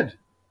that's good.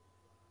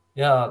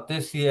 Yeah,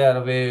 this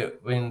year we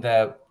win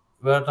the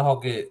World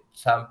Hockey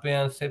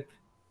Championship,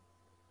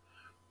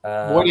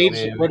 What and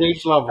age? What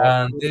age level?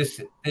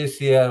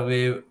 this year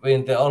we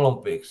win the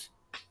Olympics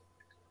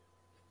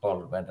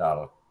gold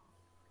medal.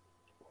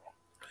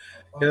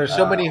 Yeah, there's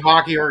so Uh, many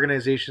hockey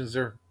organizations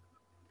there.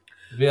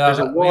 we There's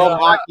a are we World are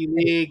Hockey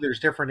League. There's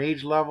different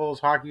age levels,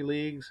 hockey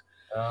leagues.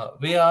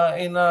 we are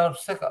in a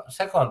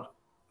second.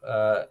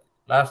 Uh,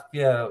 Last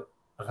year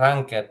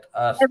ranked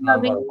as ever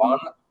number been. one,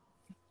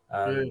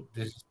 Yeah, and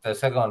this is the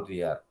second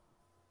year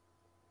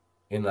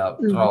in a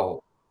Mm.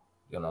 row.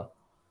 You know.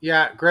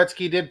 yeah,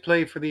 Gretzky did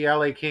play for the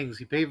LA Kings.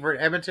 He played for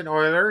Edmonton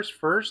Oilers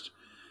first.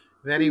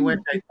 Then he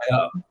went to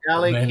Yeah,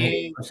 LA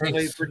many Kings,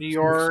 played for New six.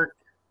 York.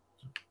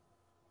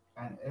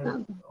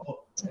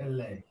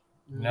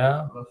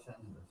 Yeah.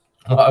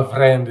 My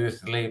friend is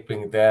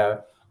sleeping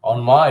there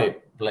on my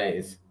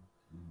place.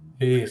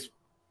 He's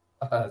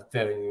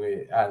telling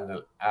me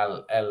and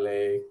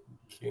LA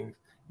Kings.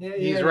 Yeah, yeah,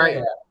 He's right.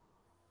 yeah.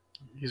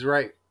 He's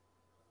right.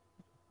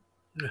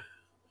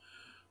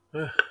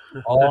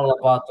 All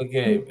about the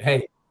game.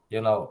 Hey,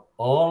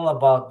 all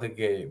about the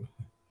game.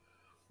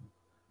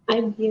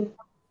 I'm here.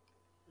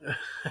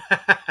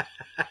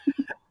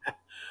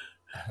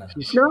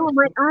 she's, No,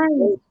 my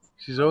eyes.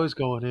 she's always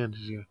going in.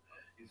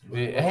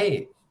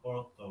 Hey,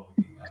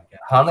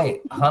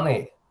 honey,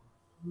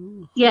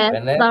 Yes,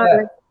 whenever,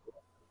 darling.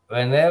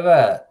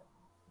 whenever,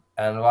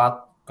 and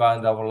what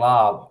kind of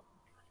love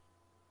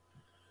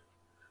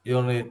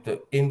you need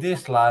to in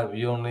this life,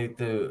 you need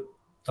to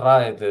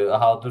try to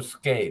how to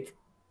skate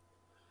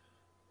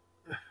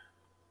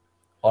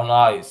on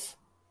ice.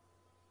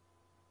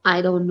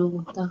 I don't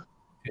know.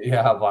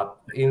 Yeah, but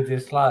in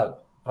this life,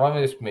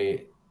 promise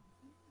me,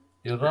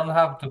 you don't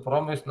have to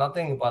promise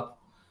nothing, but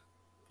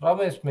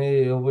promise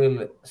me you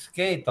will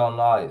skate on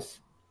ice.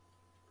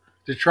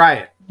 To try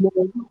it. No.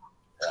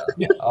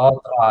 Yeah,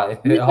 I'll try.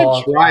 You can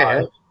I'll try try.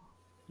 it.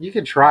 You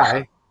can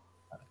try.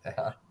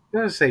 Yeah. You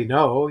don't say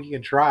no. You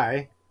can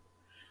try.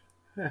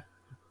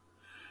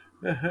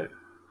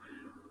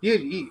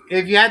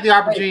 If you had the Hey,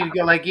 opportunity to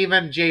go, like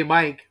even J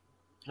Mike,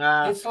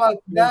 uh, it's like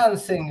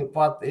dancing,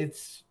 but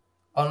it's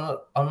on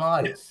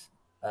ice,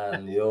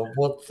 and you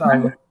put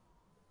some.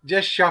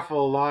 just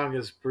shuffle along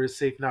is pretty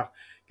safe enough.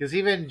 Because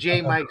even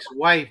J Mike's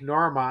wife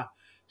Norma,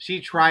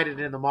 she tried it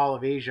in the Mall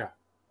of Asia.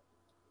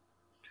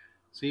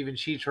 So even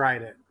she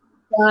tried it.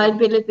 In So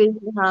Philippines,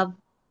 we have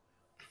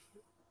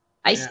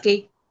ice yeah,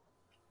 skate.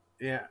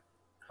 yeah,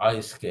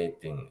 Ice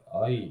skating.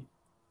 I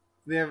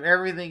they have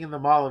everything in the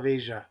Mall of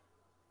Asia.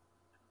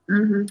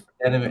 Mm-hmm.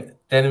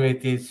 Then we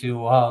teach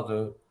you how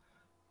to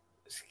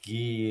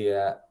ski.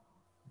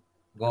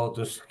 Go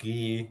to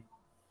ski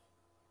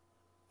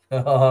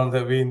on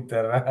the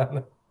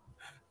winter.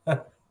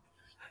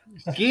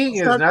 Skiing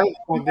is So another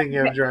fun thing you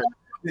have tried.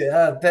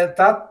 Yeah,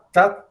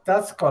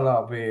 that's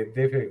gonna be a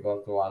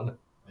difficult one.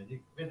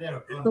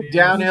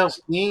 Downhill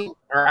skiing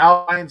or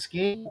alpine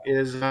skiing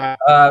is another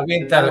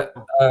Winter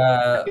one.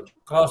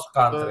 cross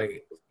So,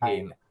 country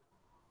skiing.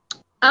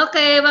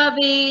 okay,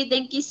 Bobby.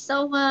 Thank you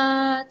so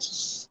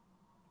much.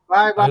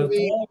 bye, Are you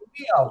Bobby. throwing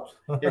me out?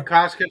 Yeah,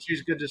 cross country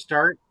is good to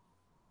start.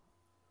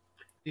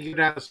 You can go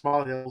down the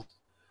small hills.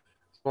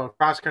 Well,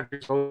 cross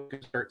country, so you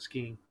can start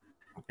skiing.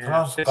 Yeah,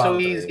 Cross it's so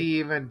easy. country.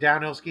 Even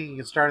downhill skiing, you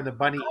can start in the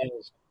bunny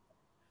hills.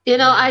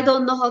 I Mm.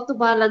 don't know how to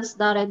balance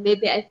that, and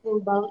maybe I fall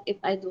down if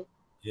I do. If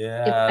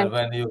Yeah, I and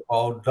when you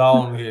go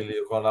downhill,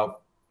 you're gonna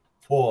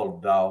fall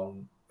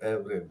down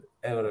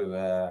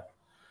everywhere.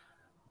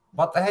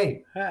 But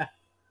hey,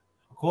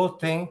 good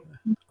thing,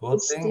 good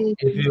thing. still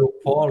If you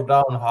fall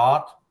down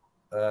hard,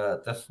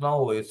 the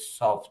snow is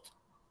soft.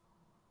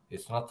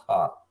 It's not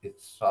hard.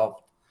 It's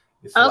soft.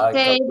 It's like a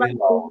okay, but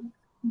pillow.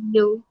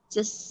 you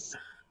just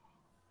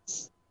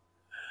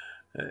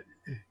It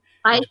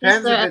hi,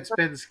 depends if sister. it's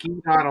been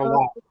skied on a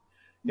lot.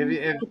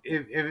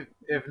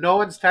 If no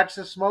one's touched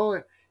the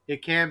snow,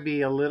 it can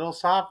be a little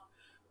soft,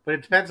 but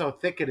it depends how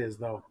thick it is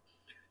though.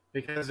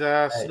 Because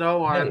Hey,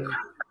 snow hey, on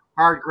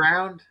hard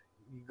ground,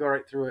 you go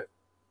right through it.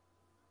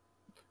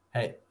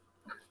 hey.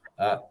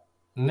 Uh,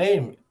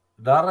 Name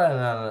Darren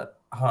and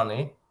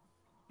Honey.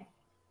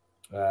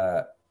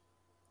 Uh,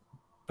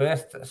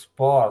 Best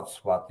sports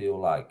what you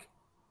like.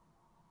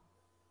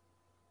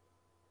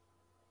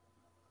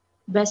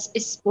 Best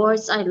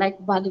sports, I like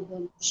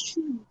volleyball.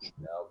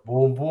 Now,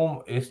 boom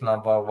boom is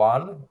number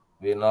one.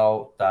 We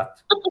know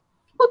that.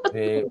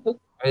 We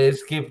we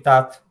skip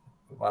that.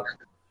 But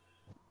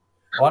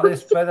what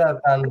is better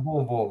than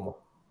boom boom?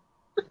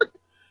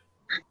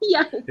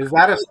 Yeah, Is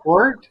that a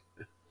sport?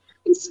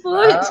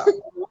 sports.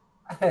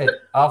 Uh, hey,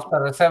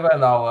 after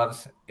 7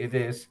 hours, it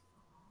is.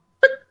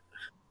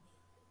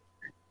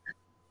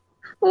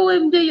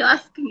 OMG, you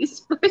asking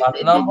sports But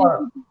and then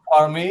you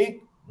for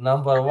me,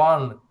 number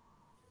one,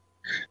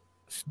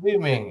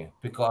 swimming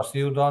because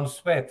you don't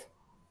sweat.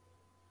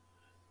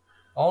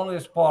 Only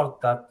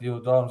sport that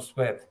you don't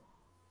sweat.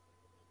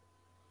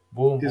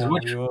 Boom Is boom,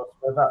 which you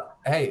sweat.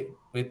 Hey,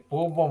 with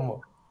boom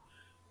boom,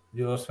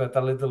 you sweat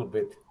a little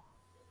bit.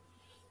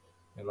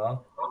 You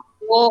know.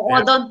 or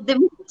yeah. don't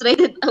demonstrate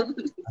it.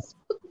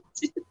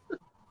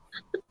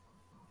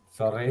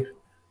 Sorry,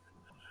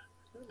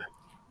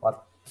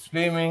 but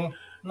swimming,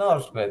 no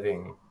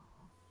sweating.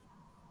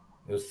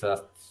 You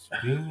just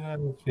swim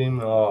and swim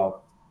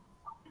up,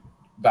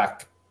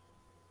 back,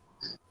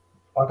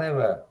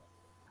 whatever.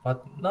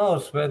 But no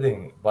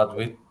sweating. But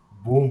with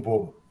boom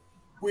boom,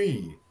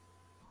 we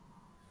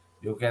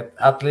you get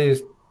at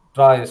least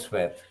dry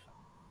sweat.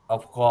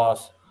 Of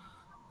course,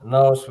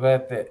 no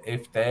sweat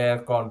if the air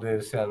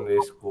condition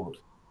is good.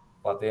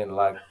 But in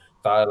like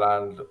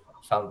Thailand,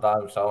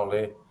 sometimes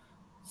only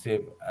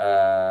cheap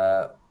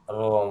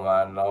room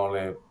and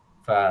only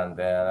fan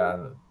there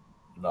and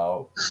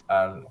no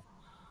and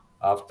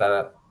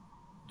after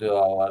 2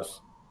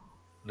 hours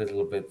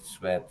little bit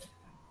sweat.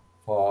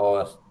 4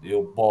 hours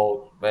you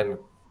both when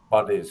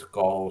bodies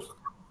goes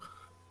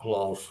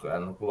close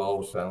and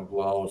close and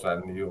close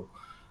and you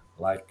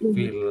like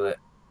feel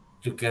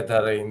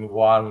together in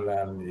one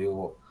and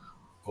you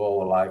go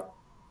like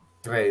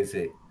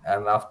crazy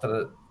and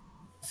after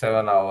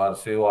 7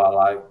 hours you are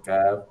like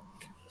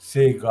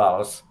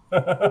seagulls.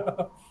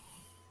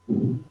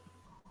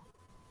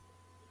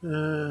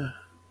 Uh,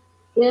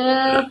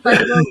 Yeah,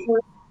 volleyball for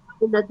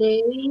in a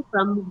day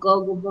from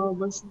Gogo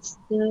Bobo sister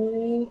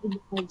in the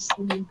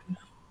Pakistan.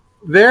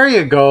 there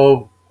you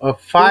go. A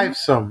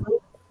fivesome.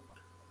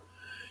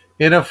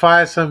 In a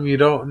fivesome, you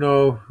don't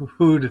know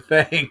who to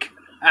thank.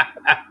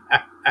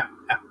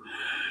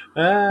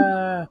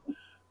 Ah,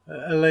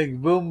 like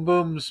Boom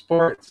Boom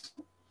Sports.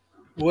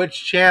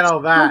 Which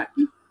channel that?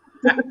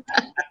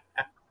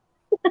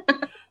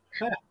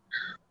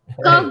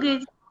 Hey, Gogo,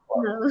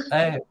 no.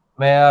 hey,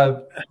 may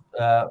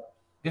I?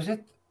 Is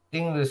it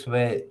English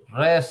way?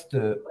 Rest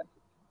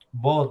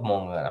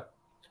Boatmonger.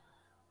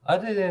 I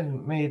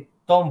didn't meet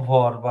Tom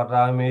Ford, but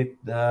I meet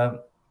uh,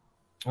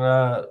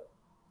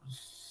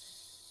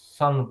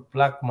 Sun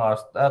Black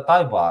Mast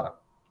Thai bar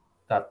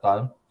that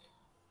time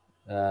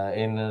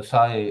in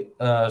Soy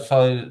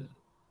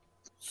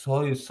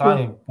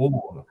Sign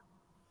Boon.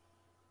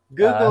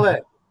 Google And,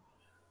 it.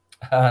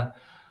 and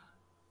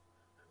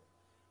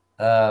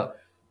uh,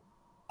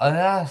 I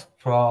asked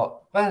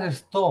for where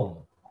is Tom?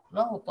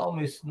 No, Tom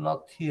is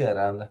not here,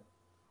 and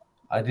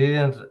I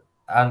didn't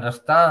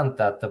understand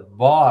that the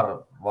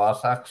bar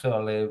was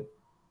actually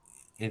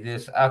it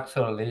is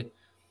actually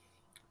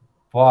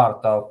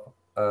part of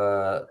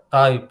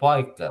Thai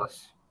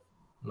bikers,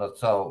 not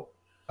so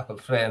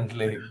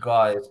friendly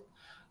guys,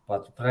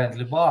 but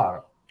friendly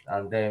bar,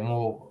 and they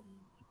move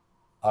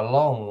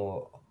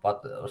along,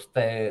 but Gogo,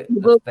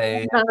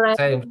 stay correct.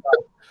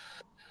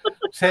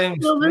 same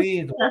Gogo,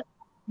 street.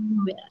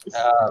 yes.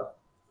 Uh,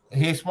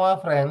 he's my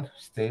friend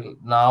still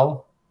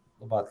now,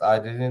 but I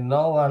didn't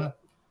know, and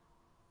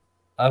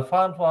I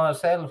found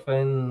myself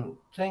in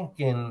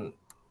thinking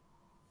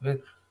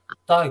with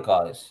Thai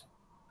guys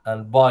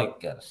and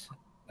bikers,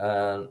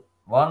 and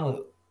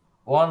one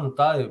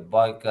Thai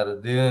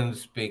biker didn't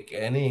speak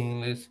any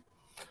English.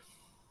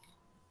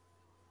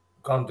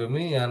 Come to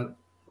me and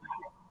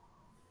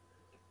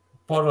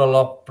bottle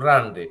of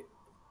brandy,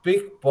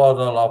 big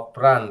bottle of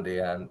brandy,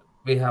 and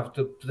we have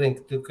to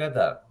drink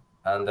together.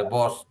 And the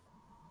boss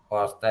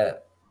was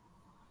there.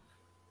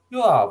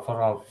 You are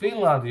from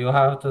Finland. You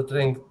have to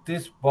drink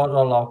this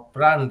bottle of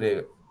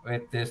brandy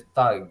with this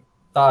Thai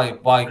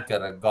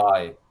biker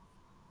guy.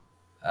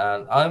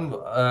 And I'm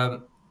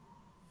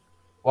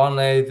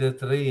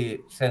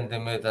 183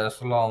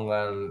 centimeters long,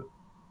 and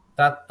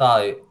that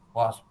Thai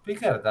was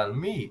bigger than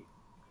me.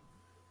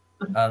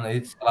 And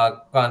it's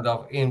like kind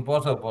of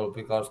impossible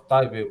because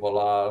Thai people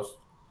are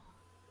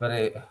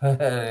very,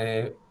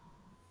 very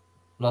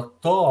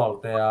not tall.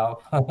 They are.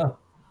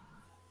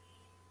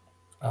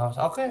 I was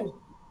okay,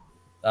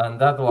 and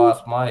that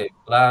was my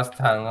last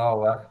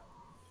hangover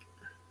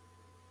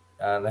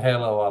and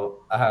hell of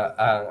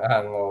a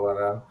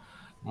hangover.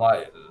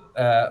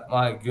 And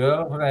my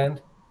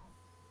girlfriend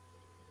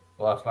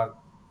was like,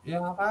 "You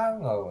have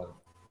hangover.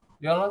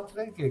 You're not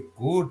drinking."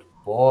 Good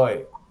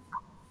boy.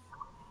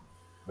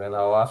 When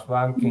I was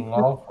wanking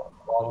off,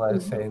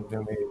 always saying to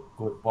me,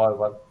 "Good boy."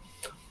 But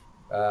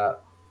uh,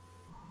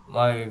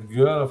 my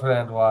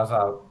girlfriend was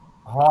a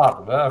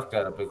hard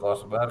worker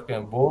because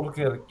working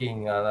Burger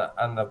King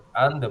and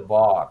the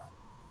bar,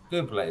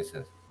 two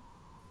places.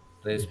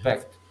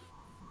 Respect.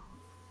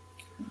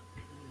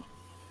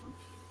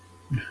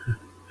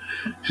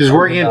 She's And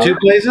working in without two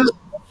places.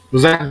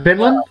 Was that in yeah,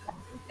 Finland?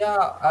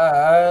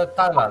 yeah,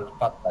 Thailand,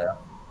 Pattaya.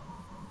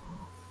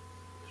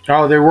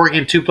 Oh, they're working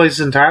in two places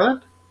in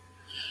Thailand.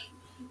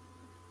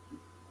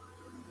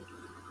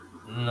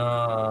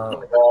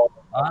 No,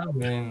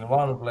 I'm in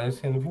one place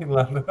in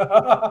Finland.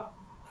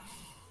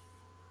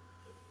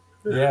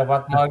 Yeah,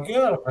 but my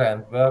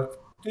girlfriend worked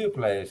two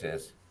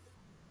places,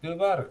 two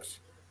works,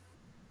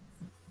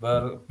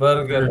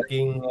 Burger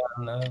King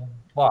and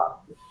bar.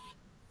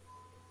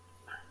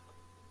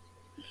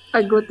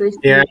 I go to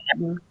Yeah, sleep.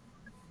 No.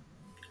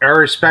 I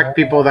respect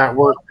people Oh, that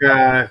work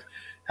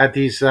at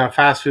these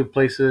fast food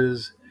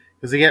places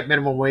because they get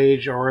minimum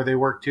wage or they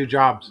work two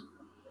jobs.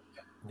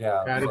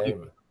 yeah, Gotta give,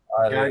 same.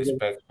 I gotta give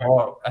respect. respect.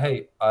 Or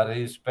hey, I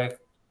respect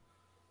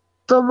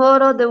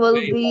Tomorrow there will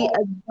be people.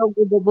 a dog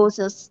with the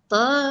bossa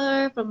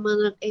star from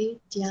Manang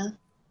 8. Yeah.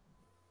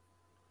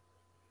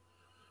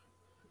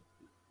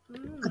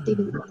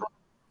 Continue.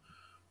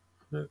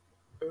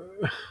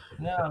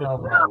 Yeah, no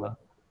problem.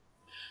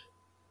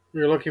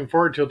 We're looking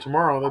forward till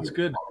tomorrow. That's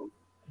good.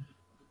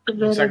 One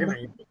Very second.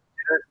 nice.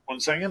 1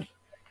 second.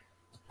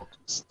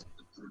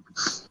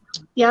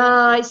 Yeah,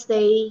 I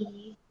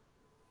stay.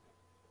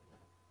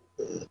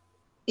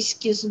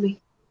 Excuse me.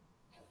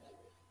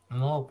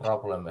 No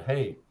problem.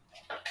 Hey,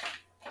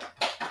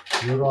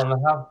 you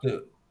don't have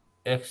to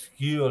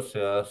excuse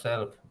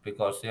yourself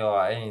because you're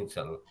an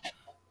angel.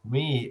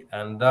 Me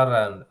and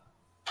Darren,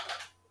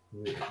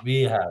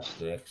 we have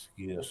to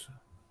excuse.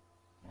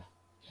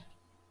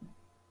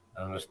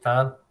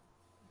 Understand?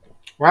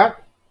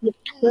 What? Yes,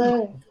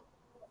 sir.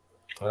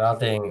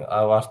 Nothing.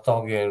 I was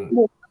talking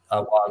No,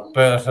 about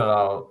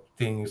personal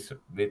things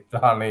with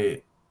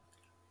Honey.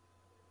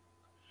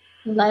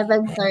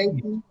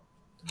 11:30.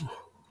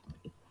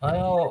 I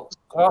know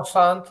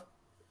croissant,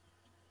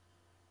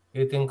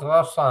 eating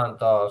croissant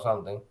or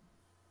something.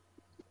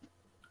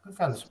 I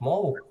can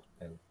smoke.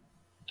 Then.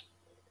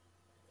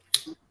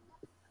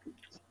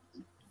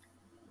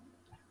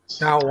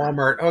 Now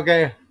Walmart.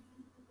 Okay.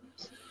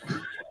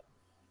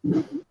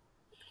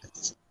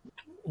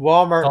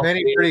 Walmart. Stop,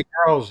 Many pretty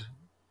girls.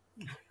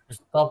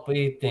 stop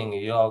eating.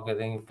 You're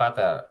getting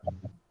fatter.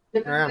 I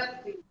am.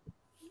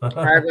 I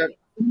have a,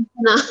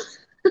 No.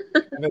 I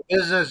have a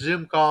business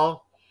Zoom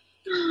call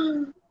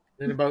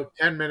in about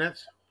 10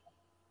 minutes.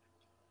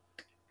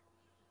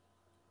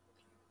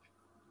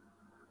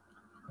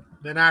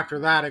 Then after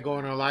that, I go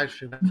on a live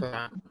stream after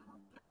that.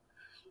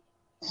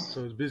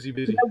 So it's busy,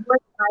 busy. Number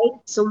 9,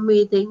 Zoom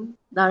meeting,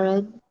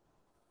 Darren.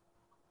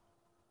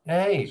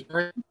 Hey,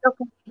 Sorry.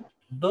 Okay.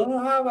 do you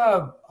have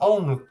a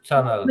own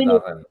channel,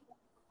 Minute. Darren?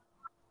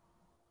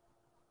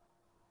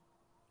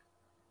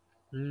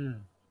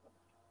 Mm.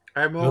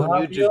 I have my You own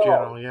have YouTube your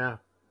channel. Yeah.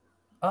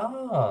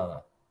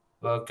 ah.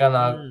 Well, can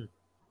I Mm.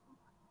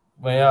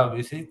 may I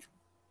visit?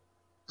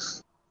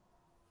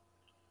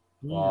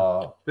 Mm.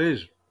 Uh,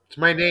 Please. It's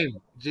my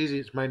name. It's easy.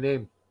 It's my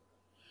name.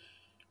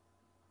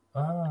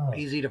 ah,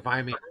 Easy to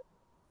find me.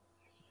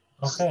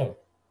 okay,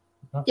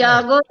 Yeah,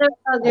 okay. go there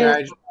Yeah.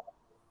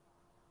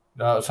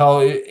 again. So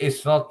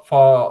it's not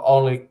for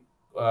only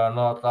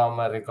North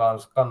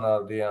Americans,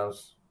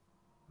 Canadians.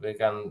 We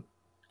can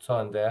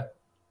join there.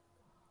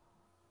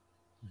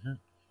 Mhm.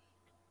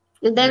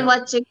 And then Yep.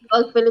 watching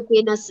all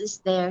Filipinas is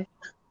there.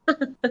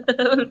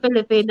 All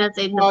Filipinas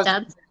in the Well,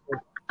 chat.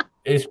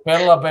 Is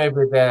Bella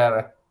Baby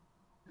there?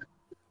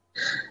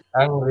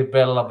 Angry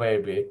Bella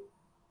Baby.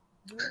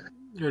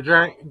 you're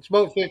trying. It's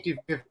about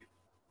 50-50.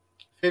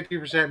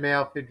 50%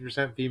 male,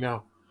 50%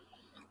 female.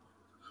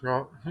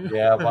 So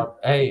Yeah, but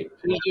hey,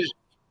 she's just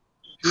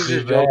she's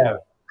just beware, joking.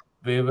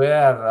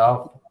 beware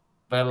of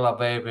Bella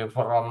Baby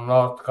from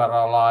North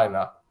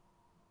Carolina.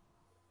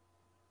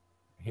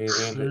 He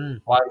will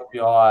Mm. wipe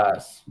your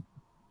ass,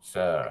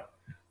 sir.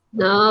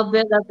 No,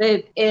 Bella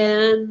Babe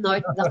in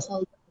North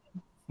Dakota.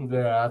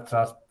 Yeah,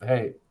 just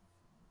hey,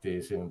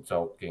 teasing,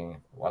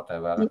 joking,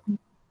 whatever.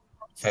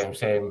 Same,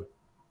 same.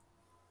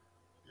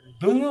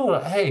 Do you,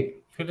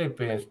 hey,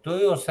 Philippines, do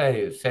you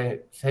say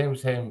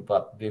same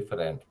but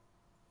different?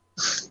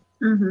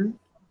 Mm-hmm.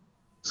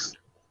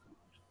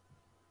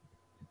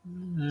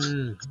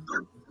 Mm.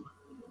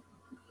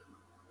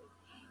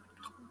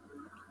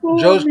 Oh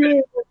Joe's been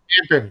man.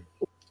 camping.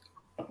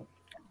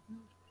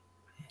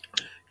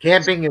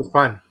 Camping is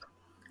fun.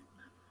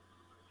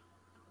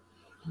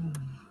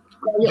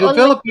 You Do always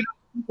Filipino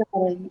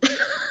time.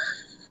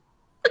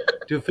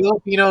 do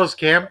Filipinos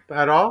camp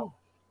at all?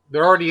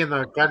 They're already in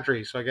the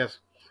country, so I guess.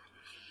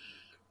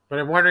 But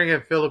I'm wondering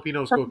if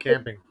Filipinos go Something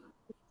camping.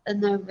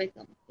 unnerving.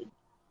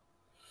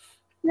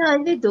 Yeah,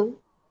 they do.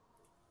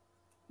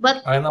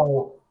 But I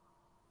know,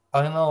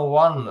 I know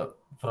one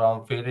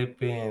from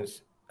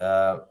Philippines,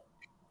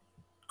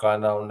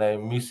 kind of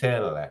named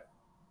Michelle. You've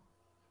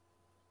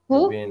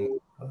who? been,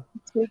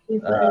 It's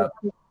really uh,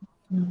 like,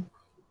 mm.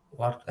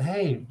 what?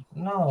 Hey,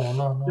 no,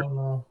 no, no,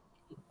 no.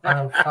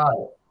 I'm shy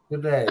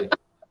today.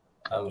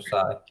 I'm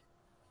shy.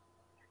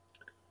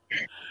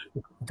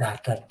 Da,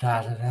 da,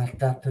 da, da,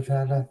 da, da,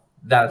 da, da.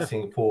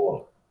 Dancing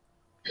pool.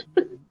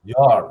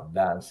 Your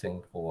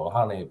dancing pool.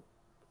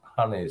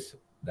 Honey's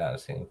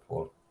dancing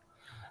pool.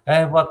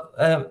 But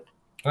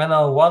I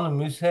know one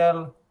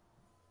Michelle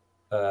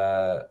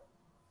uh,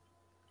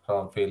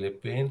 from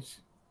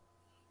Philippines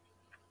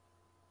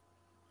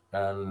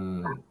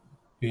and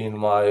been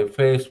my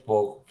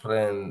Facebook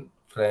friend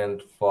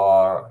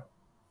for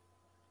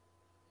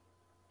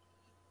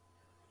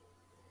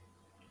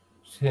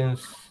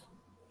since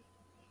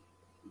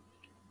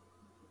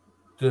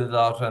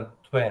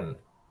 2020.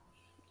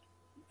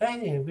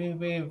 Hey,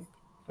 we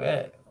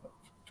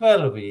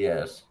 12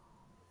 years,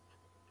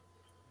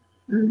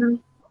 Mm-hmm.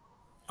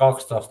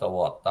 12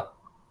 vuotta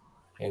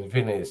in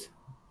Finnish.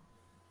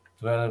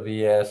 12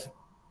 years,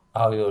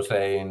 how you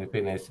say in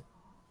Finnish,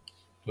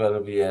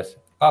 12 years,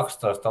 12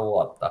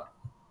 vuotta.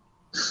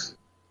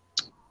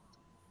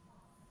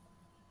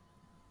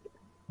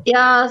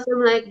 Yeah,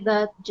 something like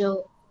that,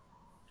 Joe.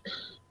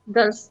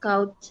 Girl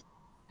Scout.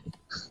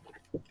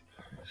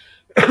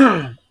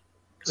 I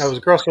was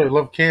a girl, so I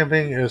love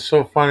camping. It's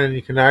so fun, and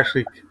you can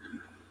actually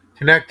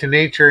connect to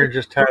nature and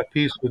just have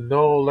peace with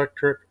no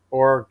electric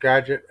or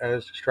gadget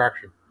as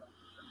distraction.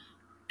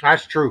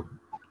 That's true.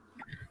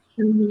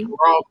 Mm-hmm.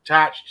 We're all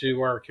attached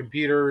to our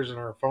computers and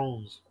our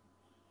phones.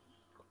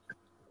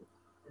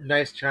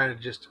 Nice trying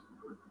to just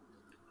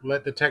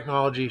let the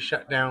technology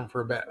shut down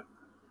for a bit.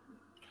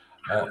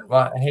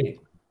 But hey,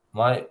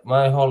 my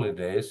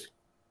holidays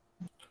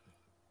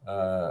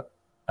uh,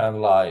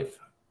 and life.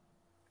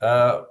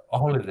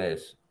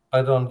 Holidays.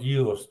 I don't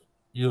use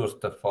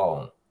the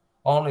phone.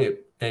 Only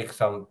take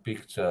some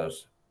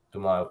pictures to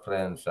my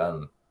friends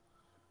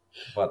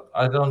but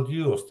I don't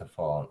use the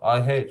phone.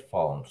 I hate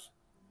phones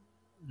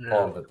Yeah.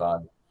 all the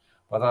time.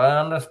 But I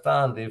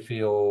understand if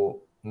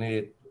you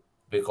need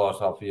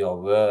because of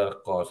your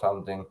work or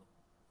something,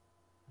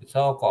 it's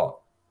okay.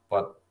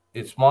 But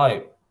it's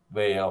my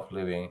way of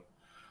living.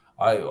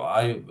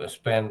 I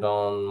spend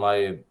on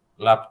my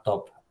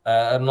laptop,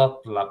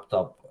 not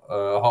laptop,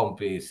 home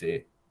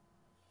PC,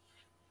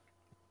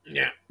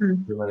 Yeah.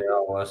 Mm-hmm. too many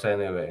hours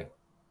anyway.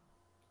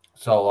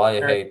 So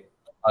I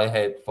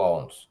hate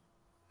phones.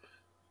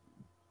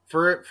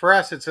 For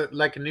us, it's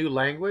like a new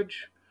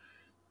language,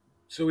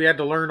 so we had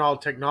to learn all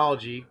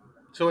technology.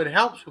 So it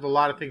helps with a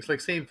lot of things. Like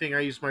same thing,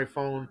 I use my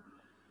phone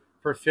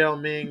for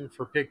filming,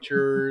 for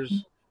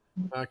pictures,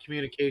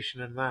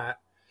 communication, and that.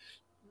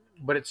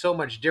 But it's so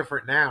much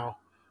different now.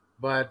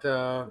 But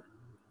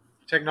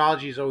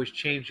technology is always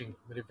changing.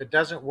 But if it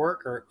doesn't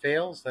work or it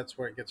fails, that's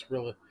where it gets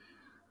really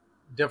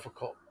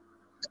difficult.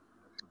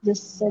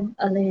 Just send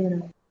a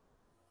letter.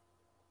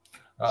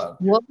 Uh,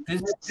 What?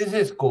 this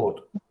is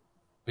good.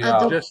 Ado.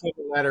 Yeah, Just like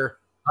a letter.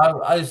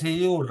 I see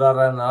you,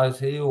 Darren. I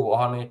see you,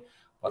 honey.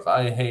 But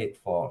I hate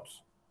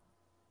phones.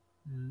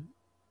 Mm.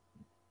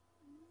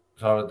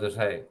 Sorry to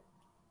say.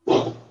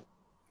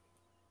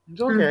 It's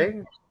Mm-hmm.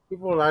 okay.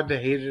 People are allowed to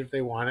hate it if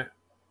they want it.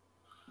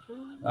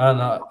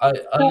 And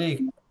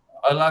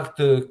I like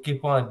to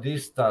keep my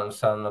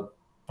distance and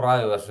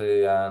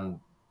privacy, and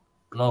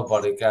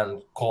nobody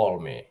can call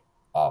me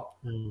up.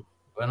 Mm.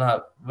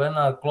 When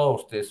I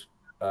close this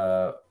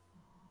uh,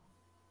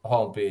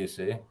 home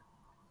PC,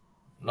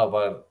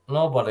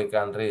 nobody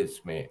can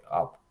reach me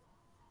up,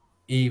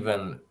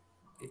 even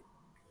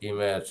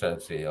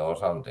emergency or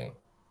something.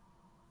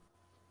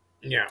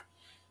 Yeah,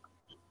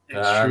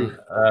 it's true.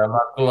 And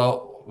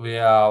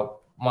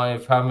my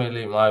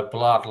family, my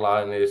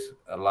bloodline is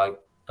like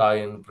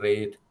dying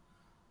breed,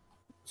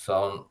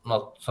 so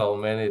not so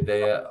many.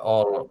 They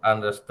all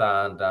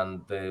understand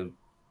and they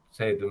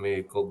say to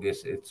me,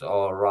 "Cookies, it's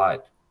all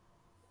right."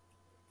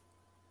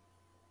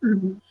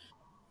 Mm-hmm.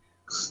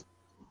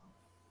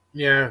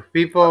 Yeah,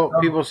 I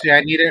don't, people say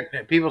I need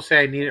it. People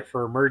say I need it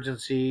for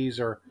emergencies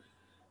or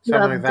You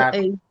something like have the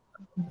that.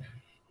 A.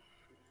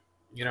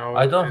 You know,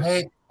 it's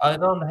I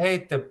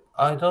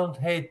don't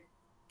hate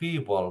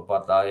people,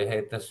 but I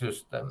hate the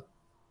system.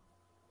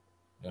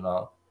 You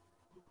know,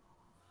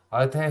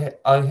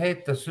 I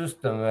hate the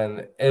system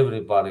when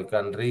everybody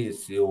can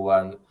reach you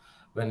and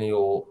when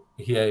you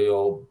hear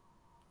your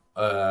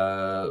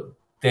uh,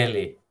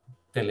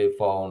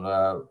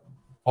 telephone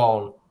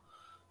phone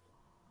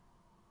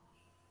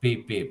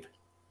beep beep.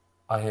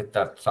 I hate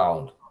that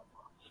sound.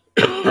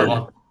 I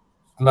want to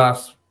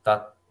smash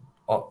that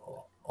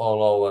all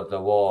over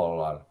the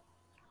wall. And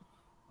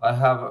I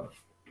have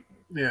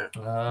Yeah.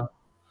 uh,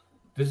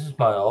 this is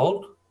my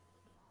old.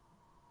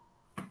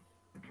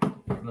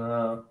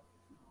 Uh,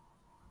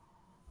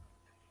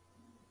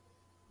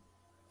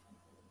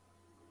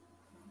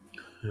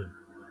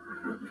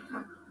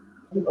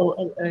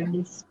 LOL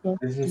Ernest.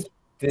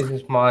 this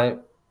is my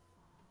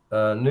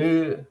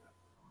new.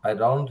 I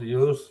don't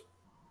use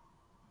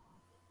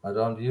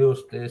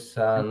this,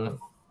 and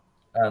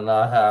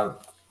I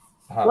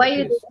Why have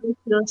you this. don't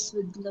close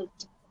with load?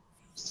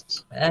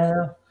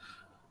 And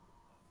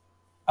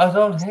I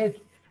don't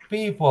hate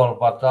people,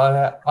 but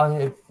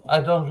I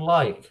don't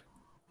like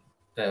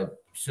the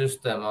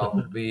system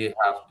of we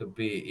have to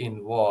be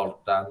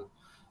involved and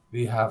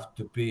we have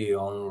to be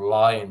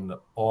online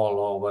all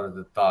over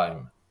the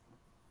time.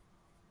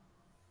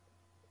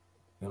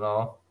 You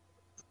know,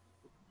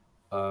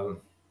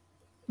 um,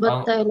 But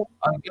I'm, I like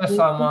I guess it.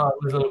 I'm a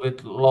little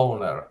bit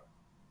loner.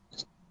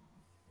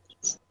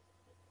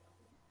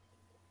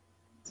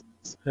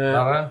 Uh,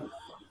 Naren,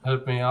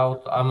 help me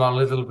out. I'm a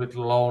little bit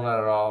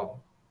loner, or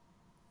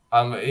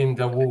I'm in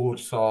the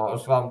woods or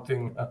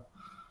something.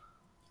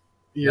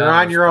 You you're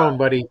on your understand? own,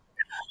 buddy.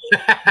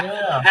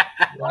 Yeah,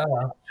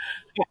 yeah.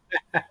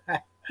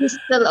 He's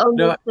still on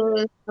No,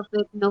 the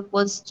topic, no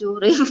phones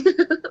during.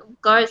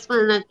 Of course,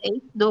 when at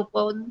 8, no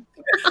phone.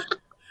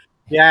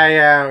 yeah,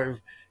 yeah.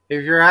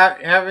 If you're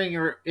having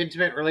an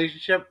intimate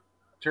relationship,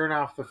 turn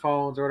off the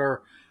phones or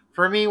whatever.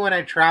 For me, when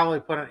I travel, I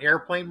put on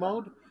airplane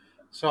mode,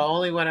 so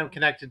only when I'm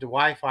connected to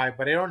Wi-Fi.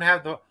 But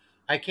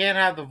I can't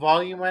have the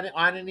volume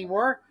on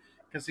anymore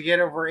because I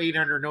get over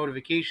 800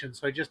 notifications.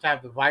 So I just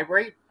have the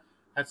vibrate.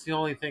 That's the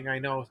only thing I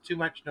know. It's too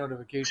much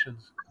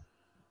notifications.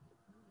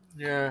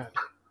 Yeah.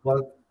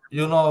 Like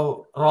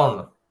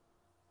Ron.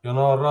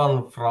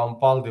 Ron from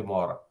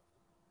Baltimore.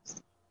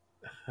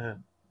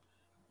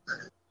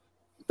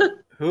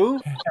 Who?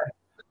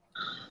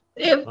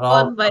 If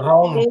phone by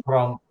Ron the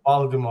from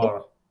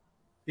Baltimore.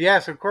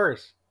 Yes, of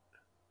course.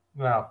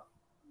 Yeah,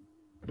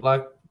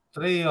 like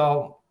 3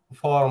 or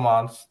 4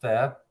 months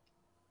there,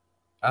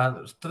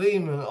 and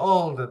streaming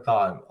all the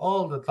time.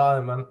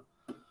 And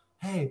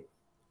hey,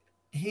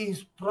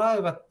 his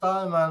private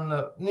time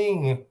and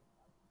Ning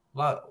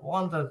like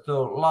wanted to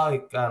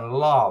like and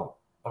love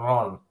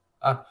Ron.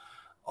 And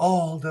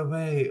all the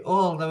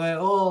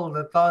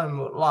time,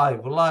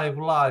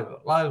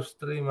 live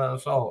stream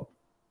and so.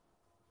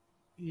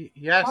 He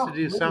has to Fuck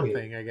do me.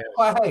 something, I guess.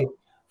 Hey,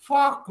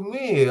 fuck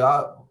me.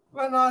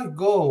 When I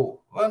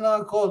go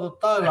to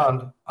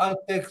Thailand, I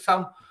take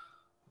some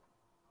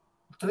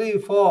 3,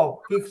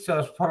 4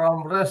 pictures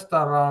from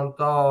restaurant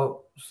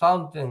or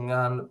something,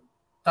 and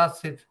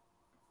that's it.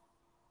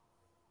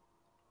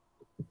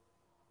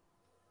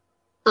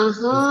 It's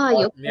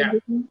like you Yeah.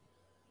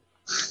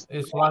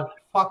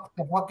 fuck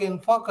the fucking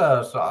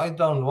fuckers. I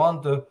don't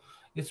want to.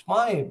 It's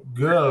my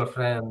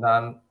girlfriend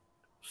and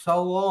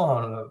so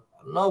on.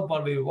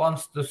 Nobody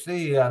wants to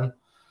see, and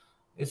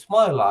it's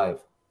my life.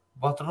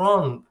 But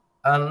Ron,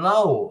 and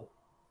now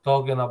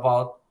talking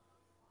about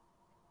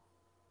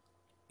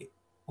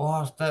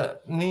was the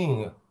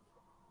Ning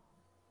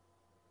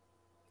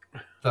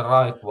the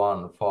right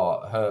one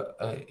for her?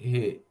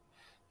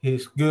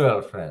 His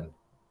girlfriend.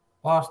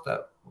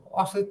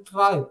 Was it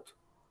right?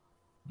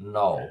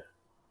 No.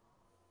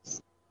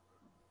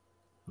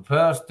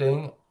 First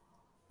thing,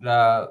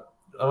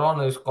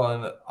 Ron is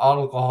going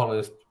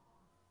alcoholist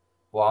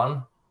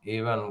one,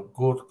 even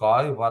good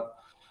guy, but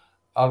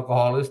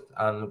alcoholist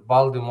and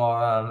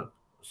Baltimore and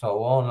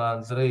so on,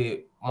 and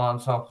 3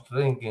 months of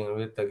drinking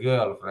with the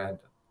girlfriend.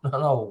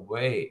 No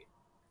way.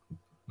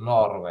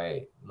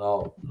 Norway.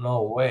 No,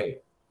 no way.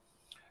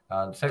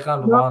 And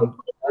second one,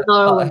 hey,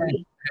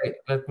 Norway. hey,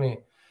 let me.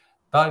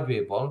 Thai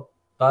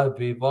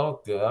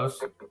people,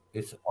 girls,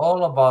 it's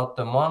all about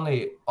the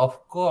money.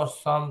 Of course,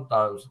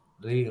 sometimes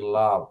real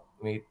love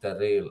meet the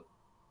real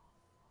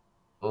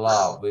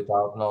love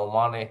without no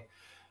money,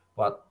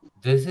 but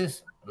this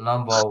is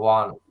number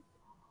one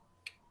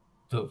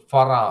to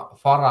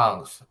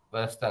Farangs,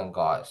 Western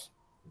guys,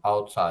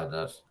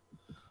 outsiders.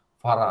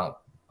 Farang.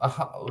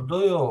 Do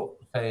you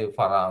say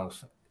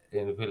Farangs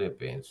in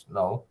Philippines?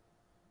 No,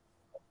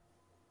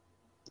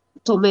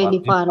 Too many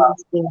but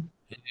parents there.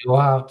 you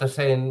have the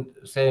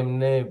same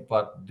name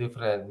but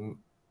different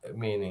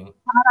meaning.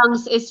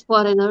 Parents is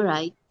foreigner,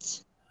 right?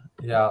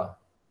 Yeah,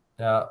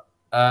 yeah.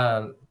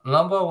 And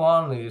number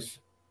one is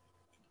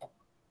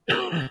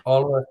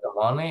always the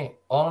money,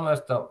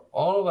 always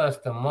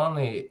the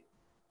money,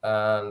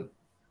 and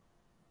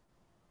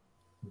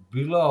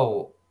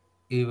below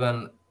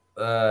even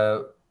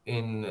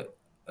in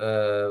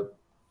uh,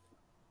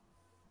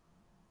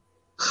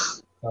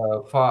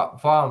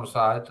 farm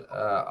side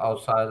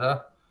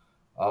outsider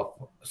of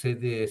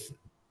cities,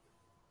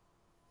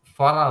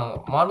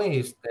 farang money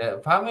is there,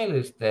 family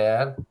is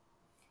there,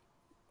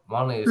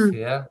 money is Mm.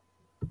 here,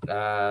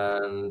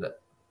 and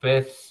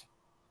pets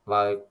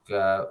like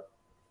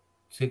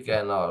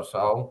chicken or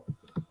so,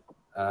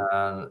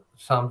 and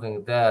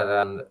something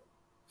there, and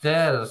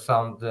there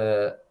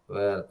something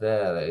where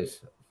there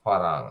is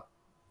farang,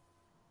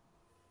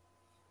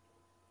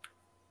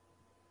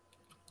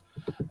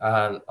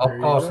 and of There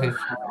you course go.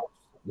 it's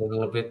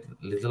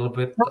little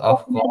bit, How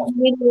of course.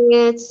 many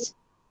minutes?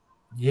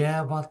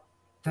 Yeah, but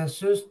the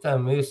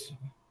system is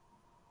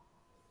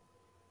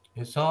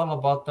it's all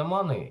about the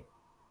money.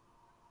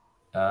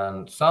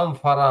 And some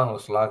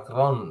Farangs like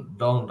Ron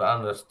don't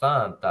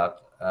understand that,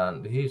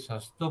 and he's a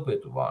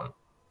stupid one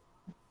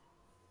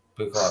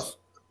because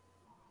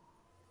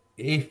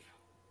if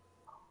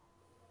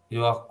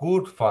you are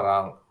good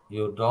Farang,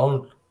 you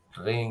don't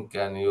drink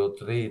and you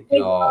treat Take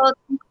your out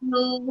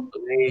to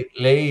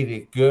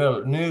lady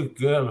girl, new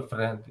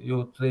girlfriend,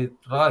 you treat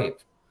right,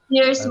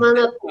 here's and one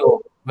then of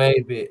you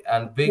maybe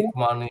and big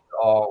money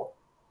or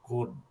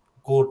good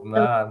good the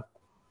man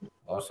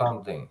or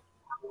something.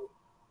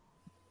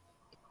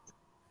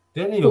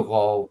 Then you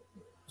go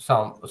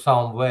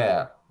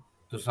somewhere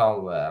to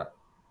somewhere.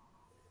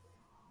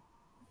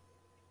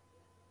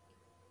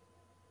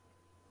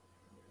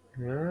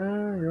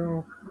 There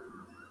you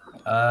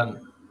And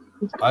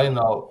I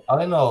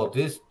know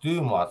this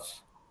too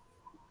much,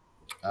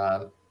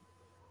 and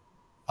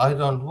I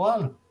don't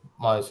want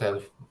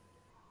myself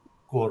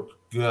good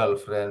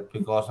girlfriend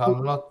because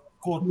I'm not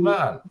good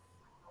man.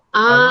 I'm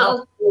ah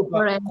not okay,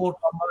 correct. good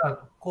man,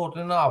 good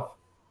enough.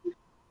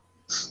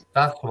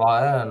 That's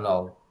why I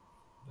know,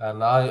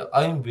 and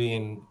I'm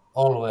being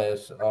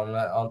always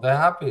on the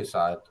happy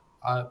side.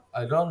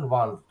 I don't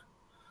want,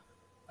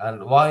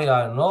 and why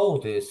I know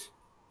this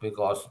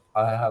because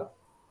I have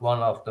one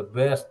of the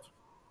best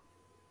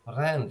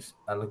friends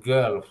and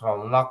girl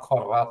from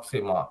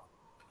Nakhon,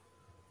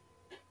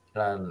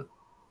 and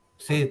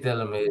she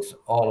tell me it's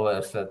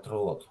always the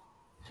truth.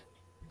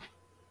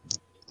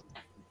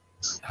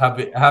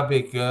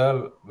 Happy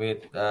girl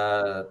with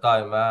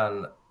Thai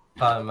man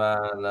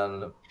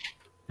and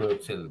two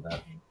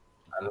children,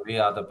 and we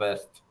are the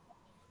best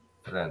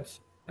friends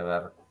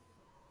ever.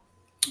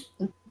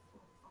 go.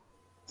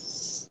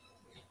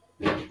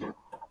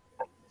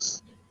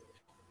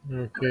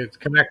 Okay, it's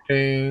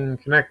connecting,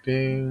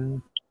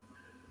 connecting.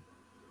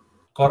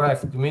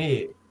 Correct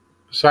me.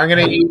 So I'm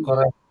gonna Hey, use.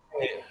 correct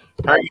me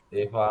I,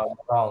 if I'm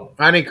wrong.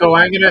 Aniko,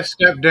 I'm gonna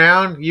step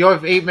down. You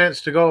have 8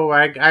 minutes to go.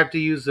 I have to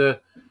use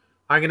the.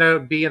 I'm gonna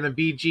be in the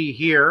BG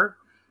here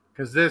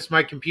because this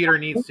my computer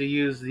needs to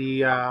use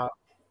the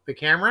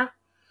camera.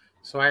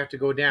 So I have to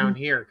go down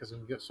here because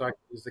so I can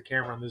use the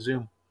camera on the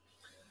Zoom.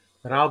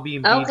 But I'll be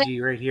in Okay,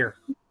 BG right here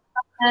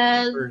for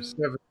and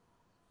 7.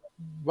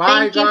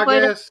 Bye, thank you for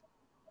the Goggess.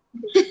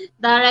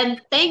 Darren.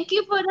 Thank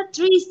you for the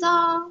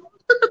threesome.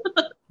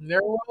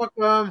 You're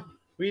welcome.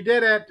 We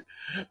did it.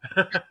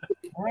 Bye,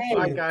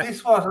 Hey, guys.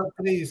 this was a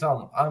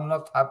threesome. I'm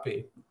not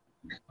happy.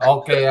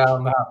 Okay,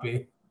 I'm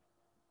happy.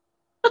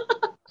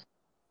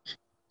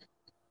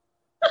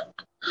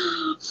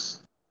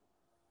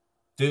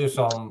 Do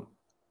some.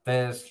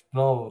 There's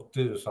no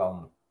do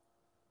some.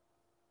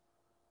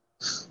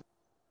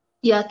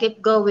 Yeah,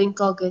 keep going,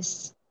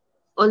 August.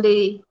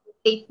 Only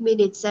 8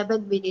 minutes,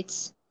 7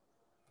 minutes.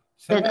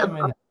 Then I'm Seven up.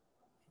 minutes.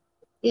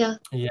 Yeah.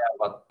 Yeah,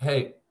 but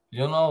hey,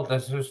 you know the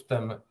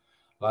system,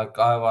 like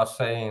I was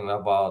saying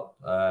about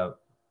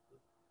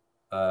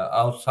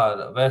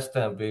outside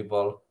Western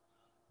people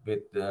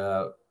with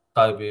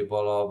Thai people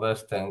or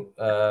Western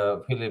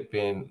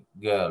Philippine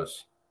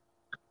girls.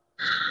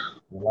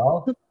 You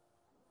know,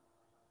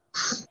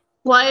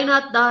 Why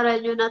not,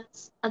 Darren? You're not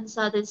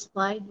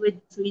unsatisfied with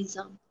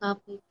threesome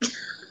topic.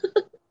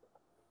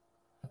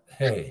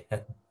 hey,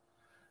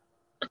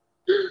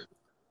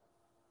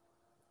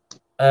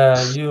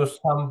 use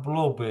some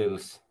blue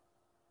pills.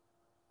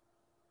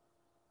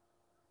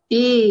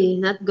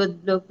 Not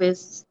good,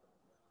 Lopez.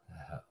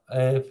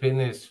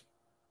 Finish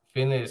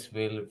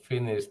will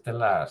finish the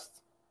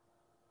last.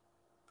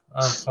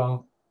 I'm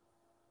from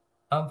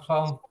I'm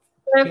from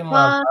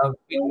Finland. Survive. I'm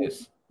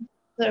Finnish.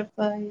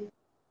 Survive.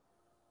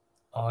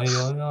 Oi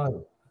oi oi.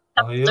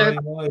 Oi oi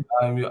Survive.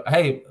 oi.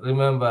 Hey,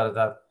 remember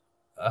that.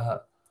 Uh,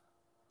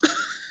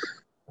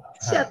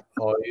 Shut.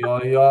 oi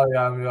oi oi.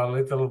 I'm your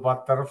little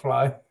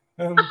butterfly.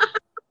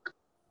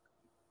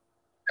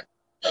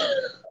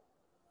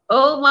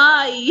 Oh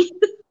my.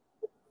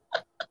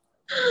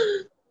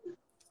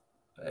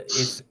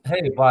 It's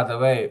hey. By the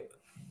way,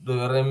 do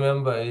you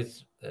remember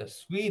it's a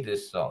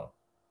Swedish song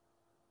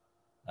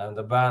and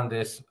the band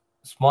is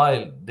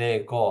Smile They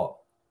Go.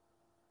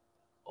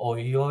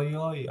 Oi oi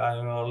oi.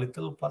 I'm your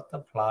little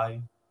butterfly.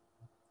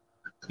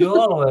 You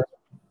always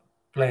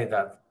play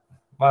that.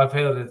 My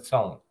favorite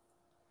song.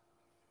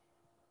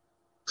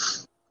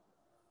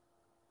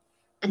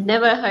 I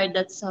never heard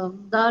that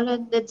song.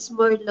 Darren needs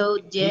more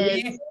load,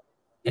 Lily. yes.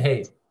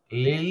 Hey,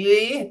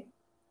 Lily.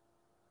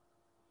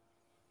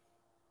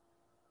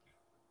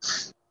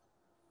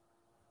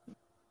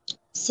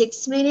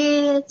 6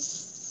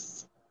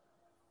 minutes.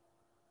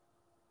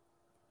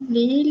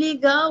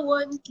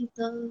 Liligawan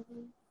kita.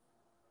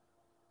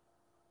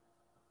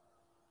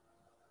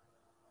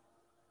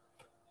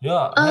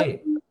 Yeah, Um,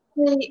 hey,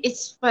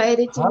 it's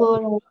Friday honey,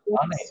 tomorrow.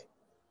 honey,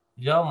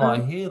 you're my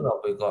Uh,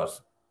 hero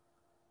because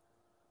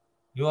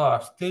you are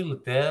still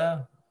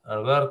there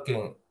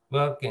and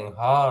working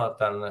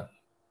hard and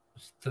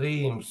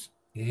streams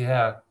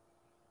here,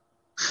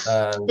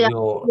 and yeah.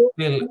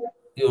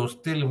 you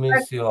still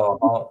miss your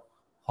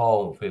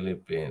home,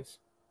 Philippines.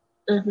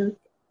 Uh-huh.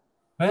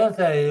 Where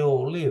do you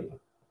live?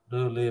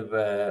 Do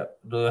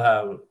you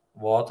have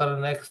water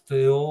next to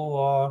you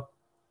or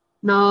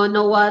No,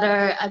 no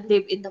water. I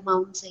live in the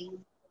mountain.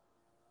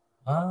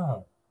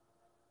 ah?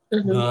 Do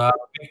Uh-huh. you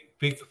have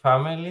big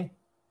family?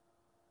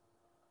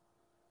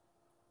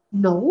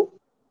 No,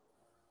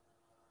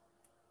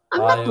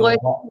 I'm Are not you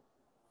working.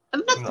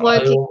 I'm not are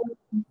working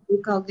you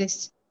in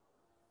August.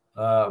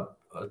 uh,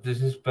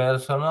 this is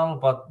personal,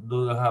 but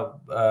do you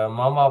have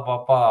mama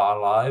papa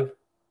alive?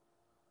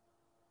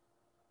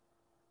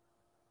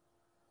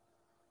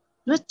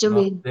 What do you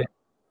Not mean? the,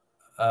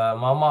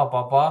 mama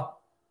papa.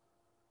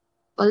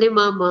 Only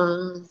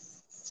mama.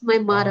 It's my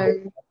Oh,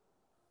 mother.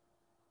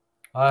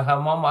 I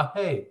have mama.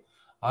 Hey,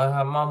 I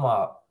have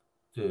mama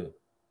too.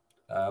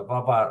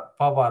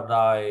 Papa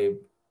died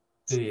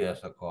 2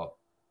 years ago.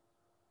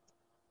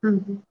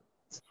 Mm-hmm.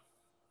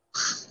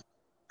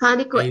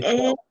 Honey ko Eight.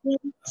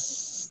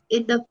 eggs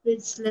in the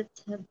fridge.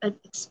 Let's have an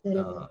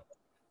experiment. Uh,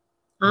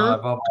 Huh? my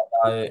papa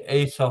died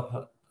age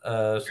of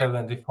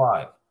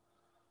 75.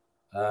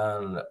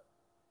 And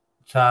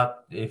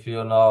chat, if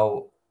you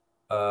know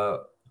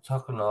uh,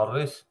 Chuck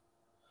Norris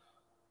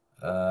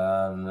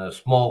and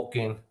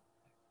smoking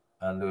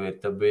and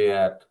with the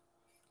beard,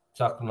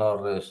 Chuck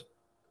Norris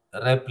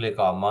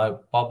replica. My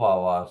papa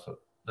was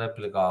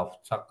replica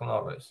of Chuck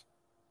Norris.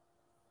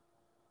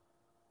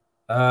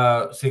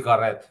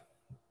 Cigarette,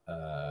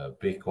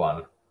 big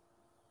one.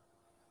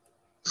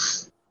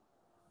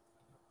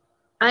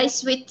 Ice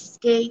sweet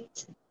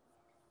skate.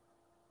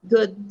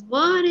 Good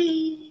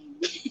morning.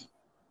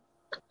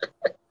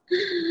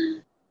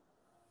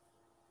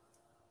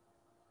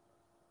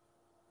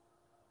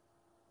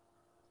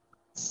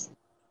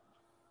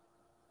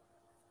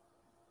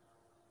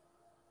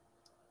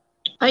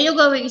 Are you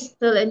going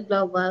still in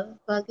global,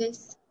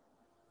 August?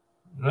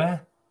 Eh?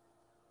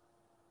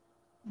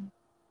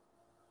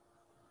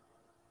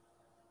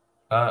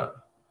 Uh,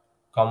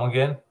 Come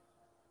again?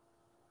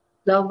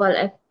 Global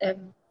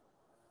FM.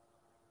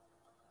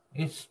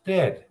 It's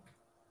dead.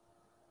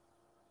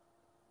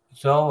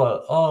 It's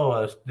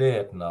always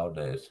dead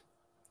nowadays.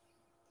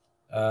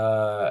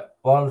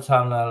 One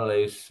channel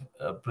is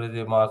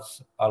pretty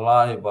much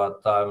alive, but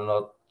I'm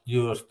not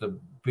used to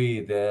be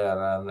there.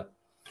 And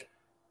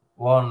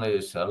one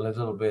is a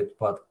little bit,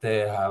 but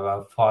they have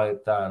a fight,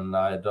 and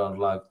I don't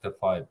like the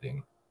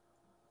fighting.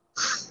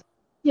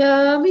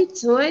 Yeah, me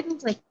too. I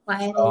don't like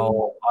fighting.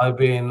 So I've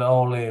been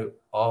only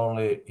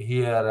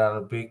here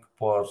and Big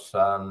Boss,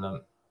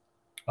 and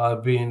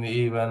I've been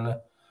even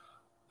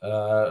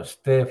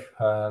Steph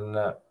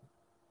and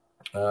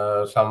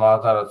some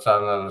other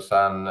channels,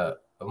 and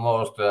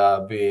mostly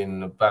I've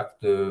been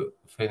back to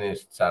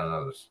Finnish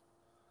channels.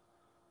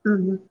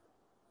 Mhm.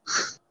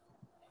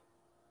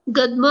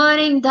 Good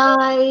morning,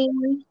 Dai.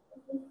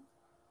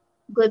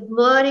 Good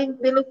morning,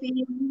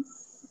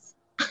 Philippines.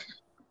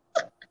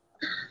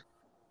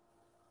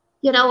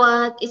 You know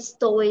what? It's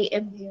 2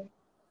 a.m. here.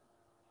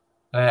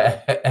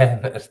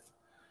 Ernest.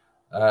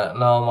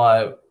 No,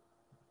 my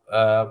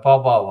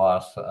Papa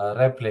was a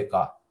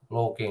replica,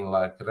 looking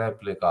like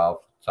replica of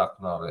Chuck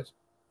Norris.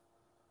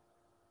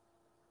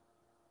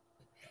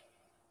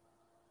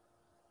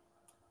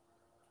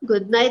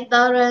 Good night,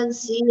 Darren.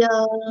 See ya.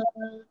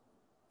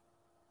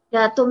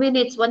 Yeah, 2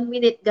 minutes, 1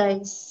 minute,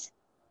 guys.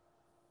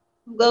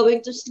 I'm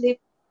going to sleep,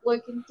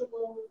 working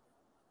tomorrow.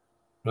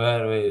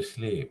 Where we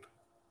sleep.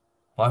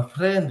 My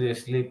friend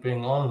is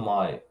sleeping on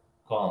my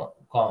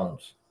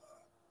couch.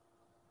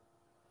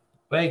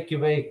 Veikki,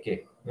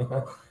 Veikki.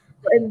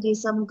 OMG,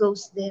 some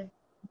ghost there.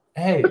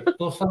 Hei,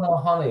 tuu sanoo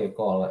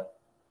Hanikolle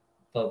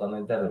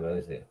niin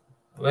terveisiä.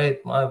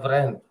 Wait, my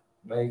friend,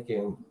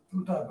 making...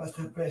 Pitää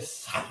päästä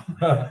vessaan.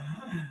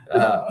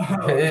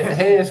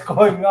 He is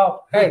going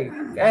up. Hei,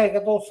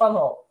 eikä tuu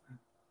sanoo.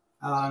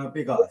 Älä aina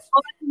pikaisesti.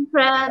 Morning,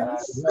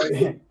 friends.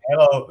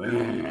 Hello.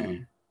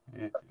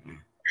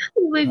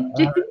 OMG.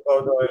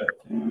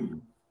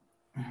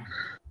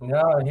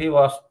 Yeah, he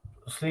was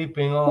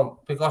sleeping on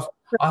because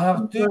I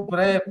have two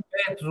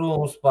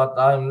bedrooms, but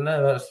I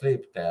never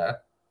sleep there.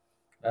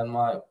 And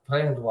my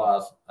friend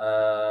was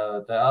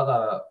the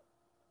other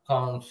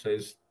couch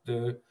is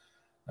too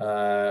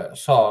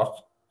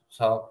short,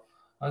 so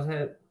I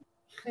said,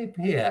 sleep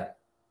here.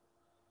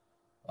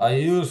 I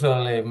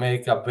usually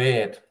make a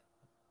bed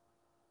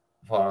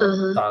for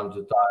Uh-huh. time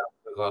to time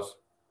because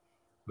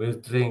we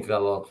drink a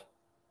lot.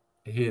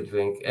 He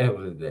drink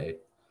every day.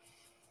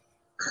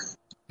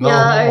 No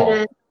Yeah, more.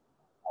 Ernest.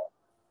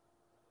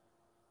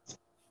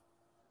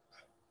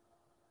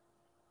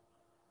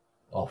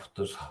 Off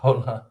to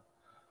sauna.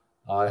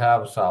 I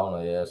have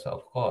sauna, yes,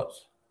 of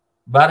course.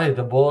 Barry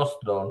the boss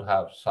don't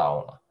have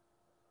sauna.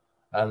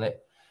 And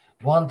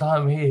one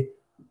time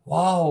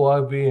wow,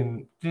 I've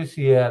been this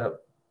year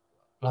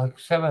like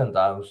 7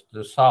 times the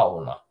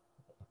sauna.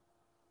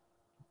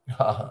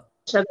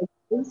 7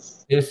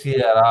 times. This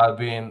year I've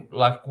been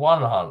like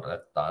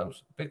 100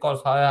 times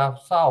because I have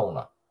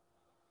sauna.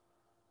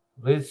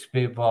 Rich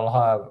people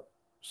have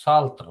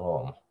salt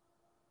room.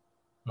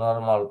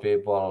 Normal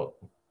people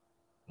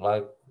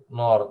like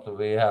North,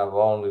 we have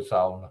only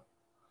sauna.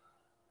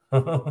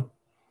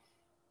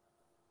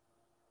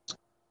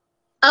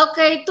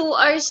 Okay, 2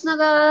 hours na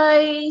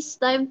guys.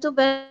 Time to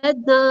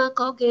bed na,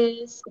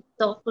 Kogis.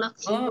 2 o'clock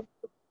here.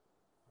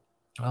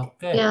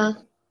 Okay. Yeah.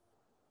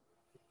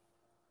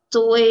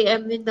 2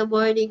 a.m. in the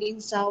morning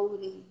in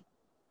Saudi.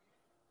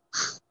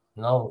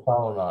 No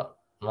sauna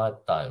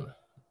night time.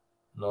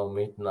 No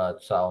midnight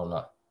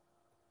sauna.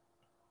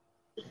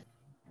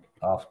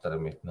 After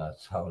midnight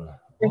sauna.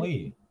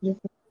 Oi.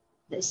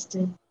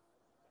 Listen.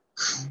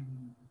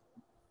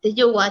 Did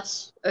you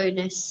watch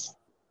Ernest?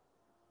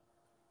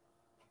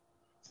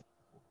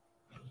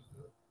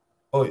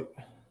 Oi.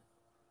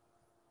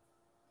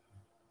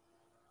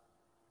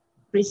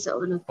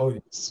 Prison.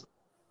 Oi.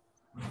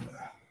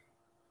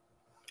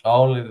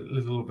 Only a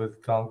little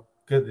bit drunk,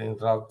 getting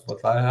drunk,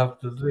 but I have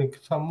to drink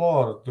some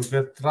more to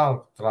get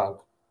drunk.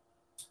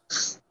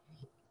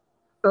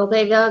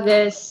 Okay,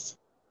 guys.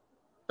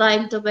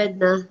 Time to bed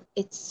na.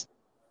 It's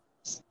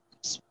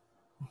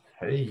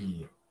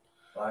Hey.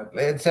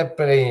 Led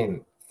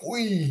Zeppelin.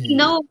 Ui.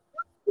 no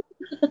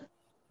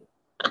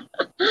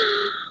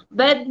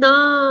bed na,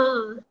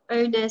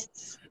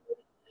 Ernest.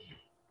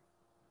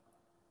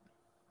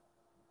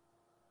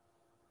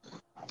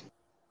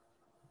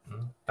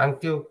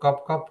 Thank you,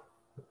 Cup.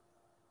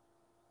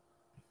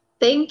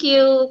 Thank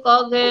you,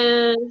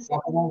 Kogis.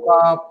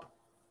 Cup.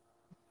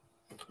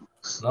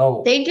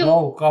 No, Thank you.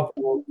 no, Cup.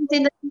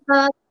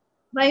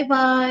 Bye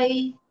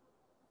bye.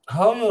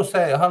 How you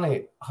say,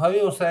 honey? How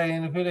you say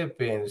in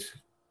Philippines?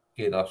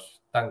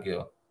 Kiitos. Thank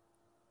you.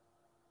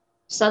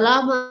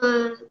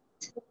 Salamat.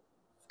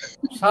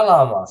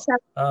 Salama.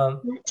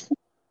 Salamat.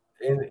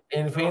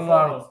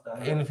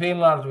 In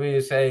Finland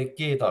we say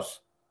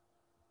kiitos.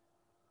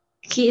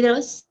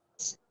 Kiros.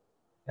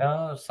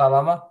 Yeah,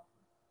 salama.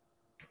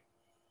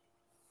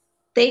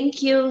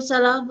 Thank you.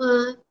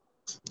 Salamat.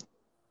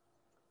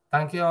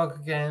 Thank you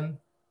again,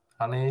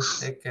 honey.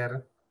 Take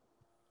care.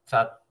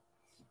 Chat.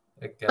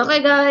 Take care.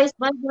 Okay, guys.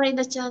 Bye bye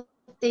na chat.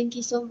 Thank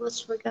you so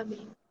much for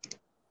coming.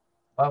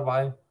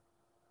 Bye.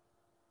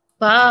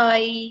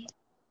 Bye.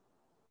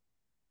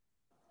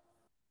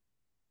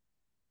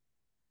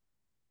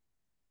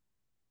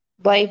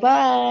 Bye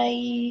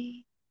bye.